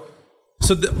 sure. So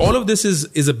all of this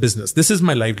is a business. This is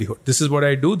my livelihood. This is what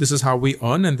I do. This is how we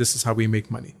earn, and this is how we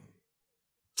make money.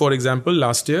 For example,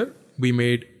 last year we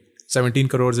made 17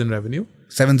 crores in revenue.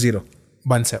 17.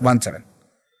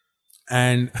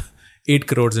 And 8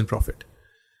 crores in profit.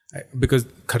 Because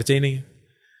kharche hi nahi hai.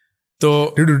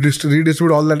 So did you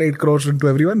redistribute all that 8 crores into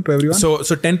everyone? So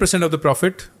 10% of the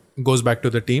profit goes back to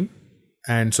the team,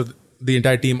 and so the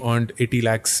entire team earned 80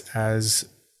 lakhs as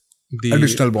the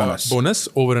additional bonus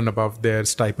over and above their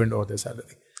stipend or their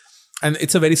salary. And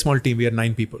it's a very small team. We are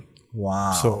 9 people.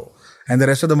 Wow. So, and the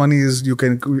rest of the money is you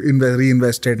can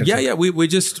reinvest it. Yeah. We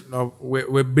just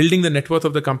we're building the net worth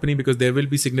of the company because there will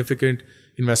be significant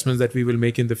investments that we will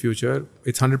make in the future.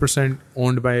 It's 100%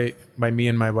 owned by me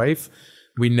and my wife.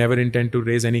 We never intend to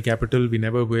raise any capital. We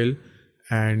never will.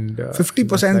 And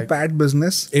 50% PAT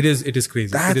business. It is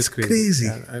crazy. That's it is crazy.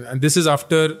 Yeah. And this is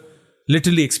after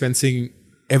literally expensing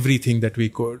everything that we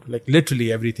could, like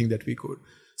literally everything that we could.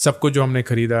 सब कुछ जो हमने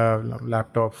खरीदा,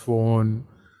 laptop, phone,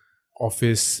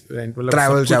 office, rent,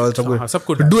 travel, सब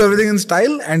कुछ. Do everything in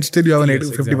style and still you have an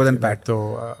 50% PAT. तो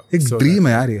एक dream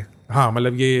है यार ये. हाँ,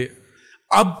 मतलब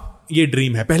ये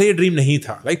ड्रीम है. पहले ये ड्रीम नहीं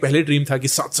था. पहले ड्रीम था कि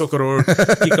 700 करोड़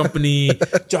की कंपनी,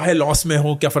 चाहे लॉस में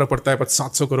हो क्या फर्क पड़ता है, पर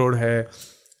 700 करोड़ है.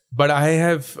 But I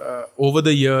have over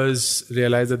the years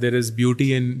realized that there is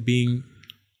beauty in being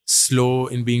slow,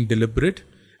 in being deliberate.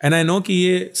 And I know कि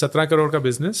ये 17 crore का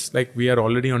business, like we are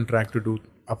already on track to do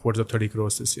upwards of 30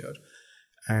 crores this year.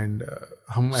 And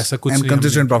हम ऐसा कुछ and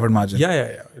consistent profit margin.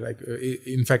 Yeah. Like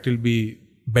in fact, it'll be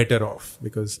better off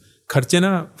because खर्चे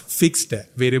ना fixed है,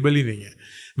 variable ही नहीं है.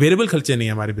 Variable खर्चे नहीं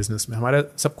है हमारे business में. हमारा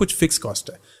सब कुछ fixed cost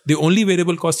है. The only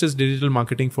variable cost is digital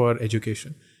marketing for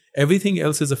education. Everything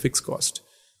else is a fixed cost.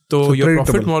 So your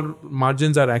profit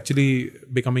margins are actually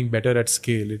becoming better at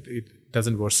scale. It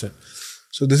doesn't worsen.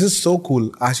 So this is so cool.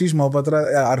 Ashish Mohapatra,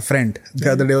 our friend, the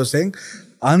other day was saying,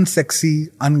 unsexy,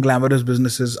 unglamorous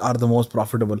businesses are the most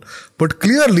profitable. But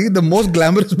clearly, the most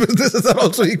glamorous businesses are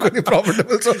also equally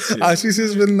profitable. So Ashish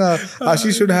has been,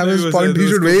 Ashish should have his point. He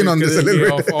should weigh in on this a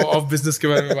little bit. Of business के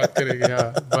बारे में बात करेंगे,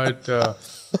 yeah.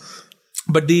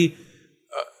 But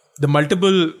the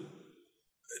multiple,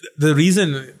 the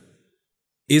reason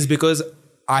is because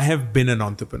I have been an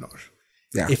entrepreneur.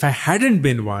 Yeah. If I hadn't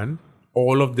been one,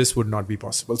 all of this would not be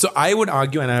possible. So I would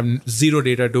argue, and I have zero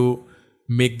data to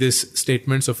make this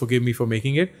statement, so forgive me for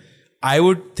making it. I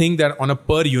would think that on a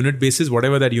per unit basis,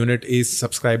 whatever that unit is,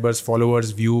 subscribers,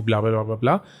 followers, view, blah, blah, blah, blah,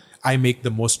 blah, I make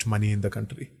the most money in the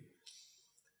country.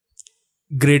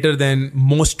 Greater than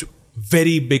most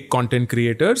very big content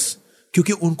creators,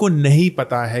 क्योंकि उनको नहीं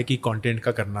पता है कि content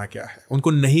का करना क्या है.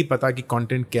 उनको नहीं पता कि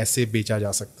कंटेंट कैसे बेचा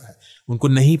जा सकता है. उनको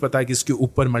नहीं पता कि इसके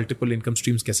ऊपर मल्टीपल इनकम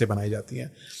स्ट्रीम्स कैसे बनाई जाती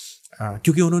हैं.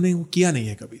 क्योंकि उन्होंने वो किया नहीं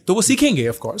है कभी. तो वो सीखेंगे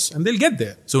of course and they will get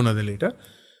there sooner than later.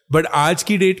 But आज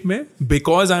की डेट में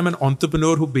because I am an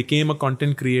entrepreneur who became a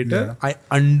content creator, I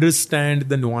understand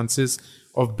the nuances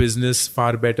of business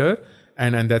far better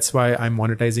and that's why I am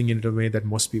monetizing in a way that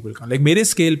most people can. Like मेरे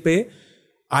scale पे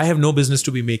I have no business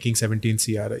to be making 17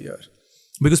 CR a year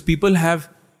because people have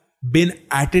been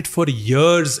at it for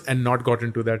years and not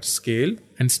gotten to that scale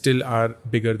and still are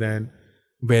bigger than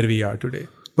where we are today.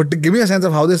 But give me a sense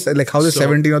of how this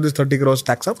 17 or this 30 crores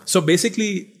stacks up. So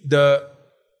basically,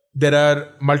 there are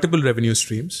multiple revenue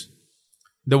streams.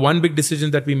 The one big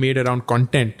decision that we made around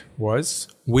content was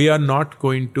we are not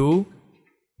going to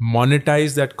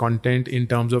monetize that content in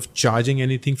terms of charging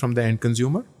anything from the end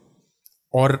consumer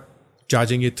or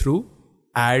charging it through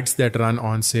ads that run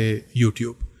on, say,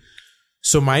 YouTube.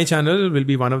 So my channel will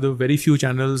be one of the very few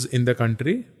channels in the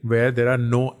country where there are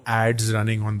no ads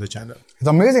running on the channel. It's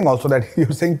amazing also that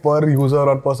you're saying per user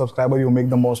or per subscriber you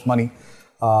make the most money.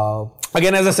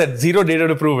 Again, as I said, zero data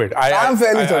to prove it. I'm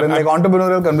fairly certain.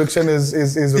 Entrepreneurial conviction is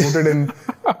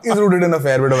rooted in a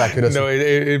fair bit of accuracy. No,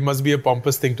 it must be a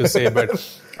pompous thing to say, but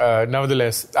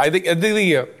nevertheless, I think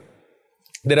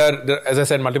there are, as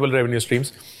I said, multiple revenue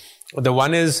streams. The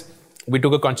one is we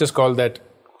took a conscious call that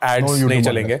ads nahi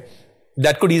chalenge.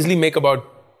 That could easily make about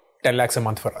 10 lakhs a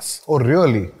month for us. Oh,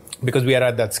 really? Because we are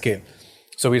at that scale.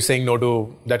 So we're saying no to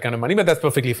that kind of money, but that's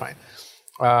perfectly fine.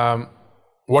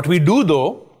 What we do though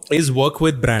is work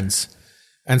with brands.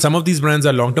 And some of these brands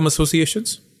are long-term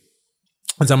associations.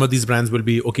 And some of these brands will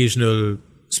be occasional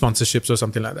sponsorships or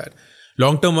something like that.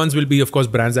 Long-term ones will be, of course,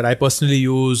 brands that I personally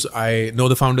use. I know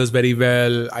the founders very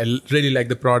well. I really like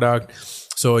the product.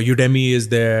 So Udemy is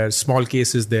there, Small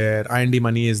Case is there, I&D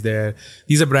Money is there.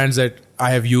 These are brands that I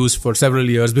have used for several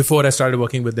years before I started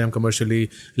working with them commercially.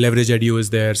 Leverage Edu is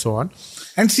there, so on.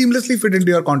 And seamlessly fit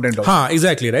into your content also.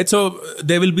 Exactly, right? So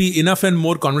there will be enough and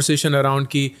more conversation around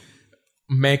कि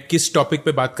मैं किस topic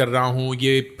पे बात कर रहा हूँ,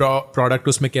 ये product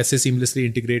उसमें कैसे सीमलेसली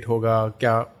इंटीग्रेट होगा,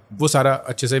 क्या वो सारा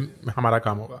अच्छे से हमारा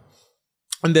काम होगा.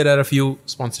 And there are a few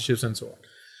sponsorships and so on.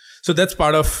 So that's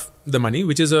part of the money,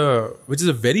 which is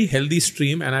a very healthy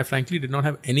stream, and I frankly did not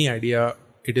have any idea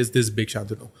it is this big,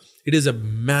 Shantanu. It is a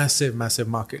massive, massive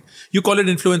market. You call it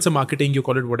influencer marketing, you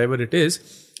call it whatever it is,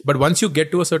 but once you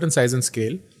get to a certain size and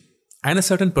scale and a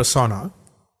certain persona,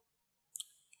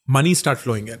 money start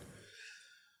flowing in.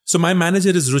 So my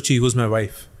manager is Ruchi, who's my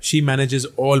wife. She manages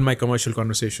all my commercial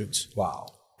conversations. Wow.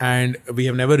 And we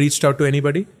have never reached out to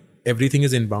anybody. Everything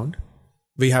is inbound.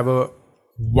 We have a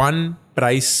one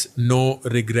price, no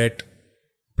regret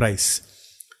price.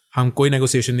 हम कोई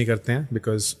negotiation नहीं करते हैं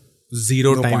because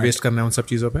zero time waste करना है उन सब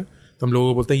चीज़ों पे. तो हम लोगों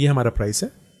को बोलते हैं ये हमारा price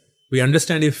है. We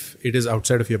understand if it is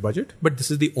outside of your budget, but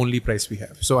this is the only price we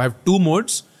have. So I have two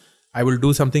modes. I will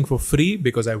do something for free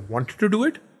because I wanted to do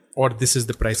it, or this is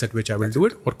the price at which I will do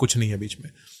it, और कुछ नहीं है बीच में.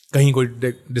 कहीं कोई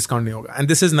discount नहीं होगा. And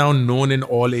this is now known in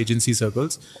all agency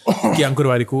circles कि अंकुर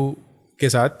वारिकू के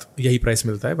साथ यही price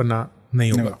मिलता है, वरना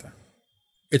नहीं होगा.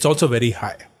 It's also very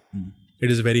high.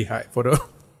 It is very high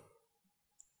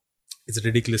it's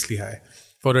ridiculously high.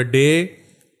 For a day,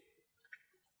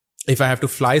 if I have to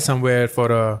fly somewhere for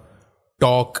a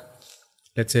talk,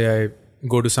 let's say I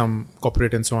go to some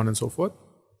corporate and so on and so forth,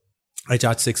 I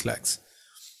charge 6 lakhs.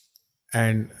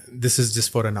 And this is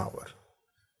just for an hour.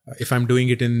 If I'm doing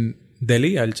it in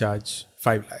Delhi, I'll charge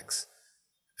 5 lakhs.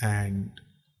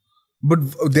 But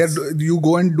there, do you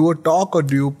go and do a talk, or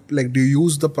do you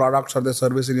use the products or the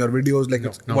service in your videos?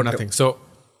 No, nothing. So,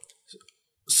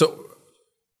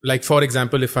 like for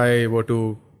example, if I were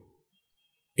to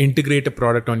integrate a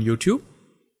product on YouTube,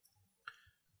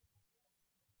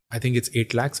 I think it's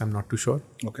 8 lakhs. I'm not too sure.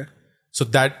 Okay. So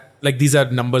that, like, these are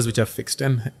numbers which are fixed,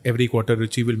 and every quarter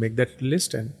Ruchi will make that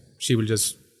list and she will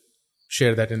just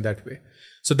share that in that way.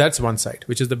 So that's one side,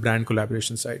 which is the brand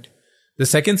collaboration side. The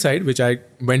second side, which I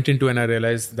went into and I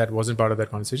realized that wasn't part of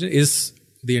that conversation, is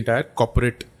the entire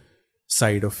corporate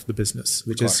side of the business,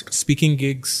 which is speaking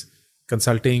gigs,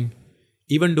 consulting,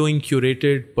 even doing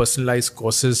curated, personalized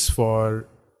courses for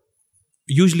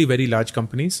usually very large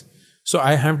companies. So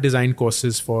I have designed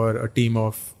courses for a team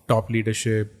of top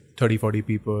leadership, 30, 40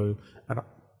 people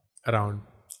around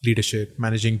leadership,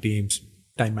 managing teams,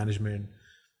 time management,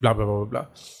 blah, blah, blah, blah, blah.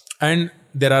 And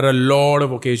there are a lot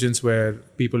of occasions where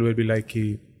people will be like कि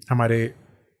हमारे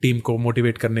team को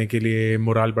motivate करने के लिए,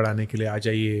 moral बढ़ाने के लिए आ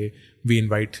जाइए. We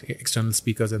invite external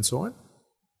speakers and so on.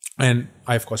 And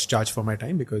I of course charge for my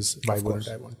time because why wouldn't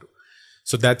I want to?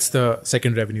 So that's the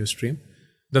second revenue stream.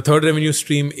 The third revenue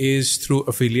stream is through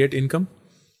affiliate income.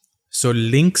 So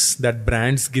links that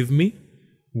brands give me,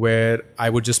 where I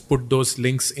would just put those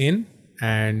links in,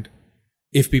 and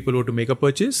if people were to make a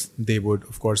purchase, they would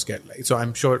of course get so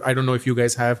I'm sure, I don't know if you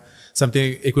guys have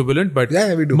something equivalent, but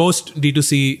yeah, we do. Most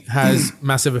D2C has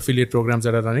massive affiliate programs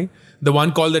that are running. The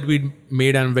one call that we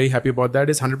made, and I'm very happy about that,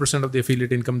 is 100% of the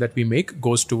affiliate income that we make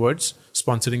goes towards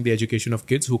sponsoring the education of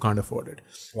kids who can't afford it.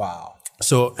 Wow.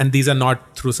 So, and these are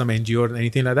not through some NGO or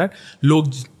anything like that.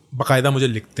 लोग बाकायदा मुझे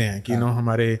लिखते हैं कि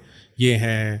हमारे ये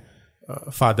हैं,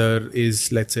 father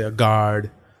is let's say a guard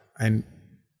and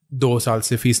 2 साल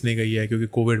से फीस नहीं गई है क्योंकि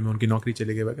कोविड में उनकी नौकरी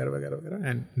चली गई वगैरह वगैरह वगैरह,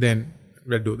 and then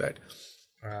we'll do that.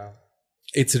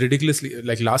 It's ridiculously,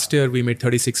 like last year we made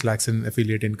 36 lakhs in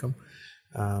affiliate income,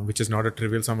 which is not a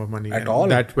trivial sum of money at all.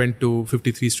 That went to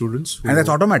 53 students. And that's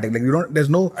automatic. Like you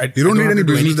don't need any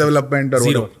business development or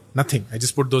zero, whatever. Nothing. I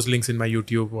just put those links in my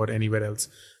YouTube or anywhere else.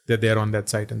 They're there on that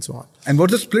site and so on. And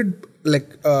what's the split like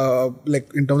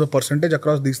in terms of percentage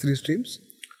across these 3 streams?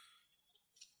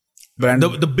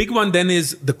 The big one then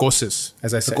is the courses,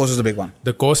 as I said. The courses are the big one.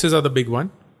 The courses are the big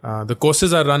one. The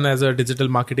courses are run as a digital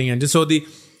marketing engine. So the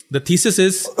thesis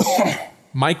is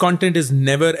my content is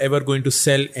never ever going to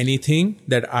sell anything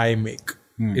that I make.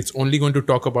 It's only going to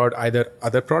talk about either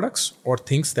other products or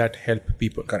things that help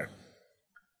people. Correct.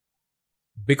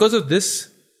 Because of this,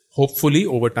 hopefully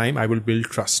over time, I will build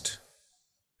trust.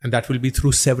 And that will be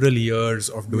through several years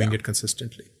of doing it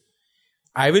consistently.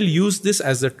 I will use this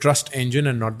as the trust engine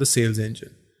and not the sales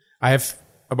engine. I have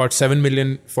about 7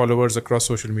 million followers across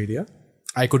social media.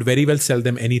 I could very well sell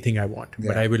them anything I want,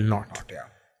 but I will not.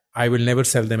 I will never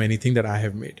sell them anything that I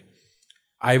have made.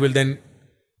 I will then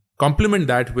complement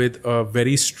that with a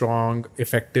very strong,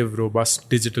 effective, robust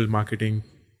digital marketing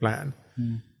plan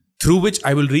through which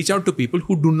I will reach out to people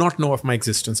who do not know of my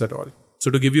existence at all.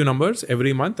 So to give you numbers,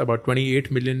 every month about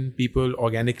 28 million people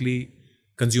organically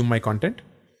consume my content,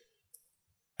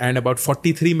 and about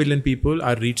 43 million people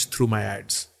are reached through my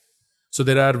ads. So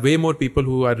there are way more people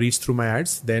who are reached through my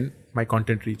ads than my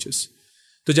content reaches.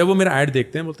 तो जब वो मेरा ad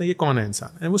देखते हैं बोलते हैं ये कौन है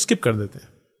इंसान, and वो skip कर देते हैं,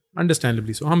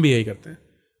 understandably so, हम भी यही करते हैं.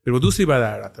 फिर वो दूसरी बार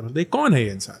ad आता है, बोलते हैं कौन है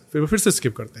ये इंसान, फिर वो फिर से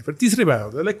skip करते हैं, फिर तीसरी बार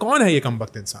आता है कौन है ये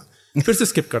कमबख्त इंसान, फिर से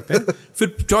skip करते हैं,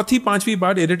 फिर चौथी पांचवी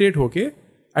बार irritate होके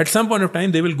at some point of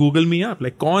time they will Google me up,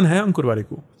 like कौन है अंकुर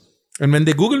Warikoo. And when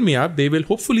they Google me up, they will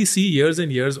hopefully see years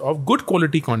and years of good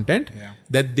quality content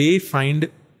that they find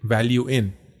value in.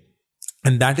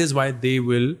 And that is why they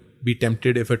will be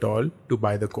tempted, if at all, to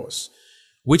buy the course.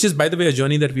 Which is, by the way, a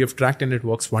journey that we have tracked and it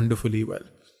works wonderfully well.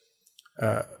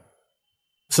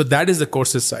 So that is the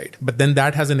courses side. But then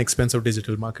that has an expense of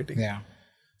digital marketing. Yeah.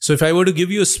 So if I were to give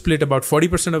you a split, about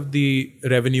 40% of the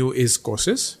revenue is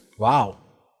courses. Wow.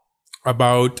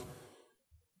 About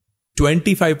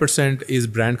 25% is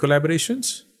brand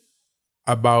collaborations.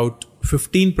 About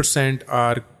 15%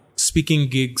 are speaking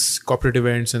gigs, corporate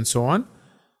events, and so on.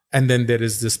 And then there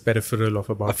is this peripheral of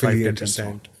about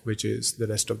 5-10%, which is the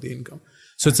rest of the income.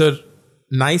 So it's a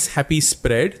nice, happy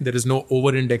spread. There is no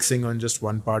over-indexing on just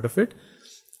one part of it.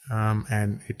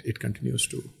 And it continues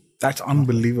to. That's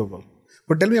unbelievable.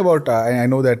 But tell me about, I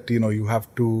know that, you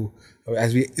have to,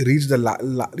 as we reach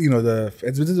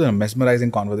this is a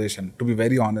mesmerizing conversation, to be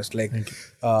very honest. Like,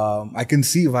 I can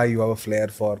see why you have a flair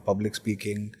for public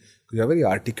speaking. You are very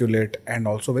articulate and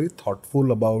also very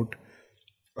thoughtful about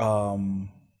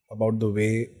the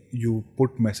way you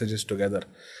put messages together.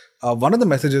 One of the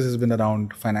messages has been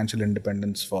around financial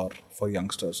independence for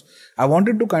youngsters. I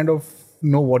wanted to kind of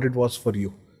know what it was for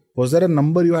you. Was there a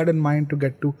number you had in mind to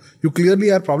get to? You clearly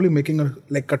are probably making a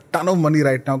ton of money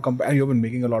right now, and you've been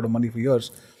making a lot of money for years.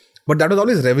 But that was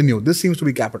always revenue. This seems to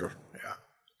be capital. Yeah.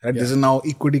 Right? Yeah. This is now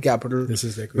equity capital. This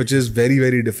is equity. Which is very,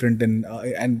 very different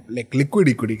and like liquid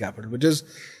equity capital, which is,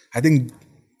 I think,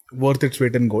 worth its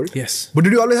weight in gold. Yes. But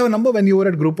did you always have a number when you were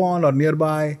at Groupon or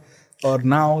nearby or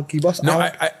now? No,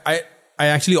 I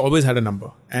actually always had a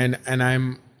number, and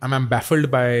I'm baffled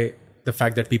by the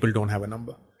fact that people don't have a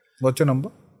number. What's your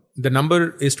number? The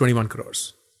number is 21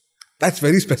 crores. That's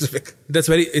very specific.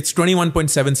 It's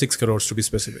 21.76 crores to be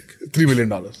specific. $3 million.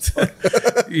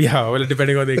 Yeah, well,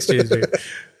 depending on the exchange rate.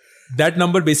 That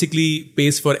number basically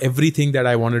pays for everything that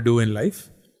I want to do in life.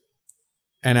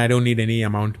 And I don't need any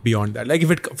amount beyond that. Like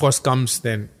if it first comes,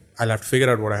 then I'll have to figure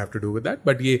out what I have to do with that.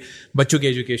 But ye bachcho ki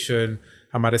education,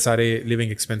 hamare sare living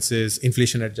expenses,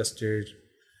 inflation adjusted.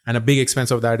 And a big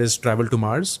expense of that is travel to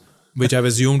Mars, which I've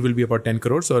assumed will be about 10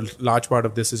 crores. So a large part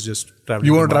of this is just traveling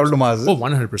to Mars. You want to travel to Mars? Oh,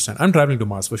 100%. I'm traveling to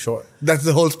Mars for sure. That's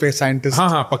the whole space scientist.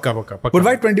 Pakka. But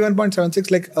why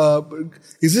 21.76? Like,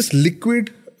 is this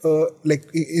liquid, like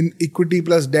in equity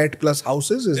plus debt plus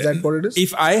houses? Is that what it is?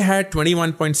 If I had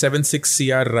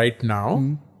 21.76 CR right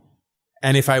now,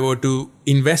 and if I were to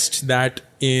invest that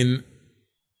in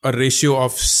a ratio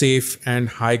of safe and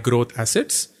high growth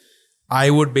assets, I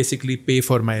would basically pay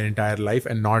for my entire life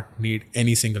and not need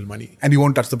any single money. And you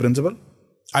won't touch the principal?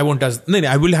 I won't touch. No,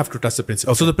 I will have to touch the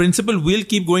principal. Okay. So the principal will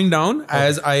keep going down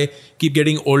as I keep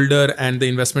getting older and the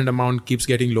investment amount keeps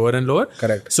getting lower and lower.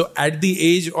 Correct. So at the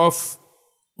age of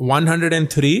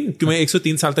 103, क्यों मैं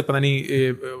 103 साल तक पता नहीं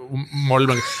model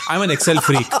बन गया. I'm an Excel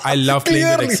freak. I love playing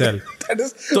with Excel.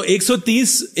 तो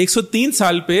 103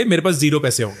 साल पे मेरे पास 0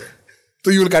 पैसे होंगे.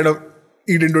 So you will kind of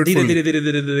eat into it fully.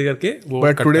 धीरे करके वो.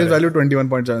 But today's value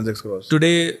 21.76 crores.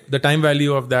 Today the time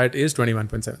value of that is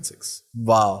 21.76.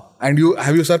 Wow. And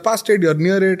have you surpassed it? You're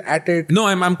near it, at it? No,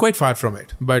 I'm quite far from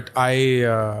it. But I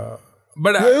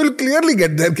will clearly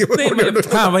get there.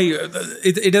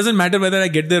 It doesn't matter whether I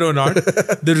get there or not.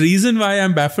 The reason why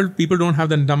I'm baffled people don't have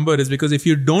the number is because if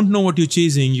you don't know what you're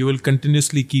chasing, you will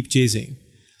continuously keep chasing.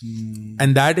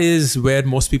 And that is where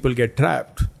most people get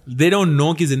trapped. They don't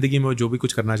know कि जिंदगी में वो जो भी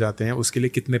कुछ करना चाहते हैं उसके लिए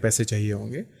कितने पैसे चाहिए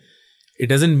होंगे. It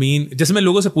doesn't mean, जैसे मैं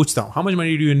लोगों से पूछता हूँ, how much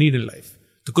money do you need in life?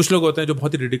 तो कुछ लोग होते हैं जो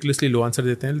बहुत ही ridiculously low answer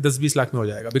देते हैं, 10-20 लाख में हो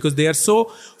जाएगा. Because they are so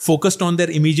focused on their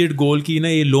immediate goal कि ना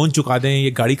ये लोन चुका दें,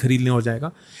 ये गाड़ी खरीद लें हो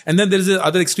जाएगा. And then there is the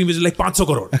other extreme which is like 500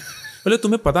 crore. बोले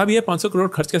तुम्हें पता भी है 500 करोड़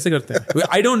खर्च कैसे करते हैं?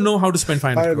 I don't know how to spend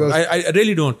 500 crore. I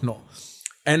really don't know.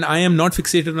 And I am not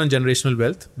fixated on generational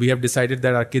wealth. We have decided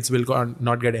that our kids will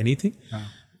not get anything.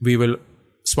 We will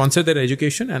sponsor their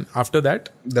education and after that,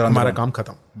 हमारा काम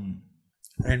खत्म.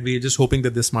 And we are just hoping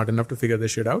that they're smart enough to figure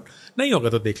this shit out. नहीं होगा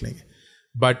तो देख लेंगे.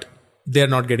 But they are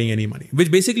not getting any money.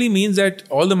 Which basically means that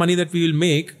all the money that we will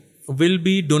make will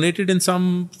be donated in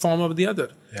some form or the other.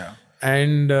 Yeah.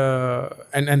 And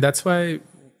that's why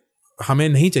हमें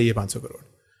नहीं चाहिए 500 करोड़,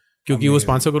 क्योंकि उस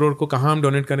 500 करोड़ को कहाँ हम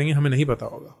donate करेंगे हमें नहीं पता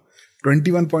होगा.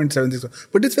 21.76.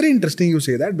 But it's very interesting you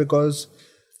say that, because,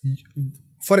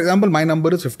 for example, my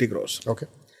number is 50 crores. Okay.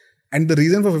 And the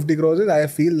reason for 50 crores is I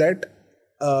feel that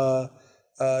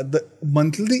the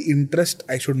monthly interest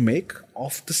I should make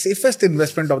of the safest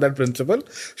investment of that principal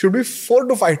should be 4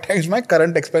 to 5 times my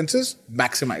current expenses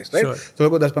maximized, right? Sure. So, मेरे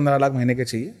को 10-15 लाख महीने के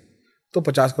चाहिए, तो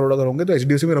 50 करोड़ अगर होंगे तो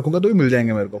HDFC में रखूंगा तो भी मिल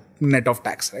जाएंगे मेरे को, net of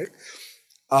tax, right?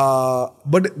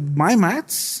 But my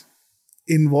maths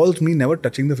involves me never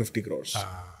touching the 50 crores.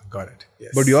 Got it.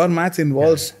 Yes. But your maths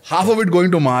involves half of it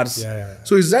going to Mars. Yeah.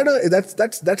 So is that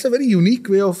that's a very unique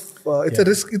way of it's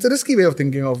a risky way of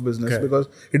thinking of business, because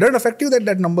it doesn't affect you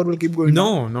that number will keep going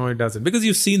down. No, it doesn't, because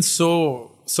you've seen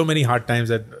so many hard times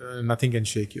that nothing can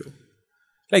shake you.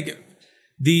 Like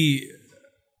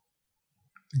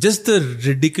just the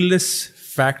ridiculous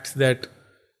fact that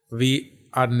we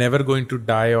are never going to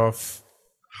die of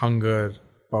hunger,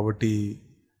 poverty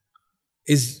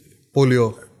is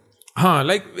Polio. हाँ,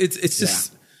 like it's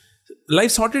just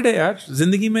life sorted है यार.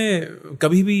 जिंदगी में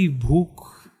कभी भी भूख,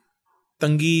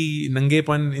 तंगी,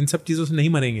 नंगेपन, इन सब चीजों से नहीं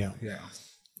मरेंगे हम.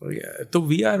 तो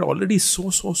we are already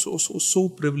so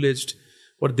privileged,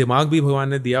 और दिमाग भी भगवान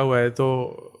ने दिया हुआ है, तो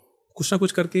कुछ ना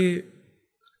कुछ करके.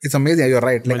 It's amazing. You're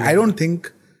right. Like, I don't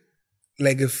think,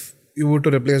 like, if you were to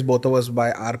replace both of us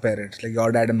by our parents, like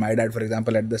your dad and my dad, for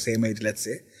example, at the same age, let's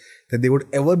say, that they would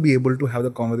ever be able to have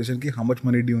the conversation ki how much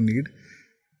money do you need.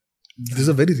 This is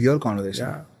a very real conversation.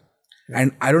 Yeah.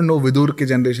 And I don't know Vidur ke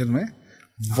generation mein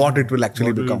what it will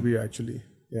actually become.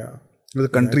 The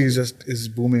country is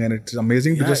booming, and it's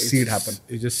amazing to just see it happen.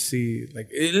 You just see, like,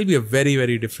 it'll be a very,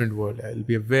 very different world. It'll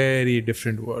be a very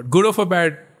different world. Good or for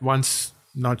bad, once,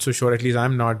 not so sure, at least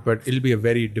I'm not, but it'll be a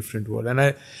very different world. And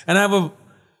I have a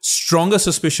stronger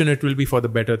suspicion it will be for the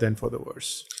better than for the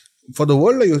worse. For the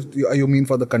world, or you mean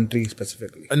for the country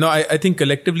specifically? No, I think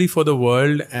collectively for the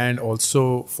world and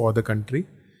also for the country.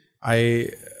 I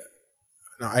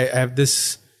have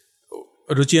this,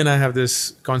 Ruchi and I have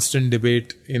this constant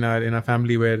debate in our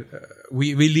family where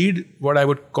we lead what I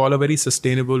would call a very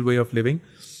sustainable way of living.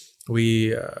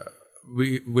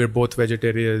 We're both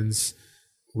vegetarians.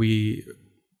 We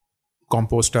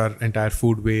compost our entire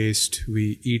food waste.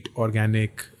 We eat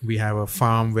organic. We have a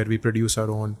farm where we produce our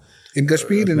own. In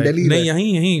Kashmir, in Delhi? No,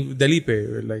 yahin Delhi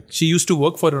pe. Like, she used to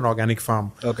work for an organic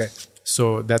farm. Okay.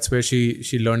 So that's where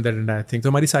she learned that entire thing. तो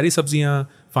हमारी सारी सब्जियां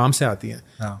farm से आती हैं.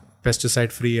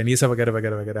 Pesticide free and ये सब वगैरह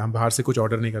वगैरह वगैरह. हम बाहर से कुछ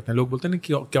ऑर्डर नहीं करते हैं. लोग बोलते हैं ना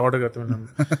क्या ऑर्डर करते हैं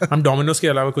हम डोमिनोज के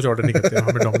अलावा कुछ ऑर्डर नहीं करते हैं.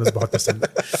 हमें डोमिनोज बहुत पसंद है.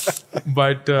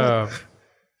 But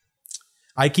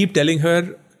I keep telling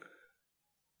her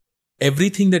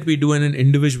everything that we do on an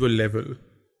individual level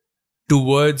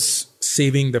towards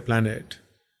saving the planet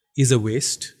is a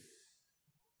waste,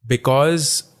 because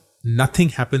nothing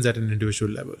happens at an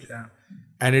individual level. Yeah.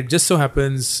 And it just so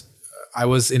happens, I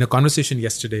was in a conversation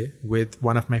yesterday with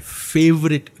one of my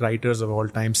favorite writers of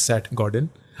all time, Seth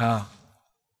Godin.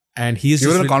 And he's You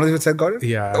were in a conversation with Seth Godin?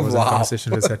 Yeah, I was in a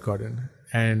conversation with Seth Godin.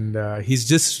 And he's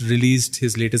just released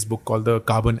his latest book called The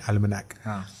Carbon Almanac.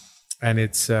 And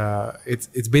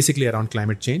it's basically around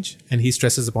climate change. And he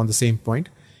stresses upon the same point.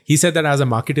 He said that as a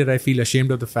marketer, I feel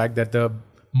ashamed of the fact that the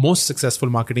most successful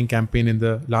marketing campaign in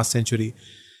the last century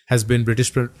has been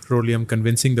British Petroleum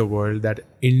convincing the world that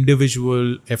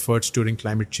individual efforts during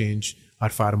climate change are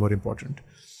far more important,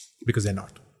 because they're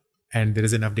not. And there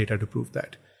is enough data to prove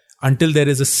that. Until there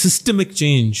is a systemic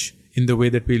change in the way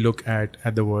that we look at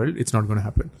the world, it's not going to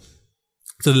happen.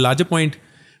 So the larger point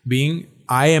being,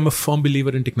 I am a firm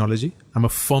believer in technology. I'm a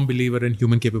firm believer in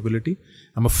human capability.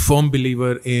 I'm a firm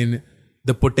believer in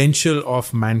the potential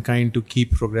of mankind to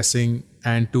keep progressing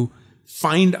and to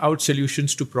find out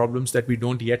solutions to problems that we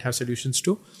don't yet have solutions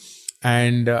to.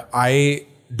 And I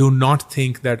do not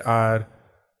think that our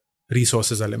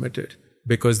resources are limited,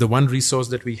 because the one resource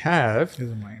that we have,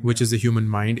 which is the human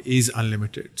mind, is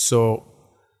unlimited. So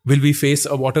will we face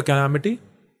a water calamity?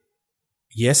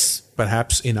 Yes,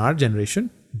 perhaps in our generation.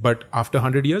 But after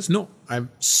 100 years, no. I'm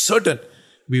certain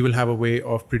we will have a way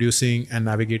of producing and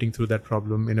navigating through that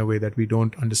problem in a way that we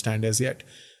don't understand as yet.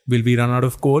 Will we run out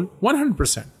of coal?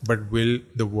 100%. But will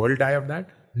the world die of that?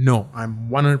 No. I'm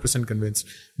 100% convinced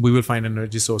we will find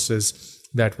energy sources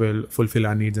that will fulfill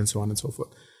our needs and so on and so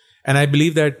forth. And I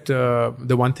believe that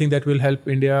the one thing that will help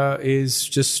India is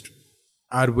just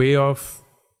our way of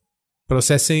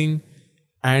processing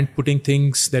and putting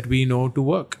things that we know to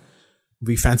work.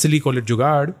 We fancily call it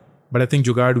jugaad, but I think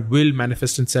jugaad will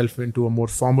manifest itself into a more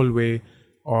formal way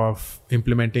of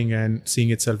implementing and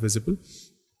seeing itself visible.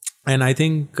 And I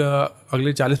think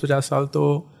अगले 40-50 साल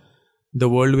तो the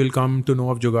world will come to know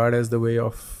of Jugaad as the way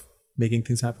of making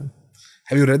things happen.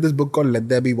 Have you read this book called Let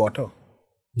There Be Water?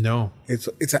 No.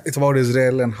 It's about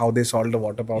Israel and how they solved the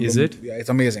water problem. Is it? Yeah, it's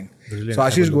amazing. Brilliant. So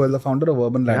Ashish Goel, the founder of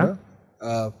Urban Ladder,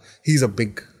 he's a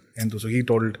big enthusiast. So he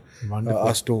told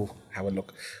us to have a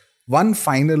look. One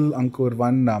final, Ankur,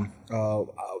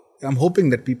 I'm hoping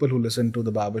that people who listen to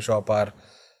the barbershop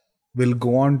will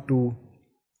go on to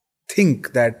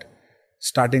think that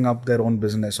starting up their own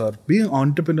business or being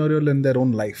entrepreneurial in their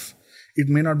own life, it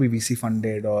may not be VC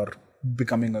funded or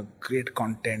becoming a great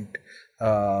content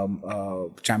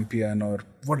champion or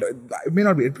what. It may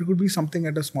not be. It could be something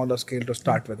at a smaller scale to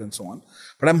start with and so on.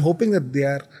 But I'm hoping that they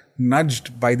are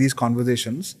nudged by these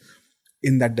conversations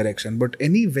in that direction. But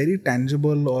any very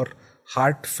tangible or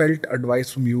heartfelt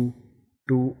advice from you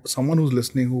to someone who's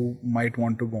listening who might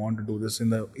want to go on to do this in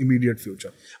the immediate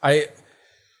future? I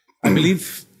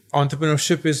believe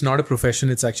entrepreneurship is not a profession,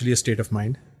 it's actually a state of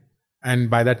mind. And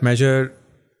by that measure,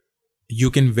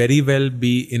 you can very well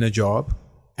be in a job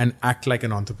and act like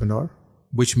an entrepreneur,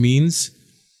 which means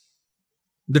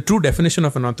the true definition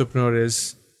of an entrepreneur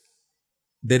is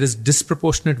there is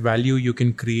disproportionate value you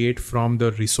can create from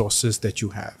the resources that you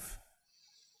have.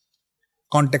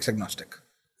 Context agnostic.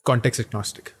 Context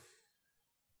agnostic.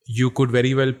 You could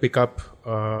very well pick up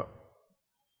a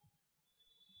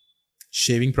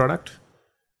shaving product,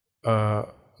 a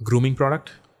grooming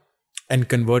product, and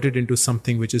convert it into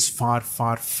something which is far,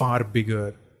 far, far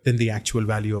bigger than the actual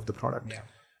value of the product,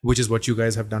 which is what you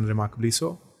guys have done remarkably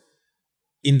so.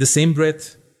 In the same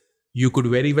breath, you could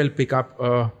very well pick up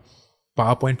a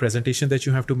PowerPoint presentation that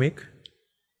you have to make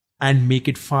and make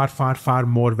it far, far, far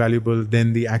more valuable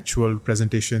than the actual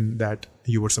presentation that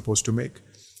you were supposed to make.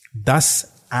 Thus,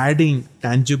 adding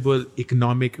tangible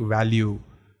economic value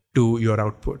to your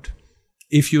output.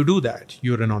 If you do that,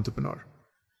 you're an entrepreneur.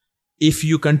 If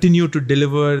you continue to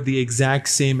deliver the exact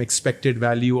same expected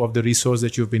value of the resource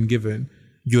that you've been given,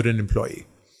 you're an employee.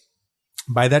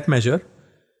 By that measure,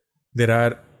 there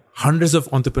are hundreds of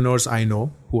entrepreneurs I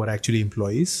know who are actually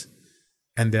employees,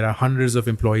 and there are hundreds of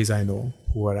employees I know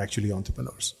who are actually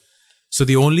entrepreneurs. So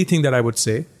the only thing that I would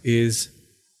say is,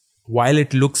 while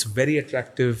it looks very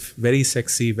attractive, very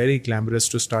sexy, very glamorous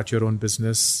to start your own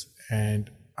business, and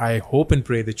I hope and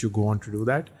pray that you go on to do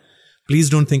that, please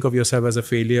don't think of yourself as a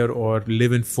failure or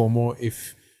live in FOMO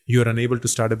if you're unable to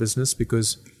start a business,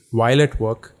 because while at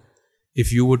work,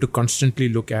 if you were to constantly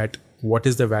look at what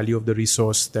is the value of the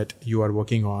resource that you are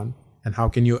working on and how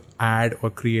can you add or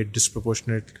create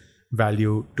disproportionate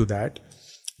value to that,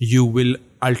 you will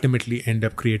ultimately end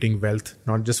up creating wealth,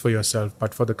 not just for yourself,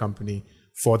 but for the company,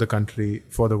 for the country,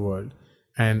 for the world.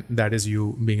 And that is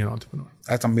you being an entrepreneur.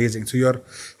 That's amazing. So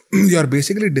you're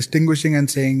basically distinguishing and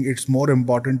saying it's more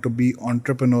important to be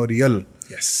entrepreneurial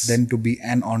than to be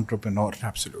an entrepreneur.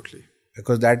 Absolutely.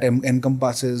 Because that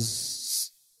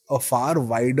encompasses a far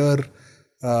wider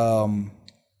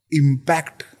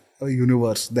impact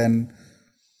universe than...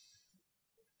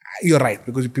 You're right,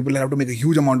 because people have to make a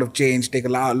huge amount of change, take a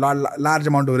large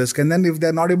amount of risk, and then if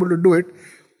they're not able to do it,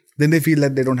 then they feel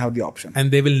that they don't have the option.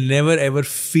 And they will never ever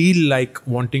feel like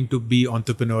wanting to be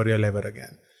entrepreneurial ever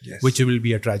again, which will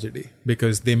be a tragedy,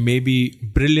 because they may be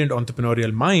brilliant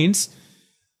entrepreneurial minds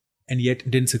and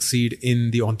yet didn't succeed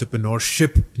in the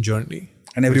entrepreneurship journey.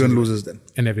 And everyone loses then.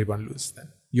 And everyone loses then.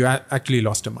 You actually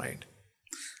lost a mind.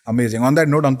 Amazing. On that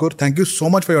note, Ankur, thank you so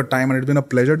much for your time, and it's been a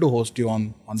pleasure to host you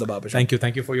on the Barbershop. Thank you.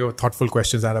 Thank you for your thoughtful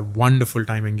questions. I had a wonderful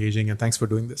time engaging, and thanks for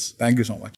doing this. Thank you so much.